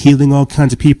around healing all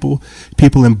kinds of people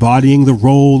embodying the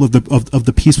role of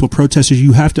the peaceful protesters.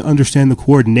 You have to understand the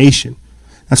coordination.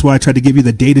 That's why I tried to give you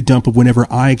the data dump of whenever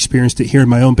I experienced it here in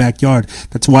my own backyard.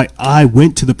 That's why I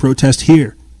went to the protest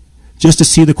here, just to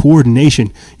see the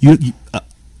coordination.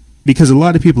 Because a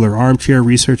lot of people are armchair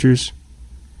researchers,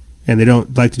 and they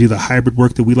don't like to do the hybrid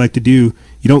work that we like to do.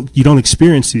 You don't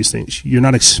experience these things. You're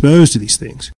not exposed to these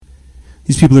things.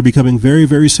 These people are becoming very,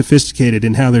 very sophisticated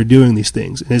in how they're doing these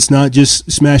things. And it's not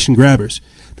just smash and grabbers.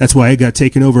 That's why it got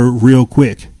taken over real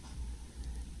quick.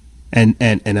 And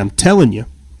I'm telling you,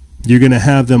 you're going to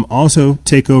have them also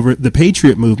take over the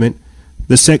Patriot movement,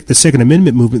 the Second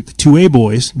Amendment movement, the 2A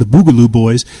boys, the Boogaloo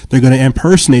boys. They're going to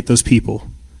impersonate those people.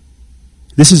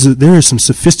 There is some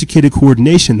sophisticated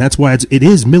coordination. That's why it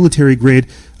is military-grade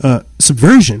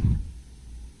subversion.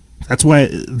 That's why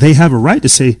they have a right to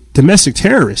say domestic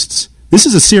terrorists. This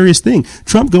is a serious thing.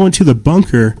 Trump going to the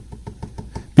bunker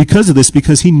because of this,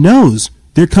 because he knows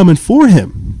they're coming for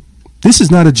him. This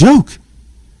is not a joke.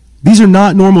 These are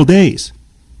not normal days.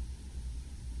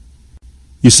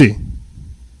 You see,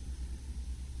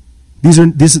 this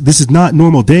is not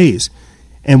normal days.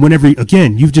 And whenever,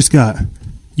 again, you've got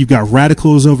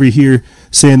radicals over here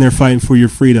saying they're fighting for your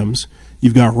freedoms.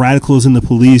 You've got radicals in the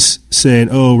police saying,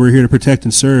 oh, we're here to protect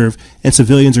and serve, and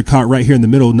civilians are caught right here in the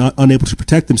middle, not unable to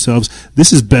protect themselves.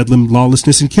 This is bedlam,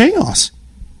 lawlessness, and chaos.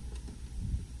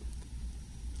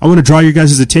 I want to draw your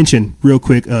guys' attention real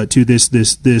quick to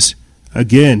this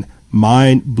again,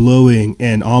 mind-blowing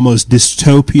and almost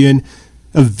dystopian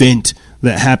event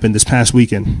that happened this past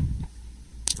weekend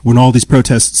when all these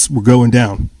protests were going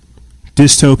down.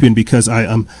 Dystopian because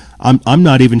I'm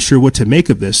not even sure what to make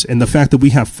of this, and the fact that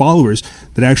we have followers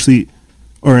that actually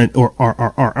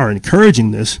are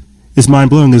encouraging this is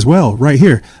mind-blowing as well. Right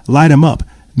here, light them up.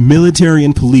 Military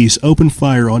and police open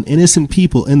fire on innocent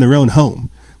people in their own home.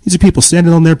 These are people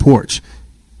standing on their porch.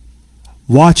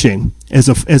 watching as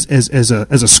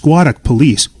a squad of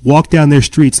police walk down their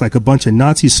streets like a bunch of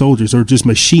Nazi soldiers or just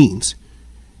machines.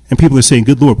 And people are saying,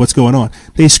 good Lord, what's going on?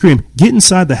 They scream, get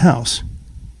inside the house.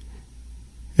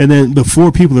 And then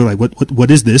before people are like, what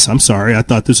is this? I'm sorry. I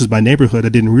thought this was my neighborhood. I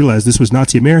didn't realize this was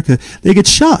Nazi America. They get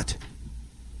shot.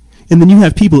 And then you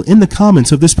have people in the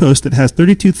comments of this post that has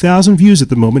 32,000 views at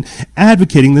the moment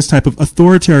advocating this type of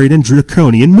authoritarian and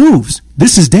draconian moves.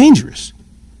 This is dangerous.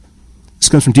 This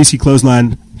comes from DC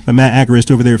Clothesline by Matt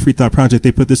Agarist over there at Free Thought Project.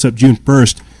 They put this up June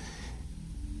 1st.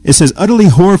 It says, utterly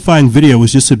horrifying video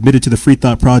was just submitted to the Free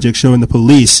Thought Project showing the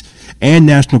police and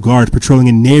National Guard patrolling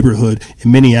a neighborhood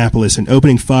in Minneapolis and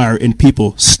opening fire in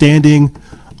people standing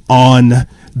on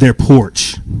their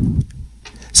porch.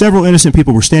 Several innocent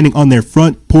people were standing on their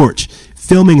front porch,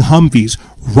 filming Humvees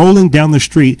rolling down the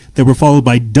street that were followed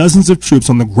by dozens of troops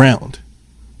on the ground.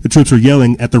 The troops were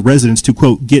yelling at the residents to,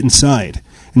 quote, get inside.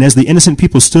 And as the innocent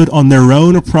people stood on their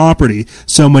own property,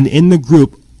 someone in the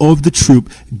group of the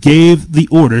troop gave the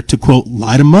order to, quote,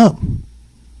 light them up.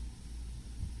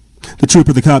 The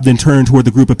trooper, the cop, then turned toward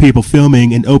the group of people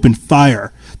filming and opened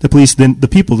fire. The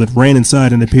people then ran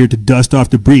inside and appeared to dust off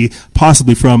debris,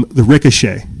 possibly from the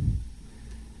ricochet.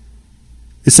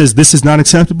 It says this is not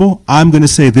acceptable. I'm going to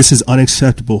say this is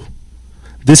unacceptable.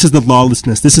 This is the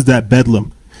lawlessness. This is that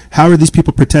bedlam. How are these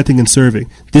people protecting and serving?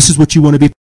 This is what you want to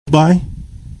be by?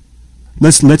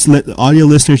 Let's let the audio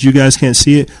listeners, you guys can't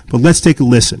see it, but let's take a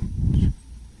listen.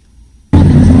 Look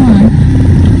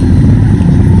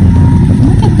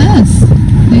at this.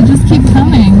 They just keep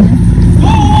coming.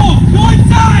 Go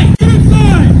inside! Get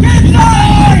inside! Get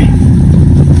inside!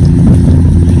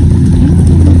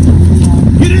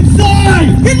 Get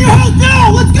inside! Get in your house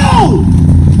now! Let's go!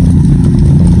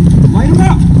 Light him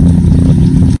up!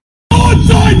 Go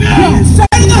inside now! Get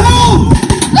inside of the house!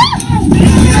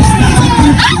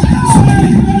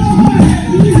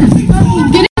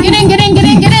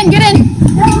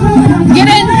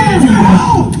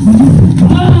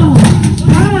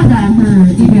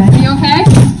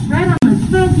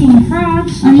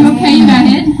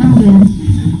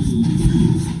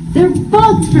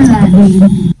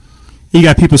 You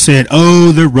got people saying,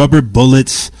 oh, they're rubber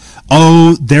bullets.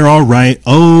 Oh, they're all right.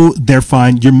 Oh, they're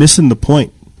fine. You're missing the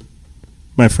point,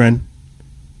 my friend.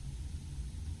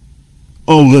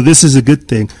 Oh, well, this is a good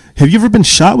thing. Have you ever been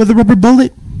shot with a rubber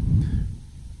bullet?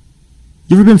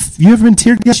 You ever been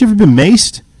tear gassed? You ever been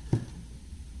maced?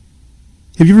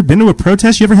 Have you ever been to a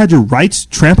protest? You ever had your rights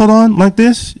trampled on like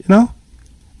this? You know?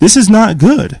 This is not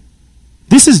good.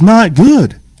 This is not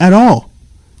good at all.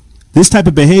 This type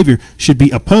of behavior should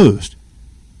be opposed.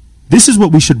 This is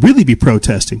what we should really be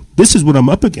protesting. This is what I'm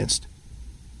up against.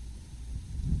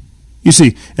 You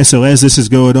see, and so as this is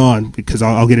going on, because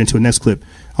I'll get into a next clip,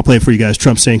 I'll play it for you guys.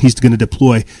 Trump saying he's going to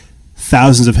deploy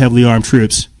thousands of heavily armed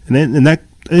troops. And that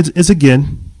is,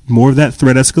 again, more of that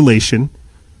threat escalation,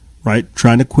 right?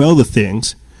 Trying to quell the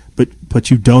things, but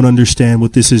you don't understand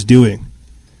what this is doing.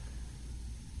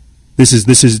 This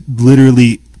is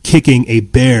literally kicking a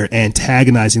bear,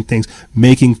 antagonizing things,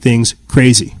 making things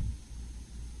crazy.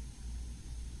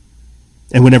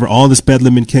 And whenever all this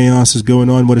bedlam and chaos is going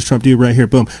on, what does Trump do right here?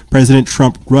 Boom. President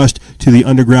Trump rushed to the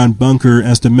underground bunker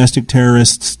as domestic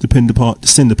terrorists descend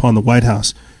upon the White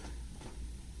House.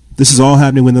 This is all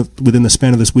happening within the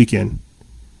span of this weekend.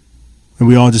 And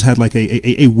we all just had like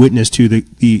a witness to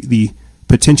the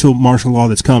potential martial law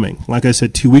that's coming. Like I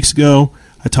said 2 weeks ago,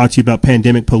 I talked to you about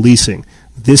pandemic policing.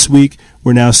 This week,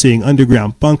 we're now seeing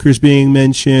underground bunkers being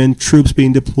mentioned, troops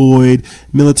being deployed,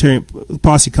 military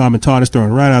posse comitatus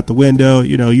thrown right out the window.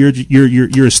 You know,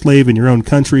 you're a slave in your own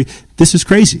country. This is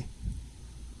crazy.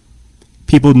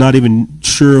 People not even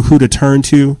sure who to turn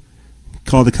to.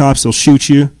 Call the cops, they'll shoot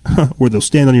you, or they'll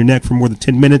stand on your neck for more than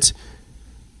 10 minutes.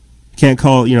 Can't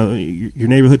call, your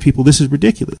neighborhood people. This is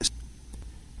ridiculous.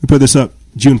 We put this up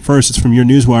June 1st. It's from your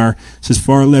Newswire. It says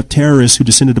far-left terrorists who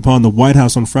descended upon the White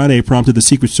House on Friday prompted the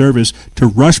Secret Service to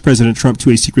rush President Trump to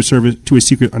a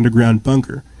secret underground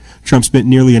bunker. Trump spent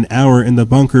nearly an hour in the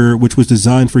bunker, which was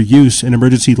designed for use in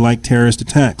emergency-like terrorist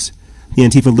attacks. The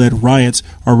Antifa-led riots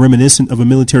are reminiscent of a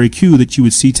military coup that you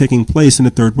would see taking place in a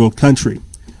third world country.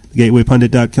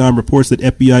 TheGatewayPundit.com reports that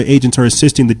FBI agents are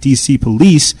assisting the D.C.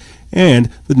 police and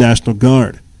the National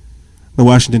Guard. The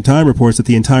Washington Times reports that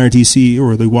the entire D.C.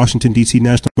 or the Washington, D.C.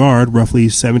 National Guard, roughly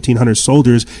 1,700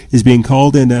 soldiers, is being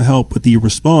called in to help with the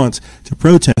response to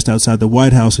protests outside the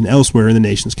White House and elsewhere in the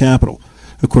nation's capital,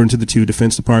 according to the two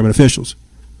Defense Department officials.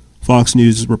 Fox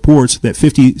News reports that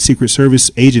 50 Secret Service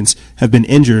agents have been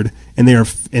injured, and they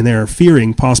are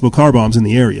fearing possible car bombs in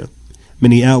the area.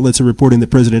 Many outlets are reporting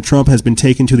that President Trump has been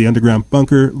taken to the underground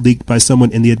bunker leaked by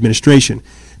someone in the administration.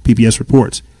 PBS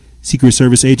reports. Secret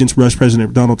Service agents rushed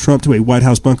President Donald Trump to a White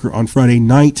House bunker on Friday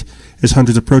night as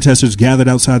hundreds of protesters gathered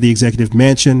outside the executive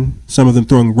mansion, some of them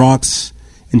throwing rocks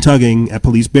and tugging at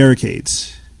police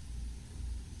barricades.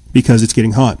 Because it's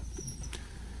getting hot.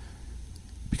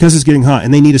 Because it's getting hot,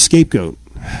 and they need a scapegoat.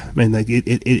 Man, like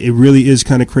it really is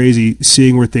kind of crazy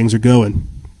seeing where things are going,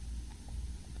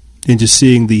 and just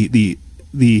seeing the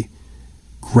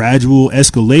gradual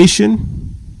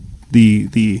escalation,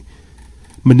 the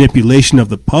manipulation of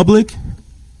the public.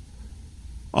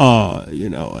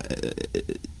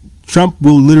 Trump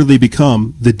will literally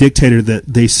become the dictator that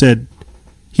they said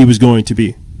he was going to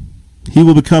be. He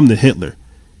will become the Hitler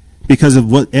because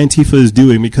of what Antifa is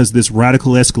doing, because of this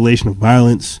radical escalation of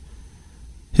violence,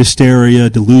 hysteria,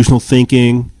 delusional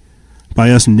thinking,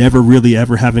 by us never really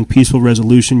ever having peaceful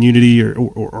resolution, unity,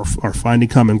 or finding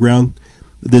common ground.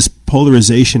 This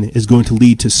polarization is going to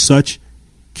lead to such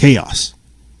chaos.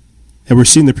 And we're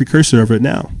seeing the precursor of it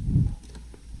now.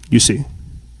 You see.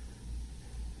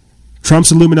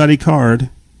 Trump's Illuminati card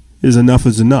is enough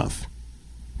is enough.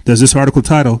 Does this article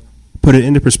title put it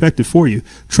into perspective for you?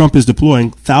 Trump is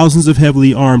deploying thousands of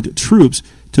heavily armed troops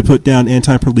to put down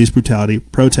anti-police brutality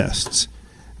protests.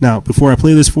 Now, before I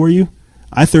play this for you,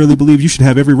 I thoroughly believe you should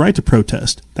have every right to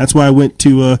protest. That's why I went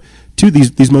to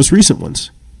these most recent ones.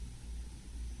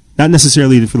 Not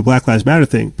necessarily for the Black Lives Matter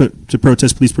thing, but to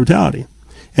protest police brutality.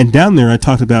 And down there, I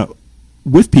talked about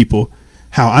with people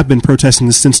how I've been protesting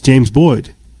this since James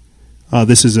Boyd.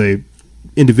 This is a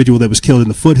individual that was killed in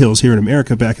the foothills here in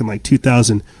America back in like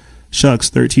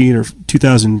 2013 or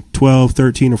 2012,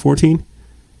 13 or 14.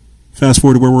 Fast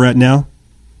forward to where we're at now,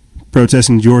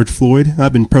 protesting George Floyd.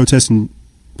 I've been protesting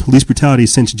police brutality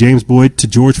since James Boyd to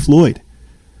George Floyd.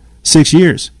 6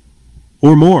 years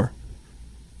or more,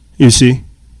 you see.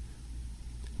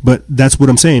 But that's what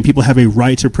I'm saying. People have a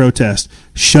right to protest.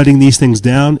 Shutting these things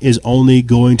down is only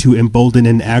going to embolden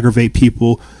and aggravate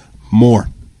people more.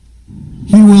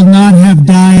 He will not have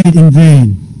died in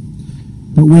vain.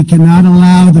 But we cannot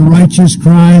allow the righteous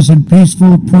cries of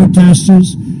peaceful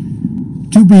protesters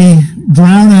to be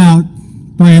drowned out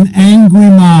by an angry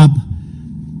mob.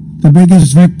 The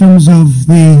biggest victims of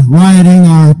the rioting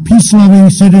are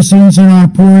peace-loving citizens in our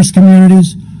poorest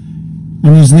communities.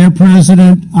 And as their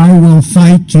president, I will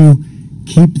fight to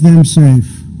keep them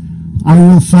safe. I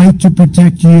will fight to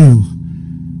protect you.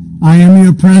 I am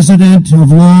your president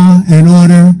of law and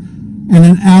order and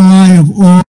an ally of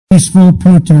all peaceful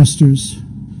protesters.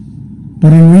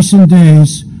 But in recent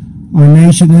days, our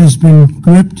nation has been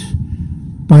gripped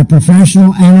by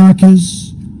professional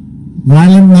anarchists,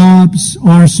 violent mobs,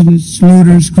 arsonists,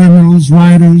 looters, criminals,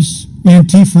 rioters,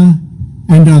 Antifa,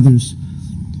 and others.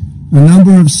 A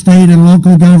number of state and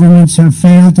local governments have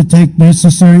failed to take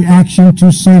necessary action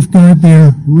to safeguard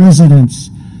their residents.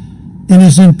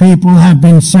 Innocent people have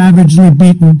been savagely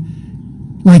beaten,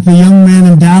 like the young man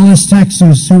in Dallas,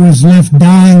 Texas, who was left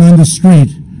dying on the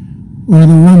street, or the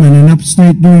woman in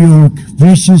upstate New York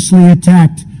viciously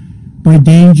attacked by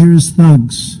dangerous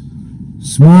thugs.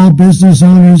 Small business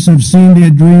owners have seen their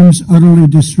dreams utterly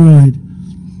destroyed.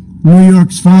 New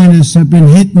York's finest have been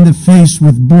hit in the face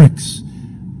with bricks.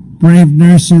 Brave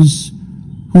nurses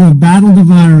who have battled the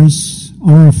virus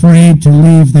are afraid to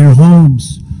leave their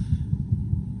homes.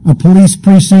 A police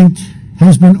precinct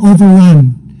has been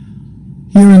overrun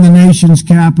here in the nation's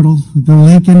capital. The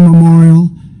Lincoln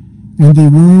Memorial and the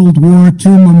World War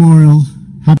II Memorial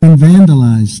have been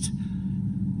vandalized.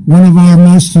 One of our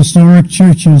most historic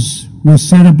churches was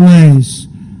set ablaze.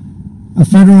 A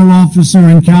federal officer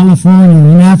in California,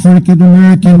 an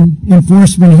African-American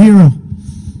enforcement hero,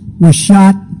 was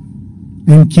shot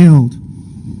and killed.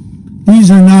 These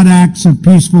are not acts of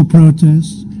peaceful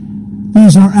protest.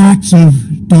 These are acts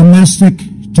of domestic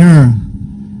terror.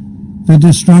 The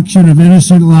destruction of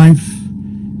innocent life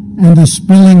and the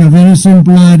spilling of innocent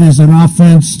blood is an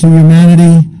offense to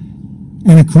humanity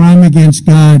and a crime against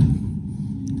God.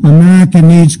 America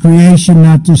needs creation,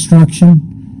 not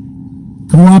destruction.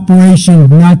 Cooperation,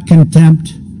 not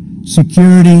contempt.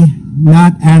 Security,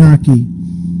 not anarchy.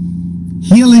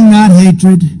 Healing, not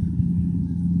hatred.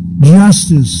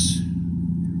 Justice,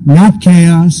 not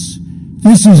chaos.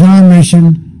 This is our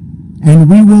mission, and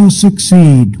we will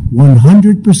succeed.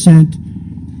 100%,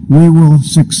 we will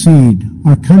succeed.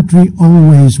 Our country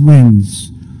always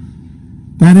wins.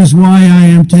 That is why I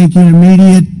am taking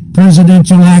immediate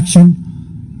presidential action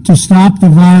to stop the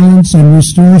violence and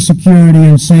restore security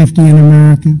and safety in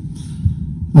America.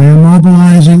 I am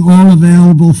mobilizing all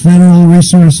available federal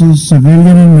resources,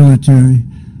 civilian and military,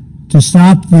 to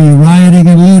stop the rioting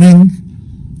and looting,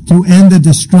 to end the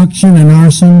destruction and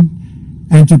arson,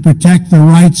 and to protect the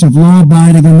rights of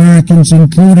law-abiding Americans,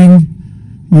 including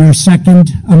your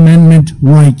Second Amendment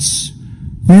rights.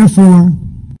 Therefore,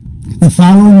 the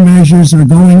following measures are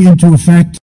going into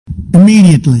effect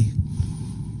immediately.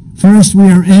 First, we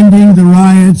are ending the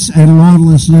riots and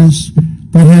lawlessness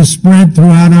that has spread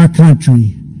throughout our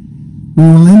country. We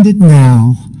will end it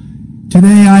now.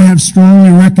 Today, I have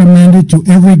strongly recommended to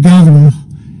every governor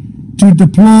to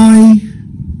deploy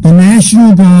the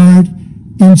National Guard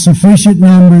in sufficient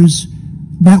numbers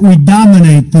that we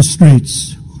dominate the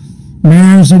streets.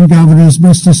 Mayors and governors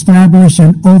must establish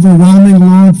an overwhelming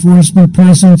law enforcement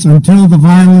presence until the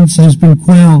violence has been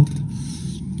quelled.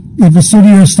 If a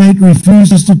city or state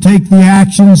refuses to take the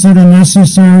actions that are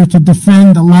necessary to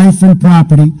defend the life and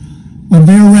property of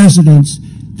their residents,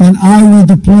 then I will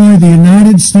deploy the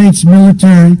United States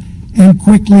military and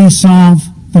quickly solve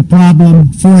the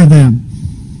problem for them.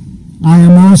 I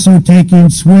am also taking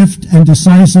swift and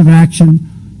decisive action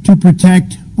to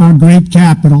protect our great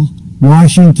capital,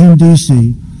 Washington,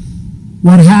 D.C.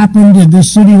 What happened in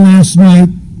this city last night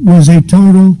was a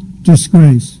total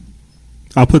disgrace.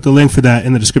 I'll put the link for that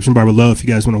in the description bar below if you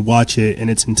guys want to watch it in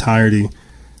its entirety.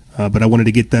 But I wanted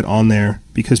to get that on there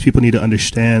because people need to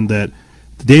understand that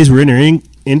the days we're entering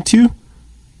into,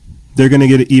 they're going to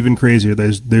get even crazier.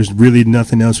 There's really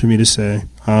nothing else for me to say.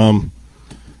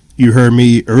 You heard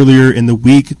me earlier in the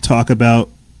week talk about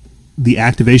the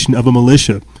activation of a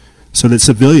militia so that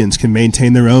civilians can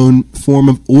maintain their own form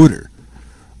of order,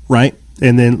 right?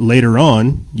 And then later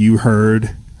on, you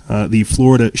heard the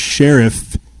Florida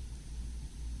sheriff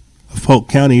of Polk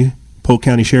County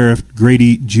Sheriff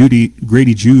Grady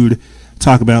Jude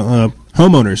talk about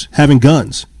homeowners having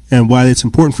guns and why it's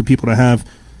important for people to have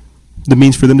the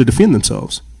means for them to defend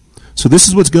themselves. So this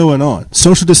is what's going on.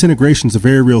 Social disintegration is a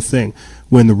very real thing.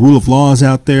 When the rule of law is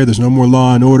out there, there's no more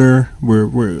law and order,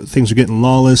 where things are getting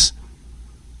lawless.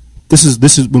 This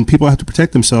is when people have to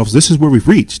protect themselves. This is where we've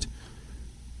reached.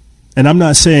 And I'm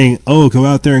not saying, go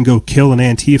out there and go kill an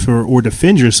Antifa or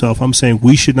defend yourself. I'm saying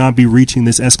we should not be reaching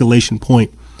this escalation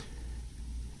point.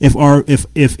 If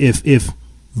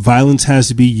violence has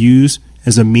to be used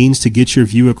as a means to get your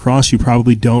view across, you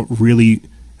probably don't really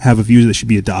have a view that should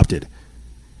be adopted.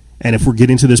 And if we're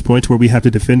getting to this point where we have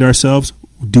to defend ourselves,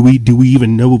 do we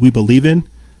even know what we believe in?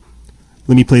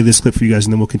 Let me play this clip for you guys,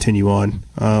 and then we'll continue on.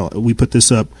 We put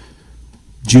this up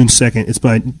June 2nd. It's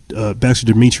by Baxter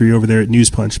Dimitri over there at News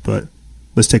Punch, but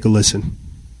let's take a listen.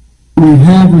 We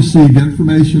have received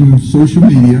information on social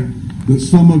media that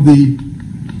some of the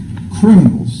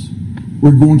criminals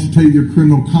were going to take their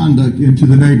criminal conduct into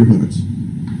the neighborhoods.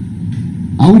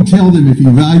 I would tell them, if you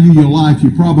value your life,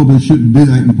 you probably shouldn't do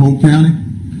that in Polk County,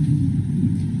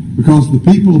 because the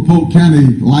people of Polk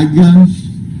County like guns.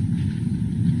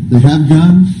 They have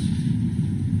guns.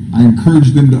 I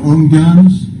encourage them to own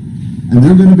guns, and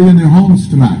they're going to be in their homes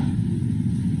tonight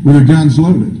with their guns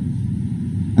loaded.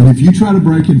 And if you try to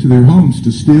break into their homes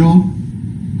to steal,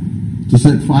 to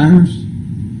set fires,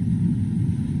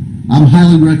 I'm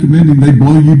highly recommending they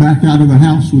blow you back out of the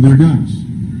house with their guns.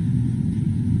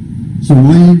 So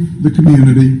leave the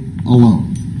community alone.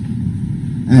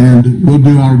 And we'll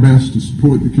do our best to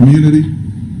support the community.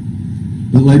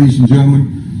 But ladies and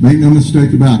gentlemen, make no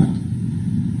mistake about it.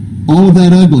 All of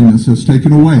that ugliness has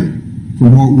taken away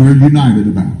from what we're united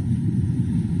about.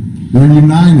 We're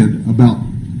united about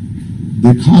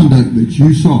the conduct that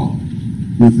you saw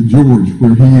with George,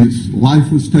 where his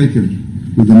life was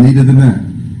taken with the knee to the neck.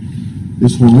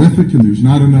 It's horrific, and there's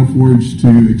not enough words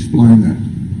to explain that.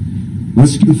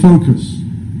 Let's keep the focus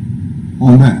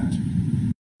on that.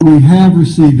 We have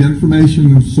received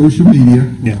information on social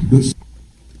media.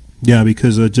 Yeah,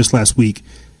 because just last week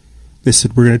they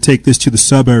said we're going to take this to the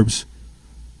suburbs.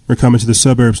 We're coming to the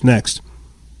suburbs next,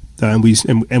 and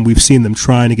we've seen them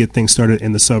trying to get things started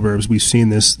in the suburbs. We've seen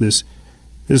this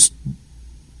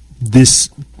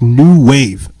new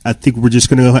wave. I think we're just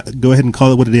going to go ahead and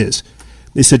call it what it is.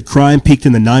 They said crime peaked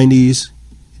in the 90s,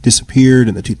 disappeared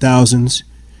in the 2000s.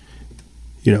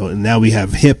 And now we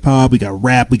have hip hop, we got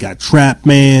rap, we got trap,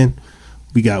 man.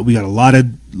 We got a lot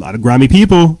of grimy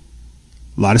people,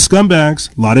 a lot of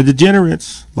scumbags, a lot of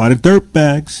degenerates, a lot of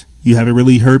dirtbags. You haven't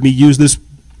really heard me use this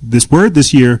word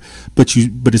this year, but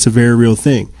it's a very real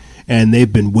thing. And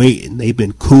they've been waiting, they've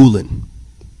been cooling,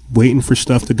 waiting for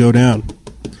stuff to go down.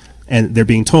 And they're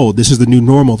being told, this is the new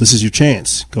normal, this is your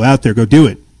chance. Go out there, go do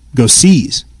it. Go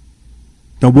seize.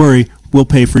 Don't worry, we'll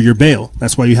pay for your bail.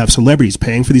 That's why you have celebrities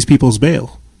paying for these people's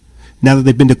bail. Now that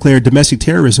they've been declared domestic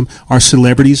terrorism, are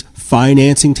celebrities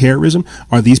financing terrorism?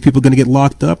 Are these people going to get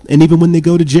locked up? And even when they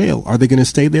go to jail, are they going to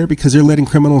stay there because they're letting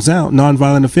criminals out,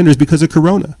 nonviolent offenders, because of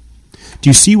Corona? Do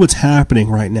you see what's happening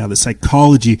right now? The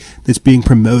psychology that's being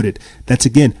promoted. That's,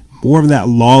 again, more of that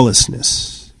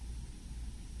lawlessness.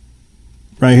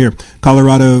 Right here,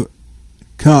 Colorado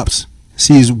cops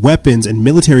seize weapons and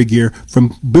military gear from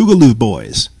Boogaloo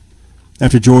Boys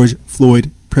after George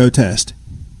Floyd protest.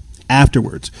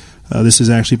 Afterwards, this is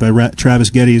actually by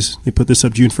Travis Geddes. They put this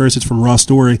up June 1st. It's from Raw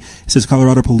Story. It says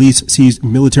Colorado police seized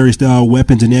military-style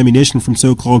weapons and ammunition from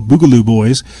so-called Boogaloo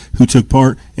Boys who took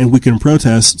part in weekend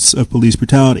protests of police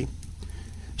brutality.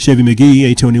 Chevy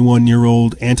McGee, a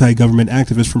 21-year-old anti-government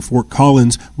activist from Fort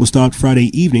Collins, was stopped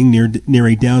Friday evening near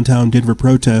a downtown Denver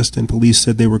protest, and police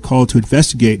said they were called to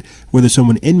investigate whether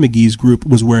someone in McGee's group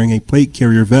was wearing a plate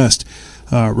carrier vest,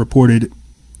 reported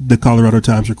the Colorado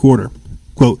Times Recorder.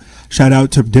 Quote, shout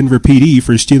out to Denver PD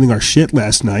for stealing our shit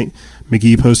last night,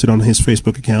 McGee posted on his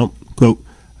Facebook account. Quote,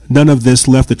 none of this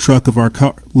left the trunk of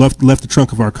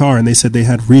our car, and they said they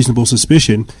had reasonable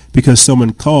suspicion because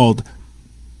someone called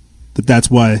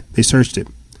that's why they searched it.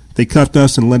 They cuffed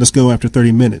us and let us go after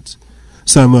 30 minutes.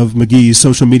 Some of McGee's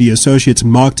social media associates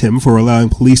mocked him for allowing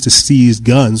police to seize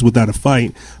guns without a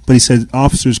fight, but he said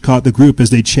officers caught the group as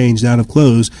they changed out of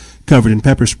clothes covered in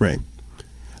pepper spray.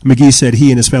 McGee said he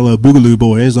and his fellow Boogaloo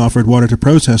Boys offered water to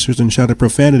protesters and shouted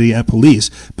profanity at police,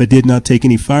 but did not take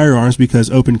any firearms because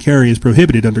open carry is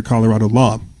prohibited under Colorado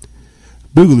law.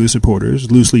 Boogaloo supporters,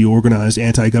 loosely organized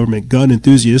anti-government gun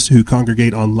enthusiasts who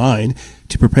congregate online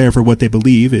to prepare for what they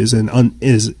believe is an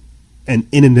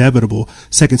inevitable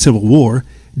second civil war,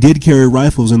 did carry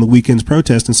rifles in the weekend's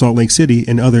protest in Salt Lake City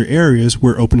and other areas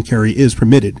where open carry is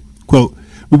permitted. Quote,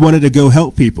 we wanted to go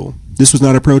help people. This was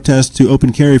not a protest to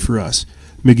open carry for us,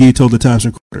 McGee told the Times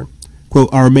Recorder.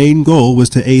 Quote, our main goal was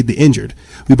to aid the injured.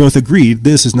 We both agreed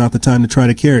this is not the time to try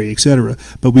to carry, etc.,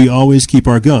 but we always keep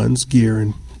our guns, gear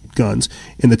and guns,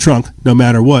 in the trunk no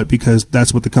matter what because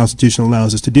that's what the Constitution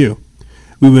allows us to do.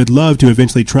 We would love to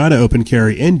eventually try to open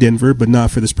carry in Denver, but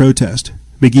not for this protest.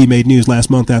 McGee made news last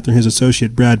month after his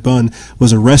associate Brad Bunn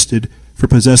was arrested for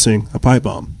possessing a pipe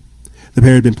bomb. The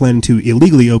pair had been planning to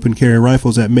illegally open carry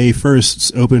rifles at May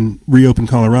 1st's reopen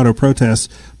Colorado protests,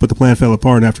 but the plan fell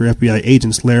apart after FBI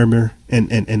agents Larimer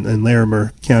and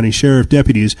Larimer County Sheriff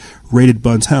deputies raided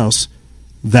Bunn's house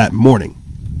that morning.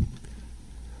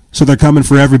 So they're coming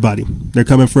for everybody. They're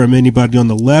coming for anybody on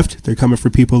the left. They're coming for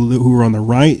people who are on the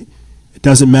right. It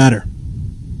doesn't matter.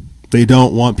 They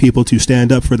don't want people to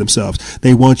stand up for themselves.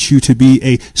 They want you to be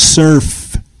a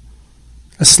serf,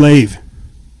 a slave.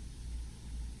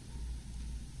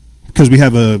 Because we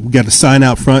got a sign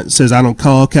out front that says, I don't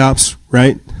call cops,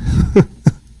 right?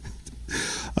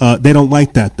 They don't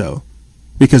like that, though,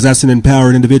 because that's an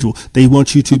empowered individual. They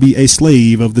want you to be a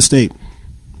slave of the state.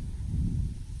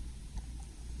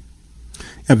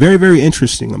 Yeah, very, very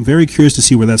interesting. I'm very curious to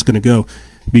see where that's going to go,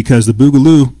 because the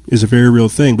Boogaloo is a very real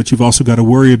thing, but you've also got to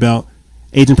worry about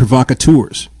agent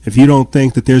provocateurs. If you don't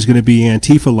think that there's going to be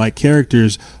Antifa-like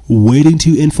characters waiting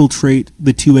to infiltrate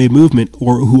the 2A movement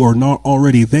or who are not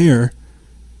already there,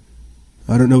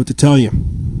 I don't know what to tell you.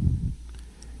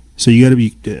 So you got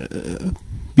to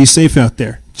be safe out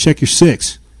there. Check your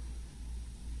six.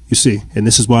 You see, and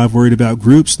this is why I've worried about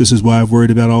groups. This is why I've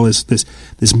worried about all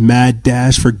this mad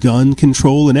dash for gun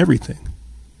control and everything.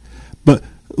 But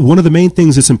one of the main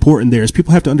things that's important there is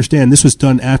people have to understand this was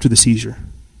done after the seizure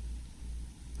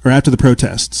or after the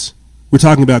protests. We're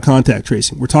talking about contact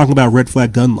tracing. We're talking about red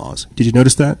flag gun laws. Did you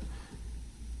notice that?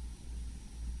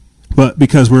 But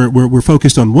because we're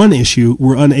focused on one issue,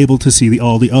 we're unable to see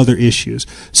all the other issues.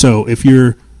 So if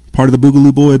you're part of the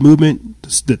Boogaloo Boy movement,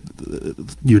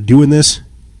 you're doing this,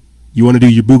 you want to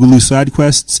do your Boogaloo side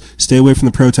quests, stay away from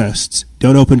the protests.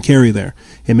 Don't open carry there.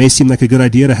 It may seem like a good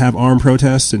idea to have armed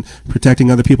protests and protecting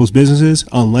other people's businesses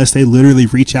unless they literally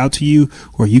reach out to you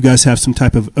or you guys have some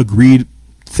type of agreed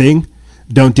thing.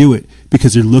 Don't do it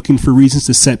because they're looking for reasons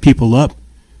to set people up,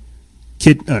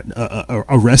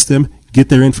 arrest them, get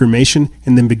their information,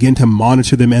 and then begin to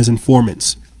monitor them as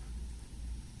informants.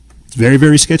 It's very,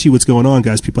 very sketchy what's going on,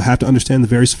 guys. People have to understand the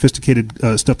very sophisticated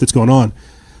stuff that's going on.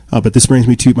 But this brings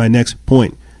me to my next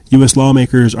point. U.S.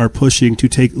 lawmakers are pushing to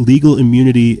take legal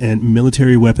immunity and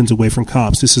military weapons away from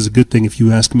cops. This is a good thing if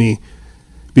you ask me,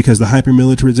 because the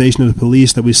hyper-militarization of the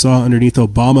police that we saw underneath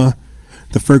Obama,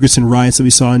 the Ferguson riots that we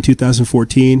saw in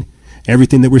 2014,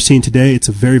 everything that we're seeing today, it's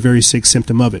a very, very sick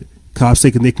symptom of it. Cops,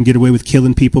 they can get away with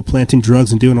killing people, planting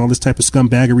drugs, and doing all this type of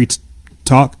scumbaggery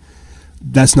talk.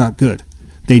 That's not good.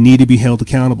 They need to be held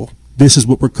accountable. This is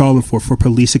what we're calling for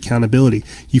police accountability.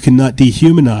 You cannot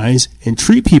dehumanize and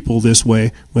treat people this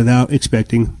way without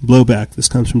expecting blowback. This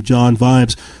comes from John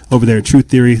Vibes over there at Truth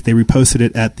Theory. They reposted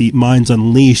it at the Minds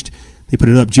Unleashed. They put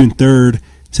it up June 3rd.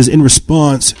 It says, in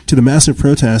response to the massive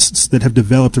protests that have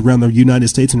developed around the United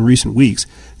States in recent weeks,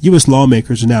 U.S.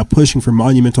 lawmakers are now pushing for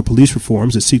monumental police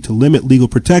reforms that seek to limit legal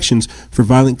protections for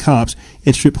violent cops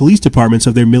and strip police departments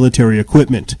of their military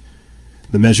equipment.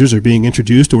 The measures are being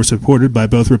introduced or supported by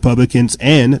both Republicans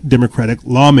and Democratic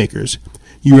lawmakers.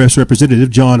 U.S.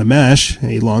 Representative John Amash,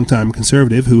 a longtime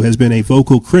conservative who has been a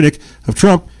vocal critic of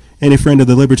Trump and a friend of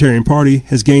the Libertarian Party,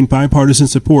 has gained bipartisan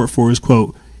support for his,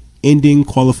 quote, Ending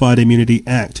Qualified Immunity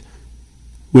Act,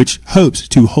 which hopes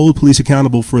to hold police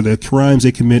accountable for the crimes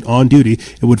they commit on duty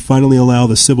and would finally allow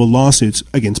the civil lawsuits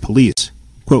against police.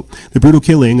 Quote, the brutal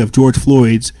killing of George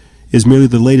Floyd is merely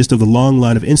the latest of the long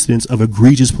line of incidents of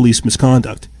egregious police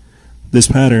misconduct. This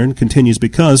pattern continues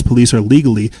because police are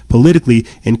legally, politically,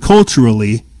 and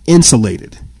culturally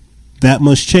insulated. That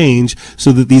must change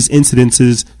so that these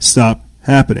incidences stop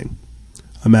happening.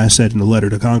 Amash said in a letter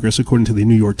to Congress, according to the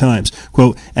New York Times,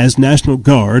 quote, as National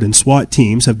Guard and SWAT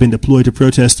teams have been deployed to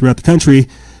protest throughout the country,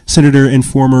 Senator and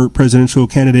former presidential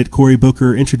candidate Cory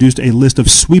Booker introduced a list of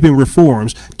sweeping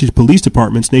reforms to police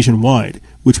departments nationwide,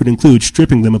 which would include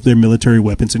stripping them of their military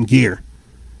weapons and gear.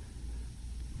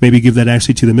 Maybe give that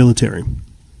actually to the military.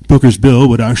 Booker's bill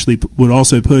would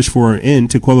also push for an end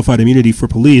to qualified immunity for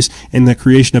police and the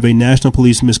creation of a national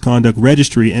police misconduct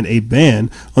registry and a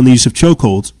ban on the use of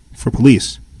chokeholds for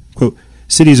police. Quote,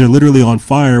 cities are literally on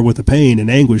fire with the pain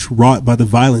and anguish wrought by the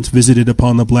violence visited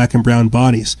upon the black and brown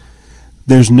bodies.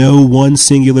 There's no one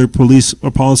singular police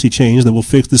or policy change that will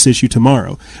fix this issue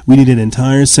tomorrow. We need an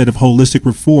entire set of holistic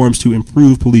reforms to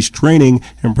improve police training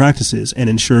and practices and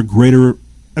ensure greater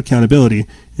accountability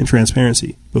and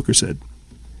transparency, Booker said.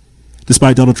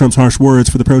 Despite Donald Trump's harsh words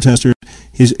for the protesters,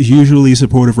 his usually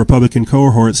supportive Republican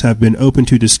cohorts have been open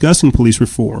to discussing police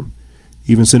reform.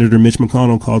 Even Senator Mitch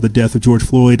McConnell called the death of George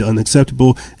Floyd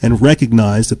unacceptable and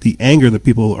recognized that the anger that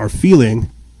people are feeling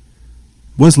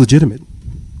was legitimate.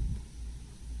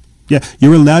 Yeah,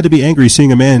 you're allowed to be angry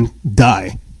seeing a man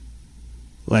die.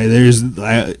 Like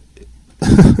the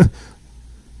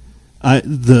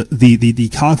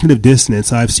cognitive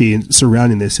dissonance I've seen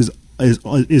surrounding this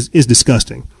is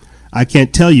disgusting. I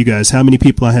can't tell you guys how many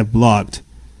people I have blocked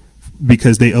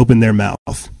because they opened their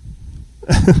mouth.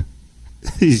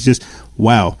 He's just,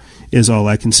 wow, is all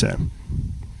I can say.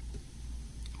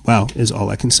 Wow, is all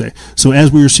I can say. So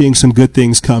as we were seeing some good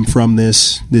things come from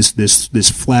this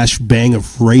flash bang of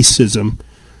racism,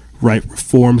 right,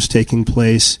 reforms taking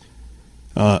place,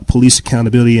 police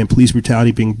accountability and police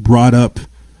brutality being brought up,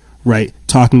 right,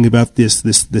 talking about this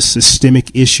systemic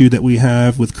issue that we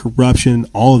have with corruption,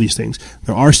 all of these things,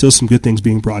 there are still some good things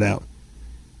being brought out.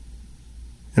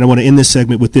 And I want to end this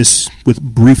segment with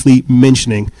briefly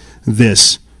mentioning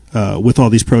this, with all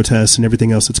these protests and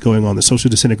everything else that's going on, the social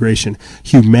disintegration.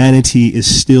 Humanity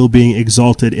is still being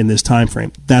exalted in this time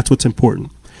frame. That's what's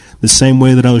important. The same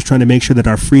way that I was trying to make sure that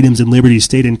our freedoms and liberties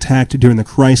stayed intact during the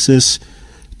crisis,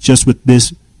 just with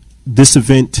this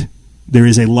event, there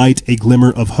is a light, a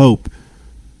glimmer of hope.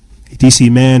 A D.C.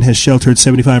 man has sheltered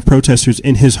 75 protesters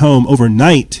in his home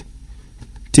overnight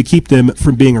to keep them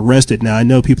from being arrested. Now, I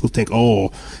know people think,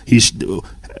 look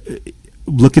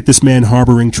at this man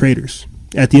harboring traitors.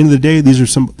 At the end of the day,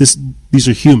 these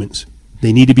are humans.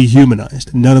 They need to be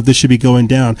humanized. None of this should be going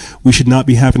down. We should not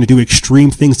be having to do extreme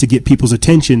things to get people's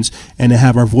attentions and to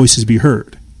have our voices be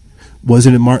heard.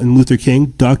 Wasn't it Martin Luther King,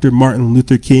 Dr. Martin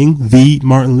Luther King, the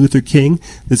Martin Luther King,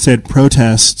 that said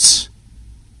protests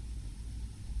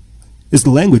is the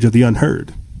language of the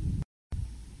unheard?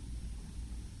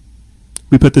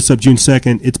 We put this up June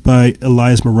 2nd. It's by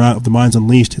Elias Marat of the Minds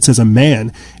Unleashed. It says a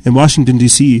man in Washington,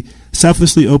 D.C.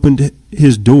 selflessly opened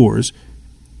the doors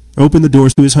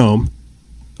to his home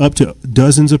up to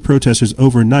dozens of protesters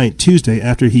overnight Tuesday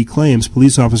after he claims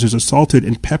police officers assaulted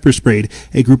and pepper sprayed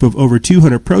a group of over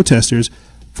 200 protesters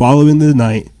following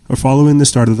the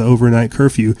start of the overnight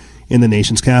curfew in the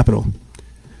nation's capital.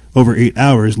 Over 8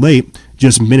 hours late,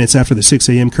 just minutes after the 6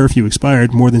 a.m. curfew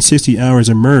expired, more than 60 hours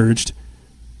emerged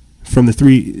from the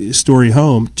three-story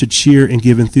home to cheer and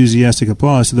give enthusiastic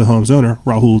applause to the home's owner,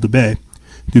 Rahul Dubey.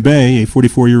 Dubey, a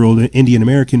 44-year-old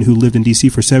Indian-American who lived in D.C.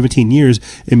 for 17 years,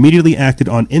 immediately acted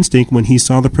on instinct when he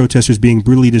saw the protesters being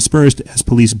brutally dispersed as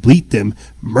police beat them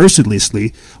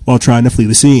mercilessly while trying to flee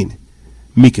the scene.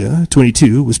 Mika,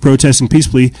 22, was protesting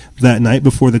peacefully that night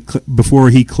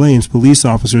before he claims police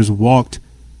officers walled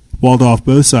off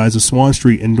both sides of Swan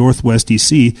Street in northwest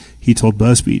D.C., he told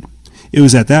BuzzFeed. It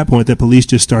was at that point that police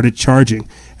just started charging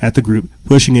at the group,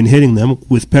 pushing and hitting them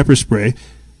with pepper spray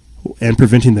and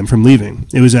preventing them from leaving.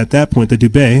 It was at that point that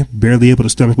Dubey, barely able to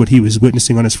stomach what he was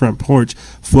witnessing on his front porch,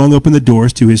 flung open the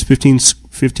doors to his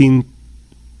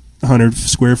 1,500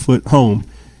 square foot home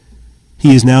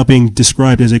He is now being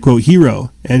described as a, quote,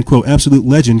 hero and, quote, absolute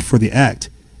legend for the act.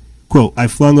 Quote, I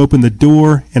flung open the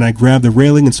door and I grabbed the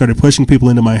railing and started pushing people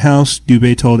into my house,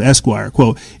 Dubé told Esquire.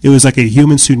 Quote, it was like a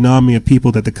human tsunami of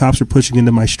people that the cops were pushing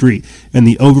into my street, and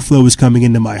the overflow was coming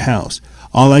into my house.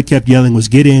 All I kept yelling was,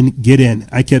 get in, get in.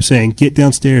 I kept saying, get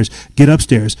downstairs, get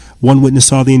upstairs. One witness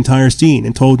saw the entire scene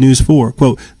and told News 4,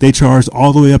 quote, they charged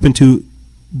all the way up into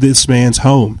this man's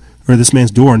home, or this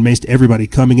man's door, and maced everybody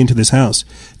coming into this house.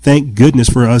 Thank goodness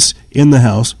for us in the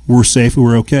house. We're safe and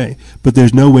we're okay. But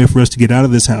there's no way for us to get out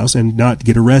of this house and not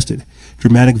get arrested.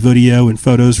 Dramatic video and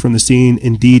photos from the scene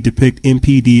indeed depict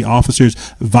MPD officers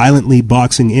violently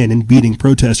boxing in and beating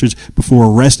protesters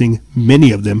before arresting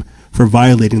many of them for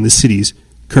violating the city's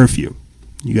curfew.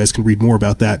 You guys can read more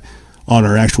about that on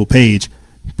our actual page.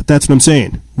 But that's what I'm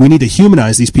saying. We need to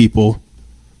humanize these people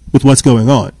with what's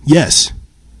going on. Yes.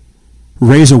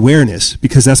 Raise awareness,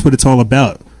 because that's what it's all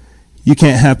about. You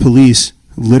can't have police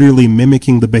literally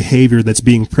mimicking the behavior that's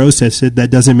being protested.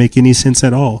 That doesn't make any sense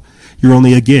at all. You're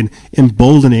only, again,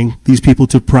 emboldening these people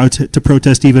to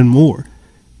protest even more.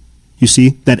 You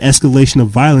see, that escalation of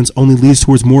violence only leads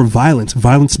towards more violence.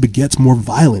 Violence begets more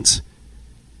violence.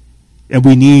 And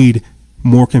we need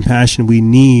more compassion. We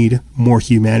need more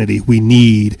humanity. We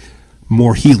need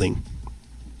more healing.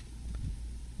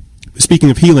 Speaking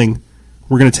of healing,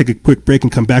 we're going to take a quick break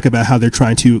and come back about how they're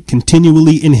trying to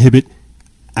continually inhibit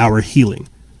our healing.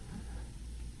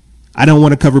 I don't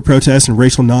want to cover protests and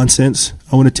racial nonsense.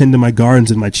 I want to tend to my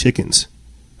gardens and my chickens.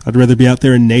 I'd rather be out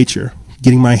there in nature,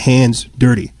 getting my hands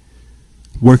dirty,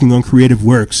 working on creative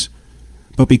works.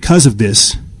 But because of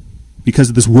this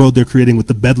world they're creating with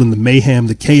the bedlam, the mayhem,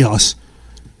 the chaos,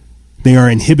 they are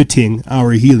inhibiting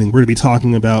our healing. We're going to be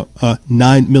talking about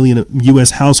 9 million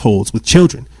U.S. households with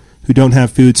children who don't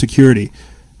have food security,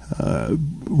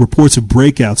 reports of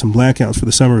breakouts and blackouts for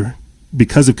the summer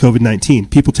because of COVID-19,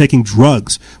 people taking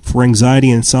drugs for anxiety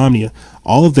and insomnia,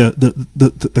 all of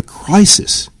the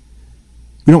crisis.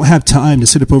 We don't have time to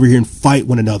sit up over here and fight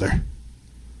one another.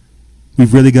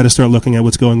 We've really got to start looking at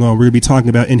what's going on. We're going to be talking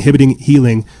about inhibiting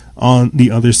healing on the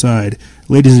other side.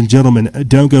 Ladies and gentlemen,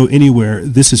 don't go anywhere.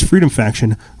 This is Freedom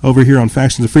Faction over here on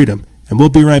Factions of Freedom, and we'll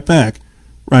be right back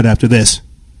right after this.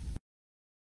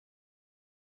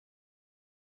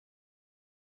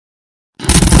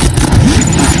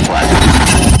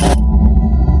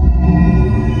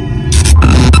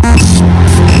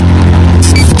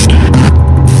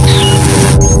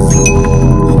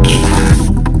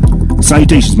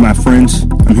 Salutations, my friends.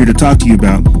 I'm here to talk to you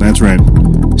about, that's right,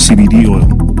 CBD oil.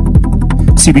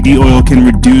 CBD oil can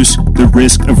reduce the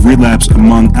risk of relapse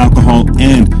among alcohol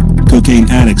and cocaine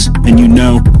addicts, and you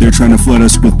know they're trying to flood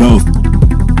us with both.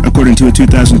 According to a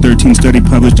 2013 study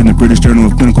published in the British Journal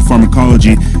of Clinical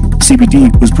Pharmacology,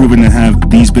 CBD was proven to have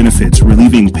these benefits: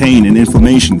 relieving pain and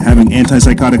inflammation, having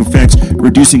antipsychotic effects,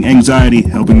 reducing anxiety,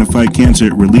 helping to fight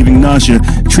cancer, relieving nausea,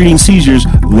 treating seizures,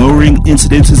 lowering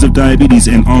incidences of diabetes,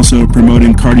 and also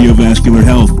promoting cardiovascular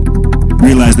health.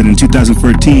 Realized that in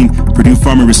 2014, Purdue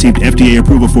Pharma received FDA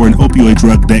approval for an opioid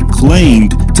drug that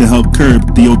claimed to help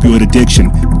curb the opioid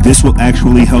addiction. This will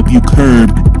actually help you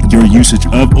curb your usage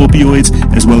of opioids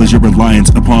as well as your reliance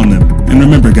upon them. And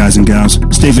remember, guys and gals,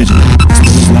 stay vigilant.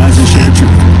 Expose lies and share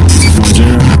truth. This is Noise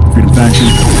Era, Freedom Faction,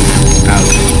 out.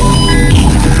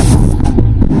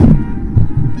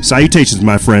 Salutations,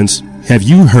 my friends. Have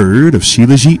you heard of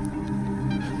Shilajit?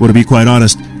 Well, to be quite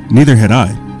honest, neither had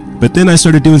I. But then I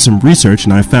started doing some research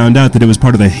and I found out that it was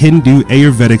part of the Hindu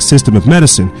Ayurvedic system of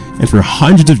medicine, and for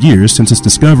hundreds of years since its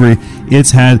discovery,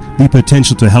 it's had the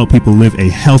potential to help people live a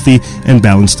healthy and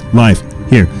balanced life.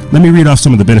 Here, let me read off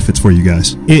some of the benefits for you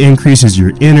guys. It increases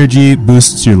your energy,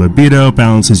 boosts your libido,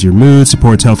 balances your mood,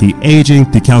 supports healthy aging,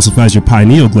 decalcifies your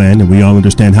pineal gland, and we all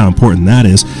understand how important that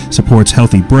is, supports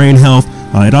healthy brain health.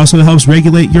 It also helps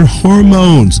regulate your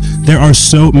hormones. There are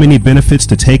so many benefits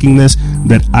to taking this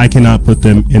that I cannot put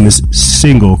them in this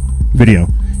single video.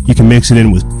 You can mix it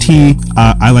in with tea.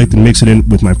 I like to mix it in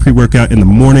with my pre-workout in the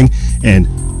morning, and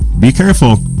be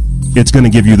careful, it's going to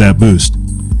give you that boost.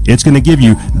 It's going to give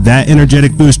you that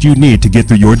energetic boost you need to get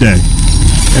through your day.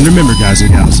 And remember, guys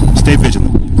and gals, stay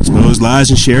vigilant, expose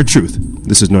lies, and share truth.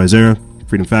 This is Noise Era,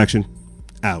 Freedom Faction,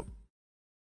 out.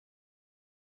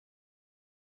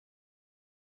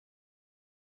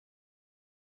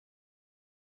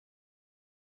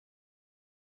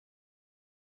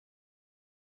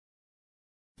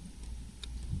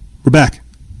 We're back.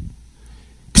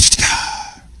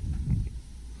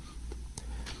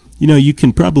 You know, you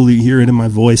can probably hear it in my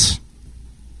voice.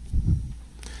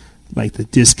 Like the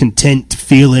discontent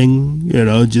feeling, you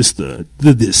know, just the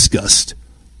disgust,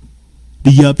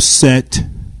 the upset.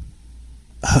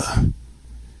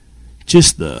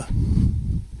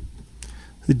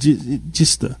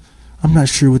 I'm not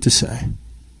sure what to say.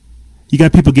 You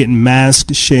got people getting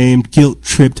masked, shamed, guilt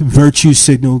tripped, virtue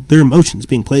signaled, their emotions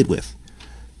being played with.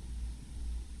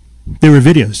 There were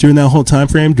videos during that whole time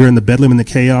frame, during the bedlam and the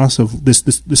chaos of this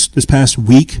past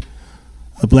week,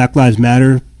 of Black Lives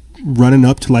Matter running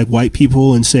up to like white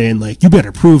people and saying like, you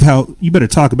better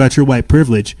talk about your white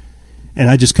privilege. And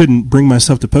I just couldn't bring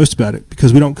myself to post about it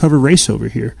because we don't cover race over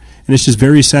here. And it's just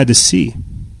very sad to see.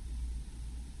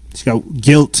 It's got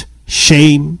guilt,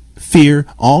 shame, fear,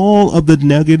 all of the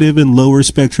negative and lower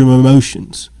spectrum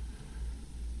emotions.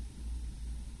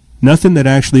 Nothing that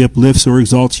actually uplifts or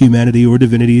exalts humanity or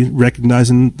divinity,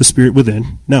 recognizing the spirit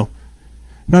within. No.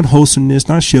 Not wholesomeness,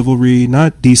 not chivalry,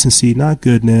 not decency, not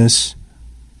goodness.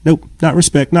 Nope. Not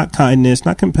respect, not kindness,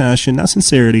 not compassion, not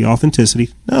sincerity, authenticity.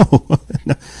 No.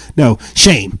 No.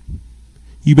 Shame.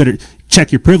 You better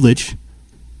check your privilege.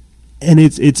 And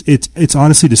it's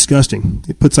honestly disgusting.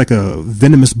 It puts like a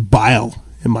venomous bile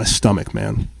in my stomach,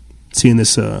 man. Seeing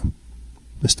this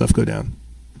stuff go down.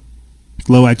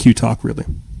 Low IQ talk, really.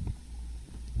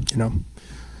 You know.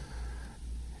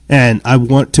 And I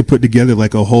want to put together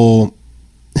like a whole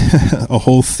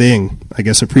thing, I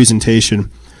guess, a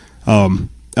presentation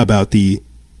about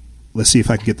let's see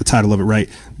if I can get the title of it right,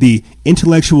 the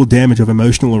intellectual damage of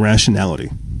emotional irrationality.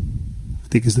 I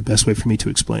think is the best way for me to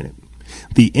explain it.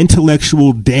 The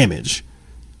intellectual damage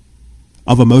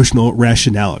of emotional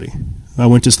rationality. I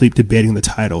went to sleep debating the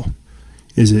title.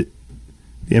 Is it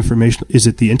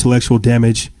the intellectual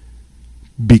damage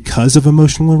because of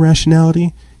emotional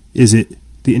irrationality? Is it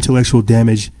the intellectual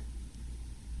damage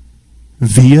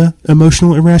via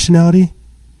emotional irrationality?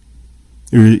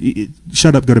 Or,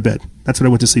 shut up, go to bed. That's what I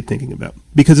went to sleep thinking about.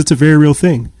 Because it's a very real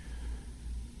thing.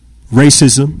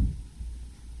 Racism,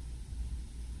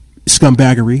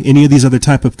 scumbaggery, any of these other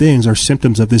type of things are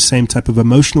symptoms of this same type of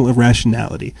emotional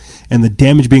irrationality. And the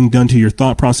damage being done to your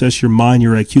thought process, your mind,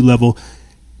 your IQ level,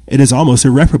 it is almost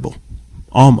irreparable.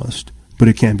 Almost. But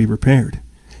it can be repaired.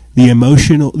 The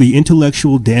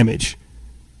intellectual damage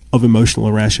of emotional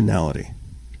irrationality.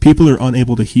 People are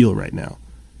unable to heal right now.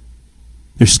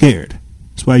 They're scared.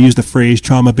 That's why I use the phrase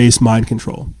trauma-based mind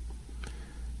control.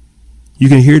 You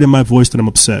can hear it in my voice that I'm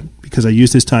upset because I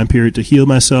use this time period to heal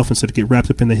myself instead of get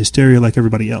wrapped up in the hysteria like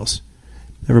everybody else.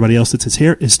 Everybody else that's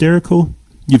hysterical,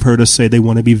 you've heard us say they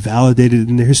want to be validated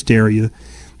in their hysteria.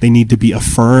 They need to be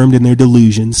affirmed in their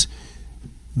delusions.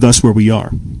 Thus where we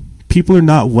are. People are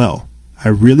not well. I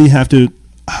really have to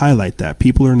highlight that.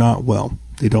 People are not well.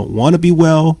 They don't want to be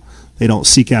well. They don't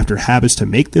seek after habits to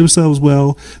make themselves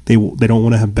well. They don't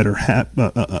want to have better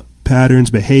patterns,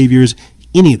 behaviors,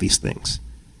 any of these things.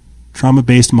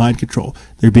 Trauma-based mind control.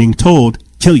 They're being told,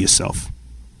 kill yourself.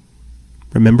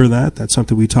 Remember that? That's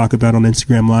something we talk about on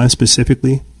Instagram Live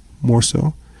specifically, more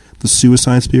so. The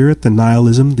suicide spirit, the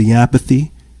nihilism, the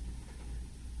apathy,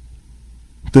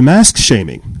 the mask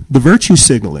shaming, the virtue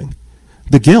signaling,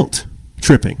 the guilt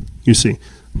tripping, you see.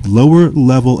 Lower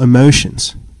level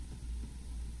emotions.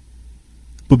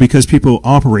 But because people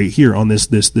operate here on this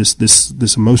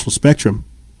emotional spectrum,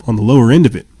 on the lower end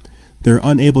of it, they're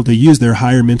unable to use their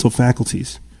higher mental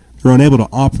faculties. They're unable to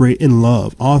operate in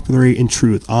love, operate in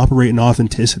truth, operate in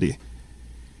authenticity.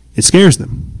 It scares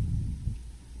them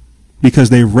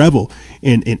because they revel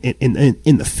in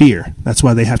the fear. That's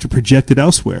why they have to project it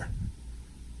elsewhere.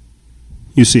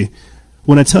 You see,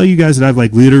 when I tell you guys that I've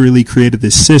like literally created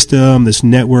this system, this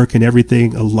network and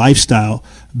everything, a lifestyle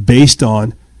based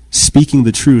on speaking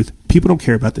the truth, people don't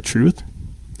care about the truth.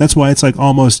 That's why it's like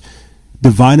almost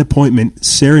divine appointment,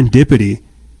 serendipity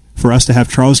for us to have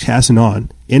Charles Casson on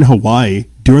in Hawaii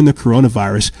during the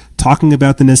coronavirus talking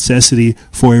about the necessity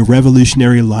for a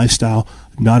revolutionary lifestyle,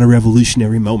 not a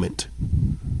revolutionary moment.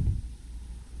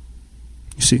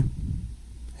 You see,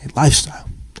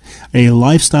 a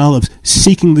lifestyle of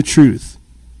seeking the truth.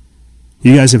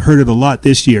 You guys have heard it a lot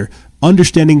this year.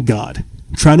 Understanding God,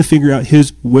 trying to figure out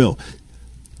his will,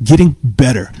 getting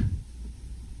better,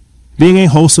 being a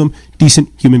wholesome, decent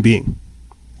human being.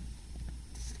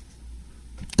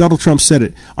 Donald Trump said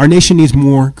it. Our nation needs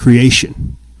more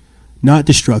creation, not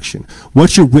destruction.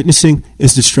 What you're witnessing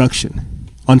is destruction.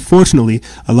 Unfortunately,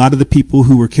 a lot of the people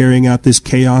who were carrying out this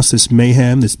chaos, this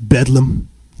mayhem, this bedlam,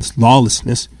 this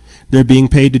lawlessness, they're being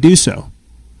paid to do so.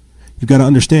 You've got to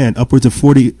understand, over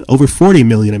 40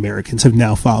 million Americans have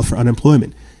now filed for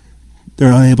unemployment.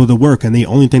 They're unable to work, and the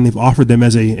only thing they've offered them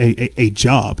as a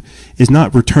job is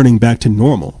not returning back to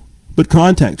normal, but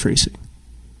contact tracing.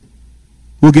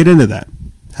 We'll get into that,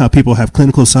 how people have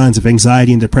clinical signs of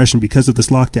anxiety and depression because of this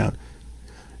lockdown.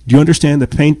 Do you understand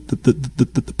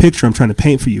the picture I'm trying to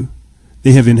paint for you?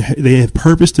 They have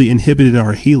purposely inhibited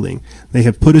our healing. They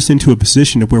have put us into a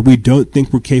position of where we don't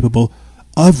think we're capable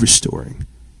of restoring.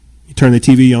 You turn the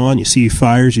TV on, you see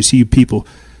fires, you see people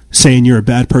saying you're a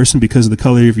bad person because of the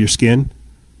color of your skin.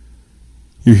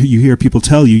 You hear people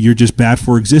tell you you're just bad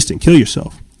for existing. Kill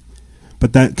yourself.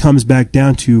 But that comes back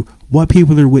down to what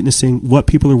people are witnessing, what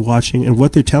people are watching, and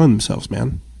what they're telling themselves,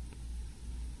 man.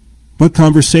 What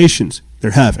conversations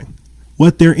they're having.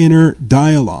 What their inner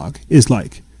dialogue is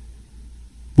like.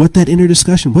 What that inner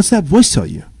discussion, what's that voice tell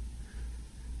you?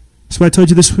 That's what I told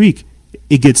you this week.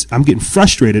 I'm getting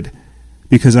frustrated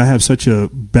because I have such a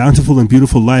bountiful and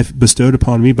beautiful life bestowed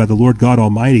upon me by the Lord God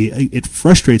Almighty. It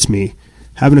frustrates me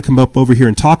having to come up over here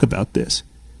and talk about this.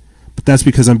 But that's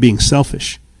because I'm being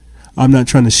selfish. I'm not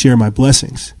trying to share my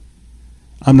blessings.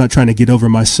 I'm not trying to get over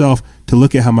myself to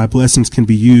look at how my blessings can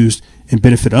be used and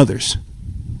benefit others.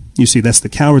 You see, that's the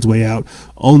coward's way out,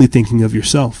 only thinking of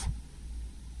yourself.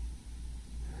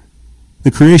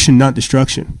 The creation, not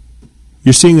destruction.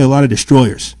 You're seeing a lot of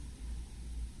destroyers.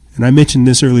 And I mentioned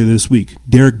this earlier this week.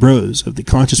 Derek Brose of the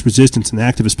Conscious Resistance and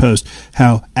Activist Post,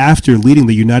 how after leading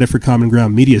the United for Common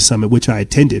Ground Media Summit, which I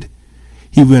attended,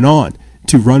 he went on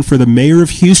to run for the mayor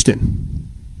of Houston.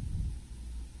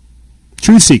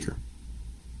 Truth seeker.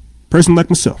 Person like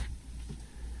myself.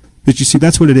 But you see,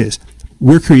 that's what it is.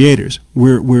 We're creators.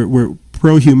 We're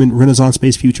pro-human,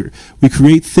 Renaissance-based future. We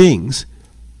create things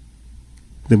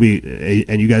that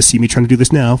and you guys see me trying to do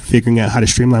this now, figuring out how to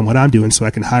streamline what I'm doing so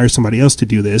I can hire somebody else to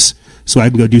do this, so I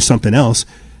can go do something else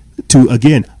to,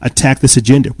 again, attack this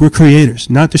agenda. We're creators,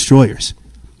 not destroyers.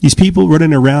 These people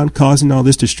running around causing all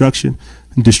this destruction,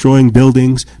 destroying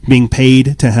buildings, being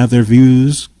paid to have their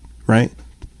views, right?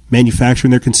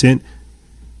 Manufacturing their consent,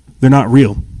 they're not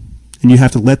real. And you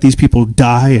have to let these people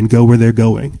die and go where they're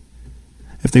going.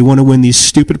 If they want to win these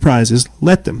stupid prizes,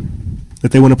 let them.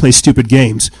 If they want to play stupid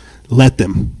games, let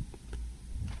them.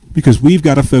 Because we've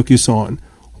got to focus on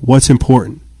what's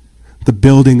important. The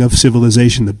building of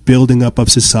civilization, the building up of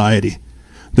society,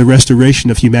 the restoration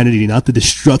of humanity, not the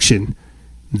destruction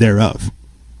thereof.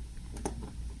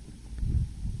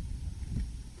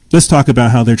 Let's talk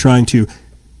about how they're trying to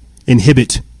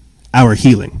inhibit our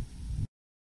healing.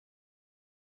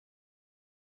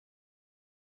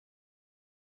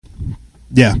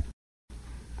 Yeah.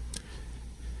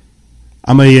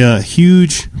 I'm a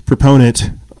huge proponent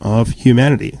of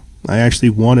humanity. I actually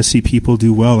want to see people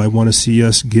do well. I want to see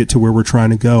us get to where we're trying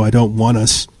to go. I don't want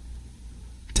us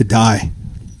to die.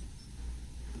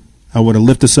 I want to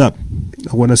lift us up.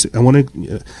 I want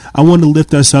to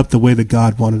lift us up the way that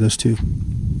God wanted us to.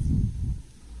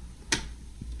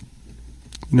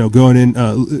 You know, going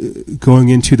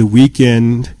into the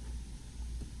weekend,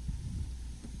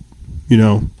 you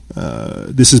know,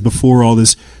 this is before all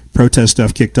this protest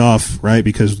stuff kicked off, right?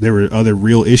 Because there were other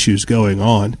real issues going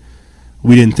on.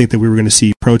 We didn't think that we were going to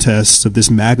see protests of this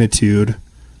magnitude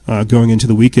going into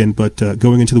the weekend, but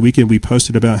going into the weekend, we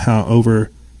posted about how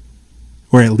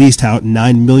at least how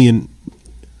 9 million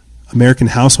American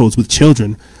households with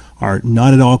children are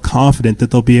not at all confident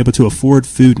that they'll be able to afford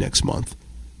food next month.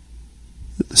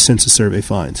 The census survey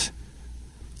finds.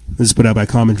 This is put out by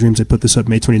Common Dreams. I put this up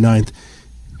May 29th.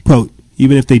 Quote,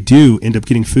 even if they do end up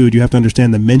getting food, you have to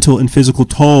understand the mental and physical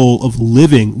toll of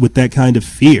living with that kind of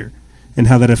fear and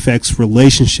how that affects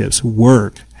relationships,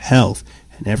 work, health,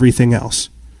 and everything else.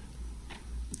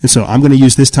 And so I'm going to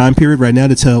use this time period right now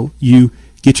to tell you,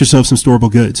 get yourself some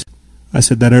storable goods. I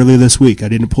said that earlier this week. I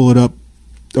didn't pull it up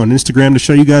on Instagram to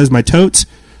show you guys my totes,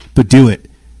 but do it.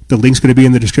 The link's going to be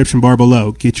in the description bar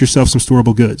below. Get yourself some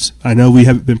storable goods. I know we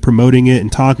haven't been promoting it and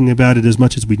talking about it as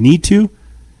much as we need to,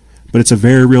 but it's a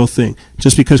very real thing.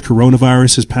 Just because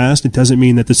coronavirus has passed, it doesn't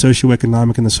mean that the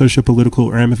socioeconomic and the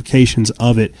sociopolitical ramifications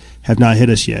of it have not hit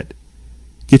us yet.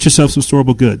 Get yourself some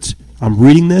storable goods. I'm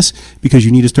reading this because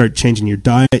you need to start changing your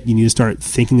diet. You need to start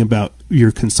thinking about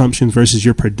your consumption versus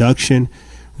your production,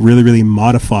 really, really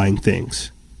modifying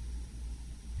things.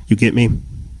 You get me?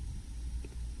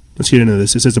 Let's get into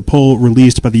this. It says a poll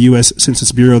released by the U.S.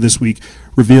 Census Bureau this week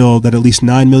revealed that at least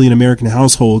 9 million American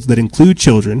households that include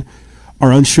children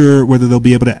are unsure whether they'll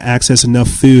be able to access enough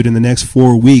food in the next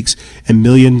 4 weeks, and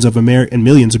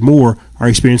millions more are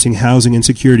experiencing housing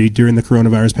insecurity during the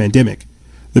coronavirus pandemic.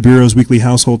 The Bureau's weekly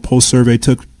household pulse survey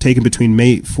taken between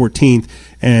May 14th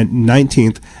and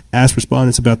 19th asked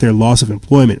respondents about their loss of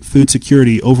employment, food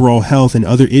security, overall health, and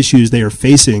other issues they are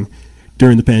facing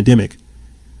during the pandemic.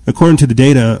 According to the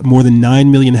data, more than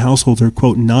 9 million households are,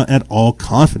 quote, not at all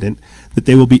confident that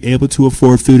they will be able to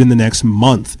afford food in the next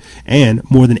month, and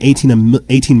more than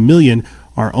 18 million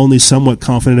are only somewhat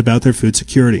confident about their food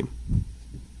security.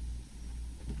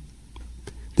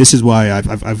 This is why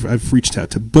I've reached out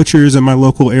to butchers in my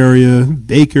local area,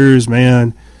 bakers,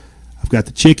 man. I've got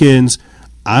the chickens.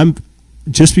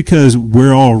 Just because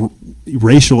we're all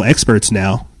racial experts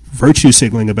now, virtue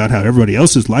signaling about how everybody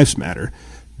else's lives matter,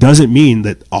 doesn't mean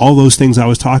that all those things I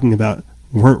was talking about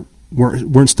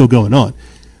weren't still going on.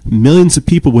 Millions of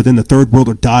people within the third world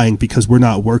are dying because we're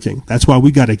not working. That's why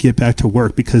we got to get back to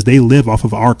work, because they live off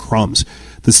of our crumbs.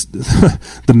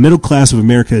 The middle class of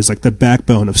America is like the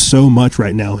backbone of so much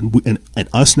right now, and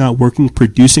us not working,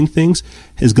 producing things,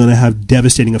 is going to have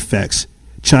devastating effects.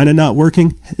 China not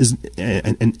working is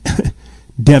and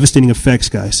devastating effects,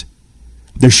 guys.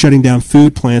 They're shutting down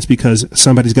food plants because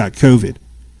somebody's got COVID.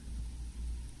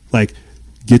 Like,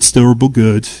 get storable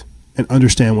goods and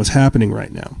understand what's happening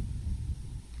right now.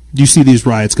 You see these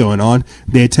riots going on.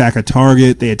 They attack a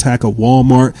Target, they attack a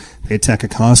Walmart, they attack a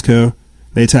Costco,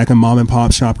 they attack a mom and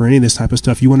pop shop, or any of this type of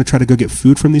stuff. You want to try to go get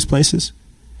food from these places?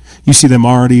 You see them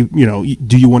already,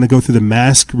 do you want to go through the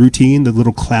mask routine, the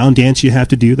little clown dance you have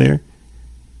to do there?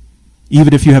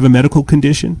 Even if you have a medical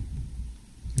condition,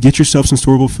 get yourself some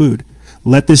storable food.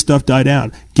 Let this stuff die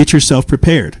down. Get yourself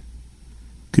prepared.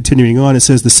 Continuing on, it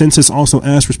says the census also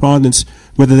asked respondents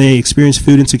whether they experienced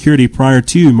food insecurity prior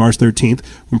to March 13th,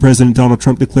 when President Donald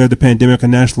Trump declared the pandemic a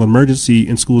national emergency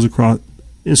and schools across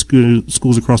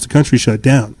the country shut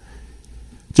down.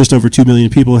 Just over 2 million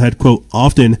people had, quote,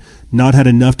 often not had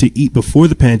enough to eat before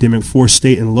the pandemic forced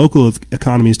state and local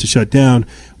economies to shut down,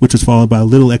 which was followed by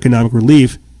little economic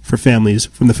relief for families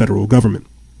from the federal government.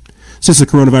 Since the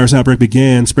coronavirus outbreak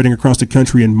began spreading across the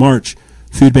country in March,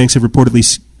 food banks have reported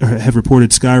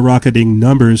skyrocketing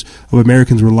numbers of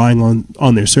Americans relying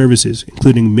on their services,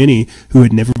 including many who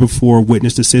had never before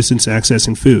witnessed assistance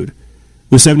accessing food.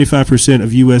 With 75%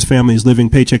 of U.S. families living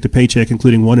paycheck to paycheck,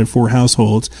 including 1 in 4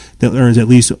 households that earns at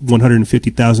least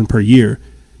 $150,000 per year,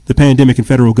 the pandemic and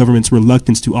federal government's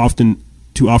reluctance to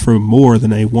offer more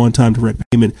than a one-time direct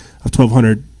payment of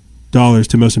 $1,200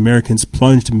 to most Americans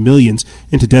plunged millions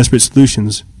into desperate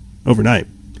solutions overnight.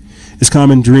 As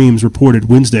Common Dreams reported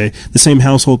Wednesday, the same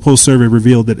household pulse survey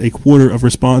revealed that a quarter of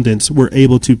respondents weren't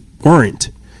able to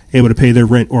pay their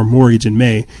rent or mortgage in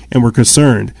May, and were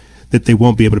concerned that they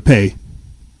won't be able to pay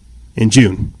in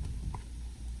June.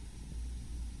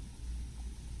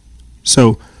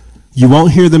 So you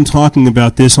won't hear them talking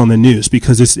about this on the news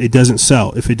because it doesn't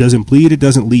sell. If it doesn't bleed, it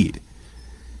doesn't lead.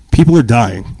 People are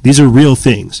dying. These are real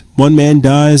things. 1 man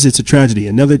dies, it's a tragedy.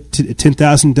 Another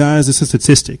 10,000 dies, it's a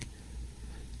statistic.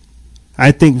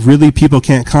 I think really people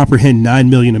can't comprehend 9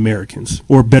 million Americans,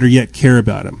 or better yet, care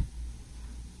about them.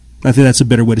 I think that's a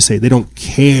better way to say it. They don't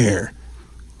care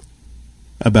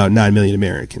about 9 million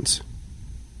Americans.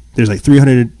 There's like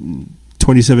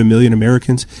 327 million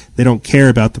Americans. They don't care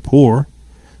about the poor.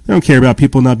 They don't care about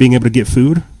people not being able to get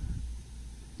food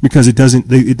because it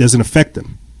doesn't affect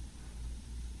them.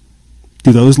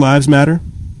 Do those lives matter?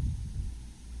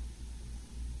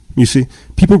 You see,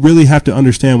 people really have to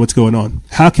understand what's going on.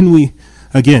 How can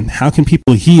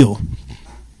people heal,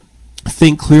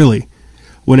 think clearly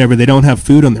whenever they don't have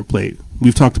food on their plate?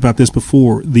 We've talked about this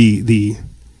before, the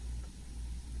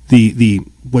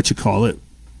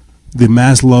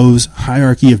Maslow's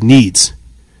hierarchy of needs.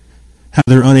 How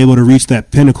they're unable to reach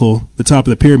that pinnacle, the top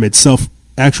of the pyramid,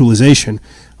 self-actualization,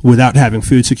 without having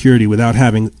food security, without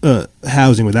having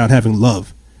housing, without having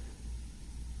love.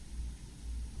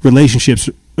 Relationships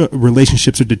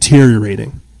are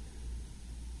deteriorating.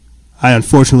 I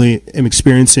unfortunately am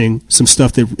experiencing some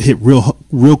stuff that hit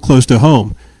real close to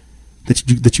home that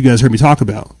you guys heard me talk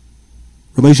about.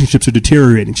 Relationships are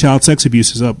deteriorating. Child sex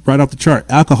abuse is up right off the chart.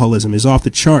 Alcoholism is off the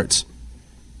charts.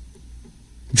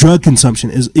 Drug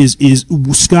consumption is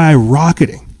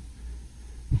skyrocketing.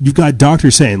 You've got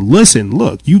doctors saying, listen,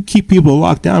 look, you keep people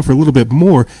locked down for a little bit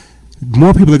more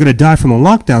people are going to die from the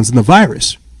lockdowns than the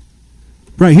virus.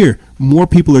 Right here, more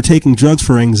people are taking drugs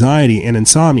for anxiety and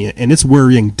insomnia, and it's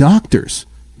worrying doctors.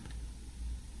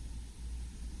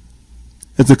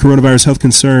 As the coronavirus health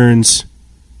concerns,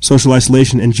 social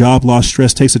isolation, and job loss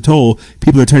stress takes a toll,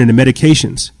 people are turning to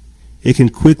medications. It can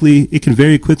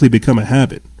very quickly become a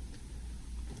habit.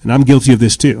 And I'm guilty of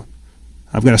this too.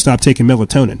 I've got to stop taking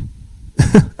melatonin.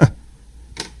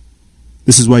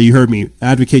 This is why you heard me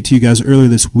advocate to you guys earlier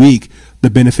this week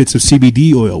the benefits of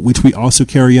CBD oil, which we also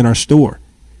carry in our store,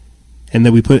 and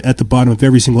that we put at the bottom of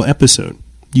every single episode.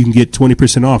 You can get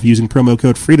 20% off using promo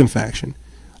code FreedomFaction.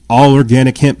 All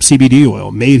organic hemp CBD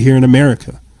oil made here in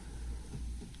America.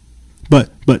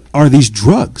 But are these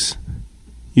drugs?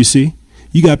 You see,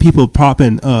 you got people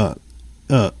popping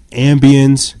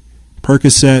Ambiens,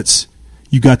 Percocets.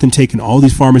 You got them taking all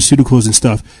these pharmaceuticals and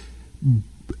stuff,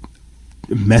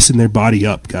 messing their body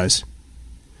up, guys.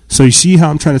 So you see how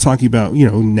I'm trying to talk about,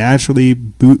 naturally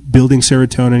building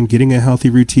serotonin, getting a healthy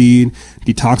routine,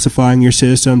 detoxifying your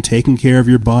system, taking care of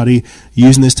your body,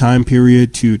 using this time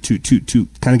period to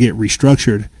kind of get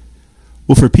restructured.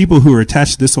 Well, for people who are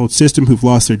attached to this old system, who've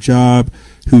lost their job,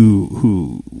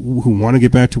 who want to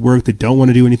get back to work, that don't want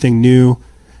to do anything new,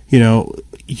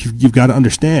 you've got to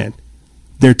understand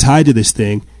they're tied to this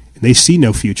thing, and they see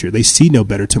no future. They see no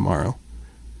better tomorrow.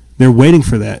 They're waiting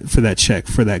for that check,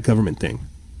 for that government thing.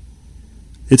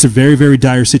 It's a very, very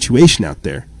dire situation out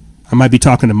there. I might be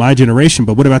talking to my generation,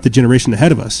 but what about the generation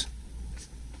ahead of us?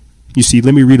 You see,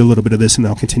 let me read a little bit of this and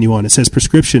I'll continue on. It says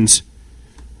prescriptions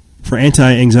for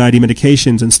anti-anxiety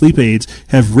medications and sleep aids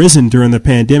have risen during the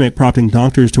pandemic, prompting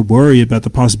doctors to worry about the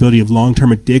possibility of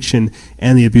long-term addiction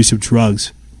and the abuse of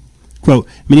drugs. Quote,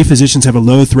 many physicians have a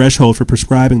low threshold for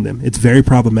prescribing them. It's very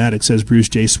problematic, says Bruce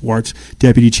J. Swartz,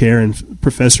 deputy chair and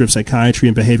professor of psychiatry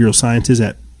and behavioral sciences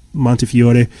at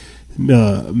Montefiore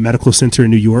Medical Center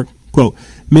in New York. Quote,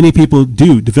 many people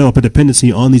do develop a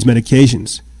dependency on these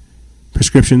medications.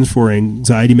 Prescriptions for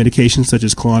anxiety medications such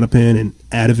as Klonopin and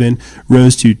Ativan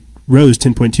rose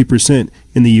 10.2%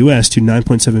 in the U.S. to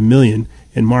 9.7 million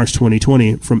in March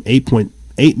 2020 from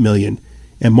 8.8 million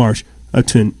in March of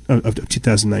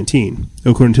 2019,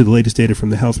 according to the latest data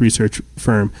from the health research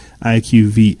firm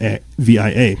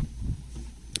IQVIA.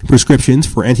 Prescriptions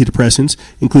for antidepressants,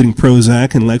 including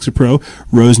Prozac and Lexapro,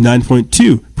 rose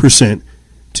 9.2%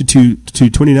 to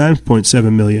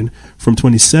 29.7 million from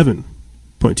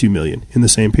 27.2 million in the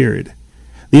same period.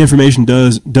 The information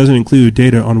doesn't include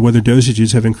data on whether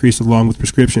dosages have increased along with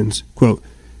prescriptions. Quote,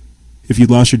 if you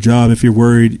lost your job, if you're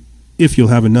worried if you'll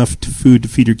have enough food to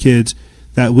feed your kids,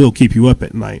 that will keep you up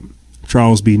at night.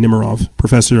 Charles B. Nimerov,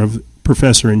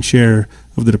 professor and chair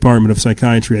of the Department of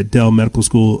Psychiatry at Dell Medical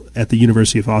School at the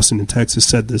University of Austin in Texas,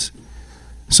 said this.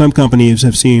 Some companies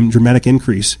have seen dramatic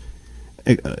increase,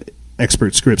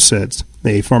 Expert Scripts says.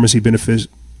 A pharmacy benefit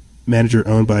manager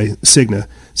owned by Cigna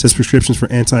says prescriptions for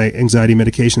anti-anxiety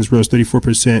medications rose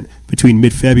 34% between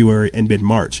mid-February and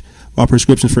mid-March, while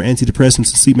prescriptions for antidepressants and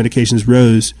sleep medications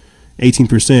rose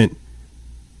 18%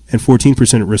 and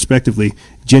 14% respectively.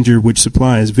 Ginger, which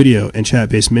supplies video and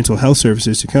chat-based mental health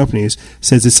services to companies,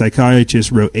 says its psychiatrists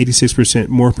wrote 86%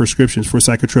 more prescriptions for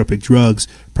psychotropic drugs,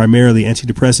 primarily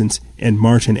antidepressants, in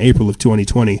March and April of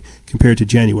 2020 compared to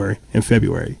January and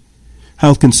February.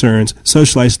 Health concerns,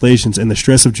 social isolations, and the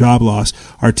stress of job loss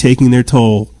are taking their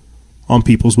toll on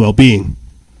people's well-being.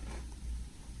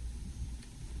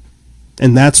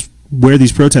 And that's where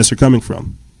these protests are coming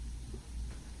from.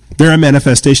 They're a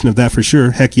manifestation of that for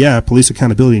sure. Heck yeah, police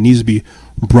accountability needs to be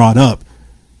brought up.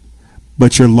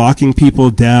 But you're locking people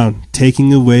down,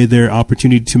 taking away their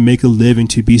opportunity to make a living,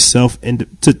 to be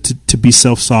to be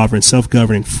self-sovereign,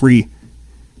 self-governing, free.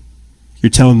 You're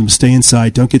telling them to stay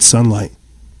inside, don't get sunlight,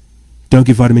 don't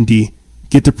get vitamin D,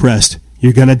 get depressed,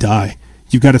 you're going to die.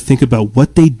 You've got to think about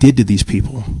what they did to these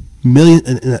people.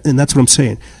 And that's what I'm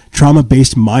saying.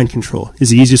 Trauma-based mind control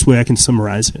is the easiest way I can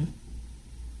summarize it.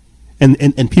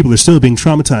 And people are still being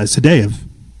traumatized today of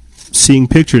seeing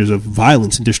pictures of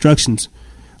violence and destructions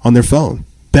on their phone,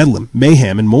 bedlam,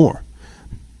 mayhem, and more.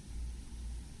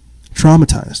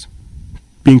 Traumatized.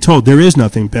 Being told there is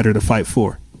nothing better to fight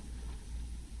for.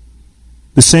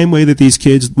 The same way that these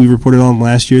kids we reported on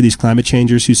last year, these climate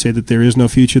changers who say that there is no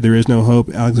future, there is no hope.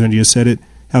 Alexandria said it.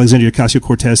 Alexandria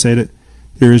Ocasio-Cortez said it.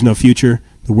 There is no future.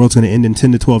 The world's going to end in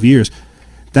 10 to 12 years.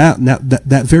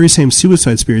 That very same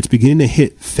suicide spirit's beginning to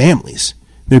hit families.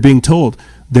 They're being told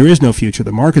there is no future.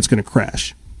 The market's going to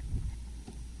crash.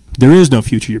 There is no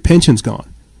future. Your pension's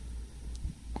gone.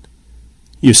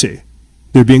 You see,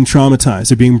 they're being traumatized.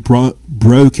 They're being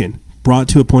broken, brought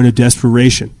to a point of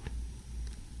desperation.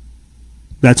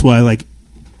 That's why, like,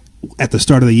 at the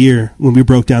start of the year, when we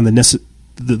broke down the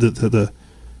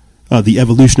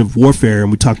evolution of warfare, and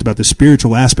we talked about the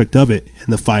spiritual aspect of it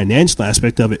and the financial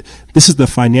aspect of it. This is the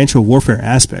financial warfare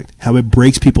aspect, how it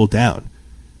breaks people down.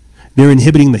 They're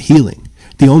inhibiting the healing.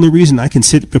 The only reason I can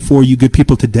sit before you good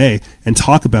people today and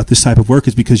talk about this type of work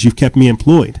is because you've kept me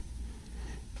employed.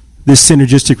 This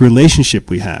synergistic relationship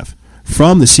we have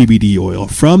from the CBD oil,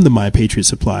 from the My Patriot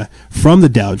Supply, from the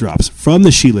Dow Drops, from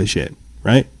the Sheila Shit,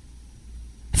 right?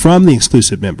 From the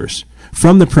exclusive members,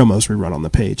 from the promos we run on the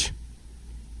page.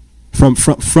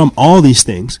 From all these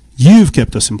things, you've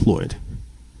kept us employed.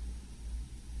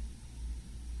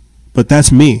 But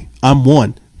that's me. I'm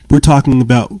one. We're talking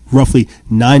about roughly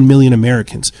 9 million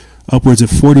Americans, upwards of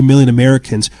 40 million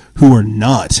Americans who are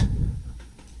not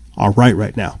all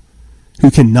right now,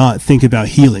 who cannot think about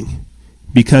healing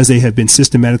because they have been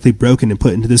systematically broken and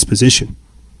put into this position.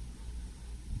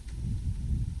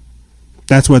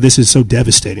 That's why this is so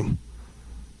devastating.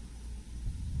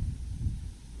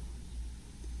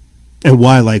 And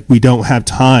why, like, we don't have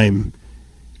time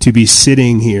to be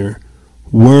sitting here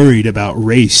worried about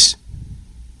race.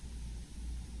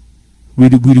 We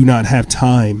do not have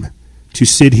time to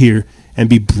sit here and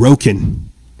be broken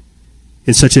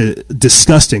in such a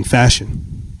disgusting fashion.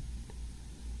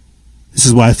 This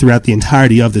is why throughout the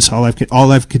entirety of this, all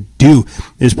I could do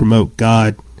is promote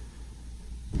God,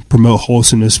 promote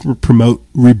wholesomeness, promote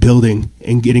rebuilding,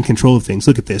 and getting control of things.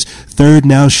 Look at this. Third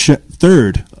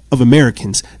of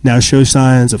Americans now show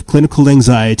signs of clinical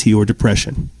anxiety or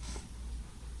depression.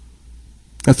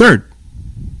 A third.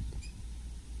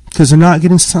 Because they're not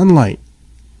getting sunlight.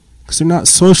 Because they're not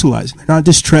socializing. They're not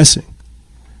distressing.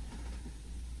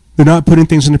 They're not putting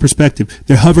things into perspective.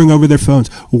 They're hovering over their phones,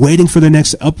 waiting for their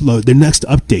next upload, their next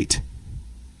update,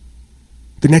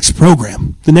 the next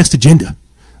program, the next agenda,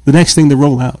 the next thing to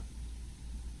roll out.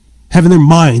 Having their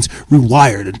minds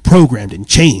rewired and programmed and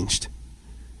changed.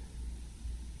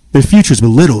 Their futures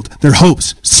belittled, their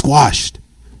hopes squashed.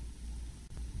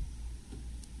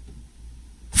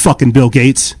 Fucking Bill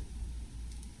Gates.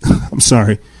 I'm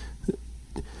sorry.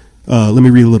 Let me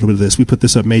read a little bit of this. We put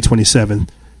this up May 27th.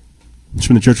 It's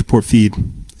from the Church Report feed.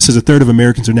 It says a third of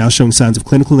Americans are now showing signs of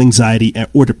clinical anxiety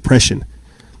or depression.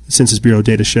 The Census Bureau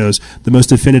data shows the most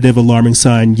definitive alarming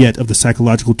sign yet of the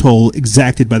psychological toll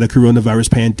exacted by the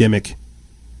coronavirus pandemic.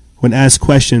 When asked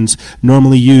questions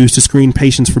normally used to screen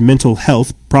patients for mental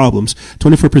health problems,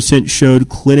 24% showed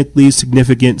clinically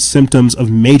significant symptoms of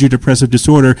major depressive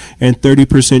disorder and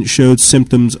 30% showed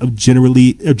symptoms of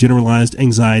generalized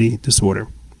anxiety disorder.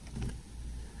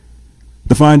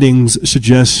 The findings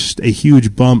suggest a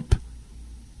huge bump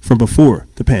from before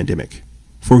the pandemic.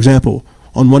 For example,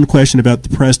 on one question about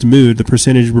depressed mood, the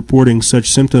percentage reporting such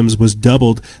symptoms was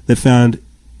doubled that found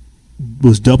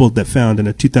in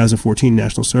a 2014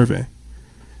 national survey.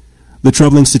 The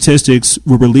troubling statistics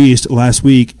were released last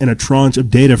week in a tranche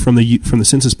of data from the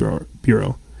Census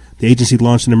Bureau. The agency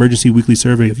launched an emergency weekly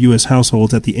survey of U.S.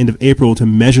 households at the end of April to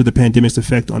measure the pandemic's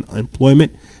effect on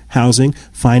employment, housing,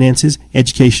 finances,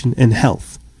 education, and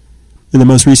health. In the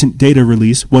most recent data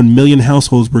release, 1 million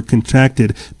households were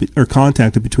contacted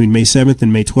between May 7th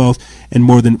and May 12th, and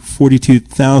more than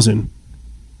 42,000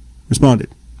 responded.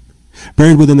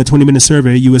 Buried within the 20-minute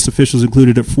survey, U.S. officials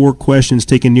included 4 questions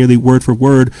taken nearly word for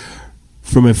word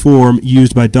from a form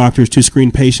used by doctors to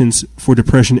screen patients for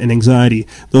depression and anxiety.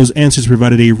 Those answers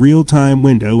provided a real-time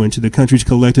window into the country's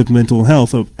collective mental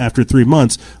health after 3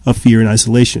 months of fear and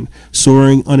isolation,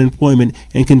 soaring unemployment,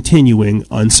 and continuing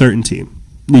uncertainty.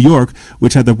 New York,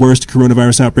 which had the worst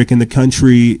coronavirus outbreak in the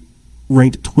country,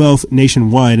 ranked 12th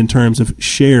nationwide in terms of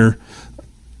share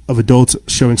of adults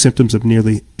showing symptoms.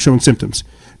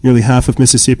 Nearly half of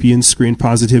Mississippians screened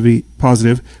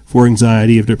positive for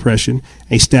anxiety or depression,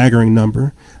 a staggering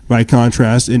number. By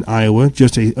contrast, in Iowa,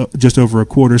 just over a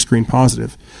quarter screened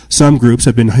positive. Some groups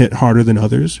have been hit harder than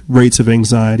others. Rates of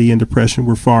anxiety and depression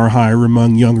were far higher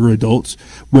among younger adults,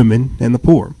 women, and the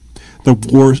poor.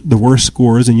 The worst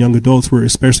scores in young adults were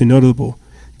especially notable,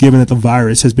 given that the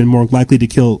virus has been more likely to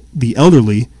kill the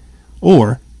elderly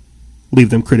or leave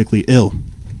them critically ill.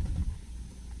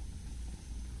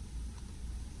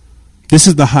 This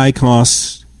is the high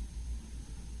cost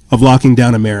of locking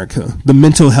down America. The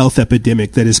mental health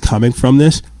epidemic that is coming from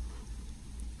this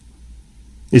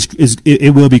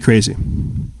it will be crazy.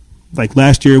 Like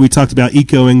last year, we talked about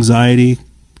eco-anxiety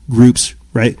groups,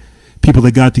 right? People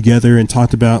that got together and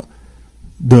talked about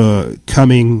the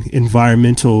coming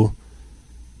environmental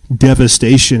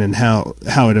devastation and how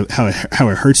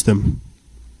it hurts them.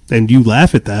 And you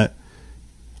laugh at that.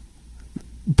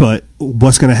 But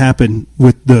what's going to happen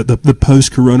with the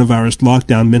post-coronavirus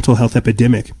lockdown mental health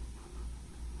epidemic?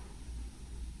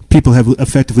 People have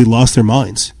effectively lost their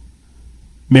minds.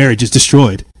 Marriage is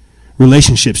destroyed.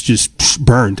 Relationships just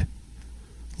burned.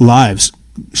 Lives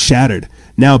shattered.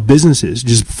 Now businesses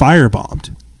just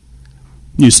firebombed.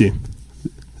 You see,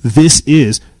 this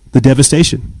is the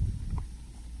devastation.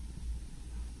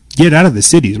 Get out of the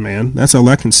cities, man. That's all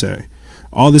I can say.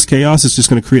 All this chaos is just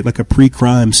going to create like a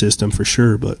pre-crime system for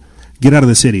sure, but get out of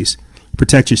the cities.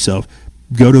 Protect yourself.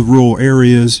 Go to rural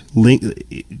areas.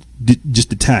 Just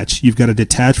detach. You've got to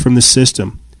detach from the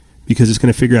system because it's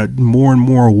going to figure out more and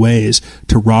more ways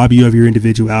to rob you of your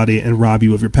individuality and rob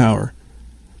you of your power.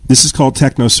 This is called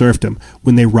techno-serfdom,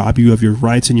 when they rob you of your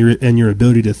rights and your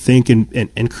ability to think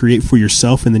and create for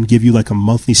yourself and then give you like a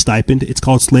monthly stipend. It's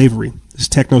called slavery. It's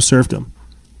techno-serfdom.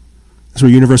 That's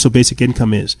where universal basic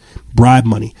income is. Bribe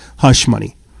money, hush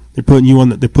money. They're putting you on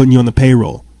the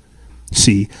payroll.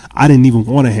 See, I didn't even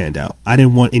want a handout. I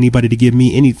didn't want anybody to give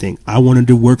me anything. I wanted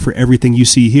to work for everything you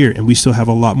see here, and we still have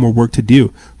a lot more work to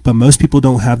do. But most people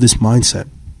don't have this mindset.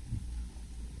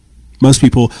 Most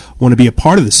people want to be a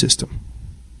part of the system.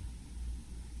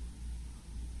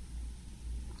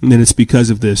 And then it's because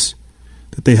of this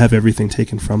that they have everything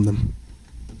taken from them.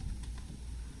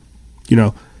 You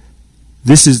know,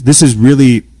 this is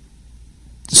really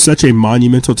such a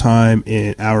monumental time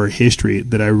in our history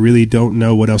that I really don't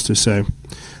know what else to say.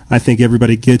 I think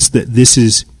everybody gets that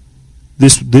this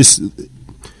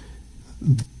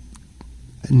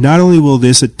not only will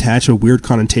this attach a weird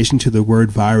connotation to the word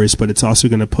virus, but it's also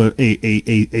going to put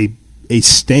a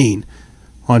stain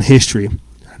on history.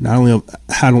 Not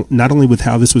only with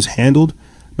how this was handled,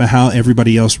 but how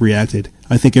everybody else reacted.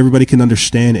 I think everybody can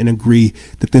understand and agree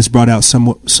that this brought out some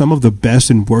of the best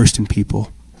and worst in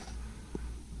people.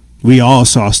 We all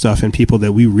saw stuff in people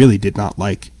that we really did not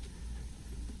like.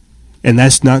 And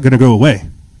that's not going to go away.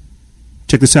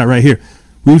 Check this out right here.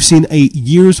 We've seen a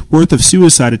year's worth of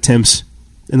suicide attempts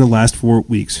in the last 4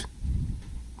 weeks.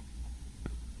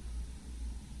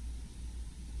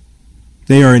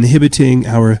 They are inhibiting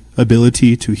our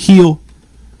ability to heal.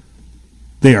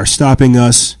 They are stopping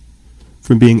us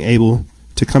from being able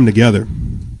to come together.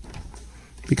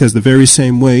 Because the very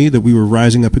same way that we were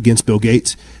rising up against Bill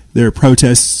Gates, there are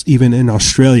protests even in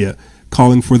Australia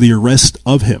calling for the arrest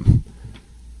of him.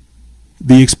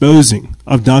 The exposing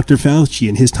of Dr. Fauci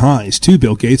and his ties to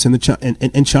Bill Gates and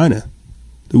China,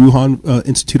 the Wuhan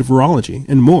Institute of Virology,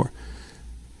 and more.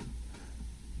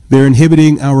 They're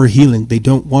inhibiting our healing. They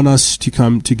don't want us to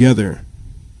come together.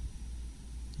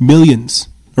 Millions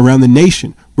around the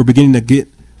nation were beginning to get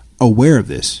aware of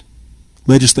this.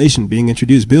 Legislation being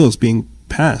introduced, bills being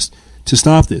passed to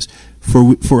stop this,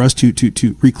 for us to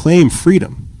reclaim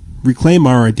freedom, reclaim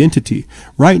our identity.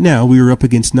 Right now, we are up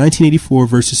against 1984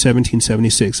 versus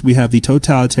 1776. We have the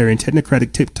totalitarian,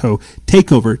 technocratic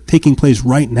takeover taking place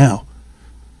right now,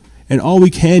 and all we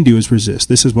can do is resist.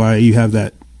 This is why you have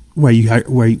that, why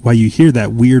you hear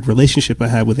that weird relationship I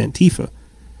have with Antifa.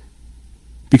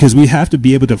 Because we have to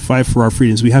be able to fight for our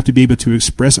freedoms. We have to be able to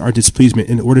express our displeasure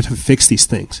in order to fix these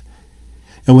things.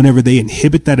 And whenever they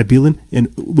inhibit that ability,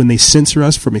 and when they censor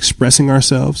us from expressing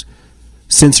ourselves,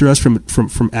 censor us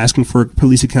from asking for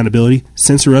police accountability,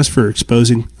 censor us for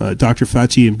exposing Dr.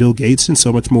 Fauci and Bill Gates and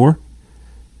so much more,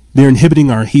 they're inhibiting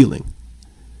our healing.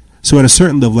 So at a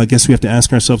certain level, I guess we have to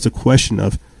ask ourselves the question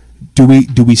of, do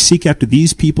we seek after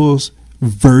these people's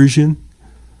version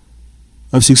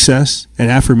of success and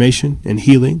affirmation and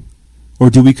healing, or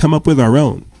do we come up with our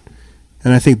own?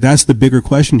 And I think that's the bigger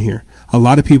question here. A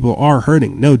lot of people are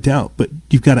hurting, no doubt, but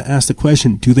you've got to ask the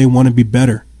question, do they want to be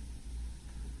better?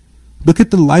 Look at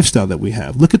the lifestyle that we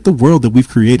have. Look at the world that we've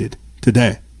created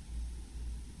today.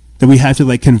 That we have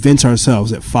to convince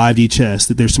ourselves at 5D chess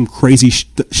that there's some crazy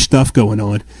stuff going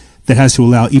on that has to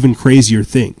allow even crazier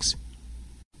things.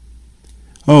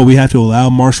 Oh, we have to allow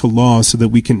martial law so that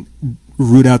we can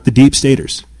root out the deep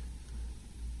staters.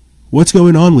 What's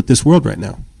going on with this world right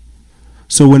now?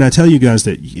 So when I tell you guys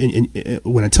that,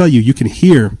 when I tell you, you can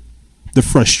hear the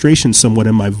frustration somewhat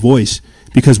in my voice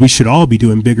because we should all be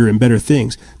doing bigger and better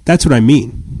things. That's what I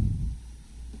mean.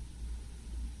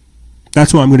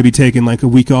 That's why I'm going to be taking a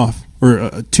week off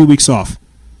or 2 weeks off.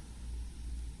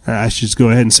 I should just go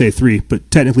ahead and say 3,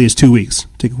 but technically it's 2 weeks.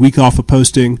 Take a week off of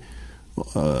posting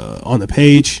on the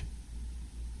page,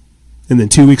 and then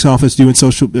 2 weeks off of doing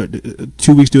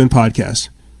 2 weeks doing podcasts.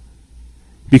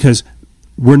 Because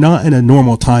we're not in a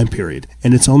normal time period,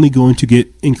 and it's only going to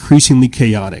get increasingly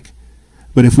chaotic.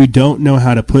 But if we don't know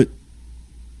how to put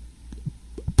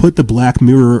the black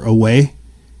mirror away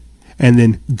and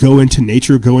then go into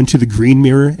nature, go into the green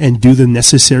mirror and do the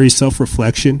necessary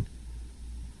self-reflection,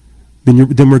 then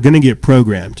we're going to get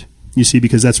programmed, you see,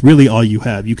 because that's really all you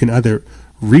have. You can either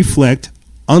reflect,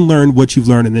 unlearn what you've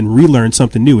learned, and then relearn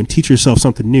something new and teach yourself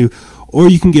something new, or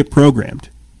you can get programmed.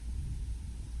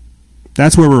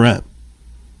 That's where we're at.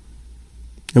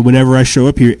 And whenever I show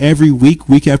up here every week,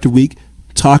 week after week,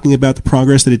 talking about the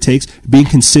progress that it takes, being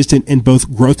consistent in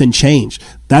both growth and change,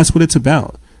 that's what it's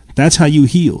about. That's how you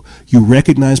heal. You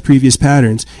recognize previous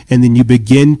patterns, and then you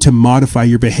begin to modify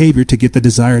your behavior to get the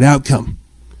desired outcome.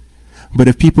 But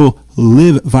if people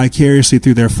live vicariously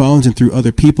through their phones and through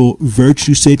other people,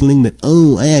 virtue signaling that,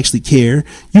 oh, I actually care,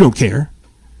 you don't care.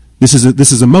 This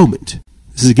is a moment.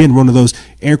 This is, again, one of those,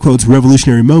 air quotes,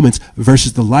 revolutionary moments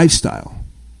versus the lifestyle.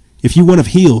 If you want to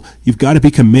heal, you've got to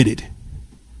be committed.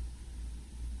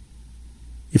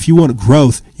 If you want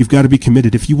growth, you've got to be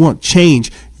committed. If you want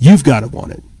change, you've got to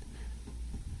want it.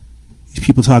 These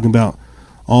people talking about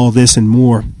all this and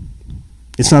more.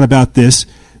 It's not about this.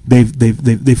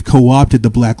 they've co-opted the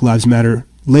Black Lives Matter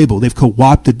label. They've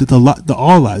co-opted the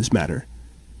All Lives Matter.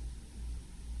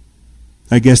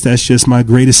 I guess that's just my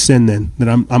greatest sin then, that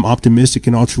I'm optimistic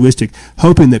and altruistic,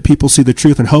 hoping that people see the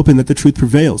truth and hoping that the truth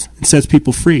prevails and sets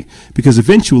people free, because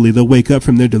eventually they'll wake up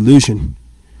from their delusion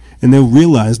and they'll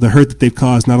realize the hurt that they've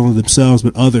caused not only themselves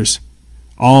but others,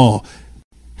 all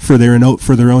for their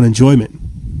own enjoyment.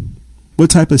 What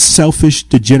type of selfish,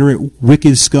 degenerate,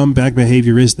 wicked scumbag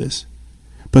behavior is this?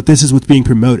 But this is what's being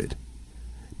promoted.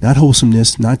 Not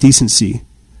wholesomeness, not decency,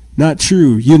 not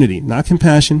true unity, not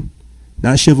compassion,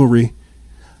 not chivalry.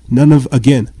 None of,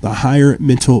 again, the higher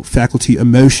mental faculty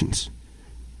emotions.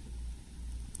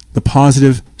 The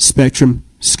positive spectrum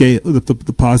scale,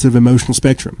 the positive emotional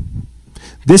spectrum.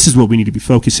 This is what we need to be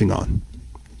focusing on.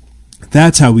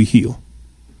 That's how we heal.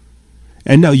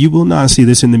 And no, you will not see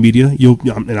this in the media.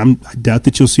 I doubt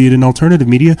that you'll see it in alternative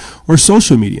media or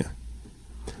social media.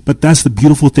 But that's the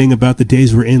beautiful thing about the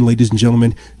days we're in, ladies and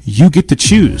gentlemen. You get to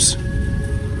choose.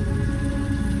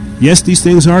 Yes, these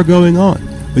things are going on.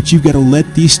 But you've got to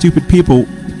let these stupid people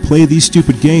play these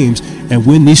stupid games and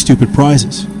win these stupid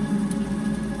prizes.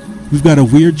 We've got a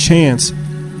weird chance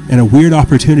and a weird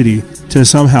opportunity to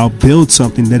somehow build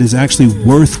something that is actually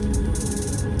worth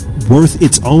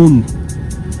its own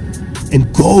in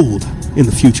gold in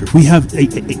the future. We have a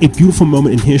beautiful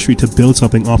moment in history to build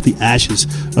something off the ashes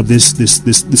of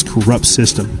this corrupt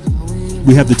system.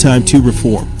 We have the time to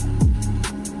reform.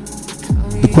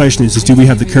 The question is do we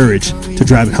have the courage to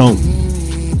drive it home?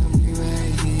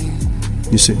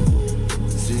 You see,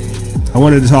 I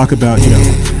wanted to talk about,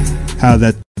 how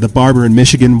that the barber in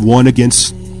Michigan won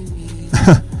against,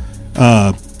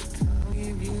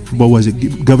 what was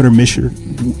it, Governor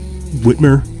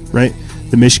Whitmer, right?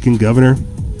 The Michigan governor.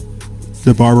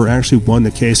 The barber actually won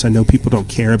the case. I know people don't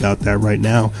care about that right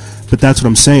now, but that's what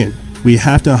I'm saying. We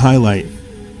have to highlight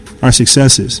our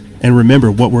successes and remember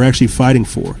what we're actually fighting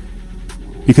for.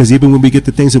 Because even when we get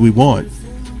the things that we want,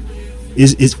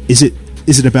 is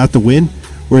it about the win,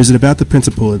 or is it about the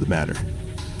principle of the matter?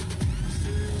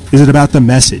 Is it about the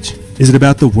message? Is it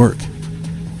about the work?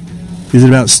 Is it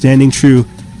about standing true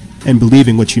and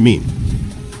believing what you mean?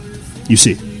 You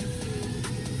see.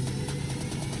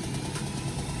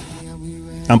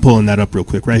 I'm pulling that up real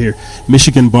quick right here.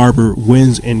 Michigan barber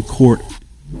wins in court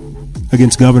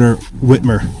against Governor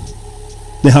Whitmer.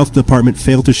 The health department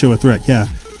failed to show a threat. Yeah.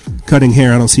 Cutting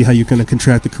hair, I don't see how you're going to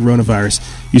contract the coronavirus.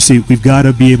 You see, we've got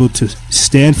to be able to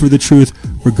stand for the truth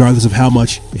regardless of how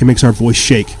much it makes our voice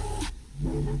shake.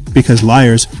 Because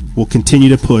liars will continue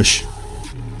to push.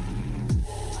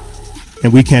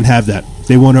 And we can't have that.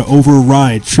 They want to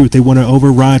override truth. They want to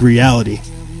override reality.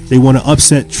 They want to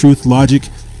upset truth, logic,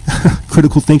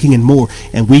 critical thinking, and more.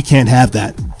 And we can't have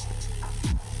that.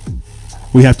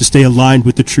 We have to stay aligned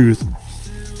with the truth,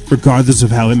 regardless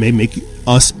of how it may make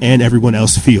us and everyone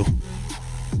else feel.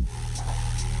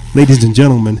 Ladies and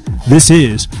gentlemen, this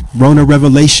is Rona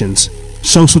Revelations,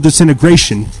 Social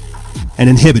Disintegration, and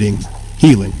Inhibiting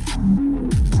Healing.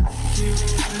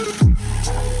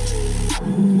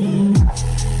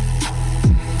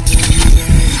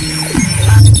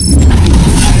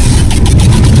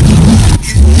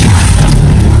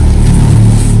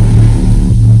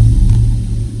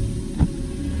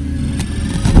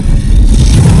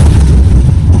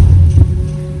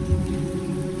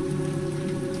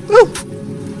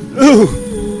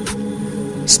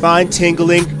 Spine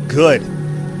tingling, good.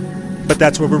 But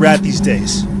that's where we're at these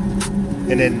days.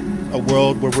 And in a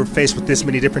world where we're faced with this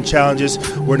many different challenges,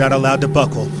 we're not allowed to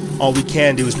buckle. All we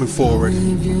can do is move forward.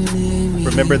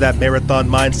 Remember that marathon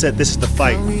mindset. This is the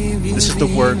fight. This is the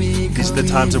work. These are the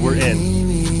times that we're in.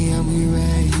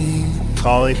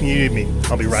 Call me if you need me.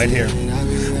 I'll be right here.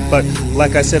 But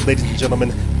like I said, ladies and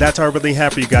gentlemen, that's all I really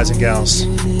have for you guys and gals.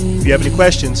 If you have any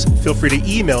questions, feel free to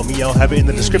email me. I'll have it in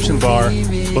the description bar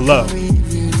below.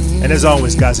 And as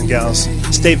always, guys and gals,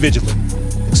 stay vigilant,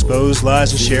 expose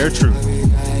lies, and share truth.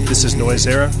 This is Noise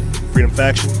Era, Freedom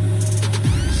Faction,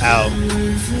 out.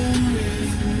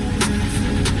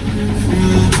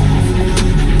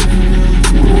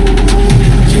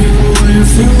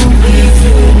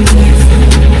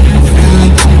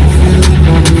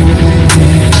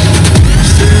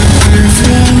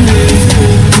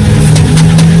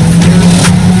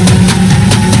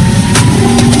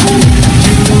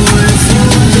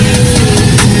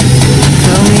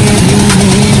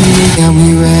 I'll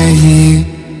be right here.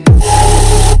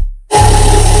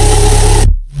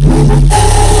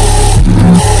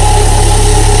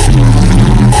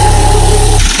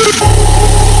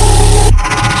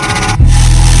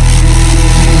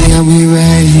 I'll be right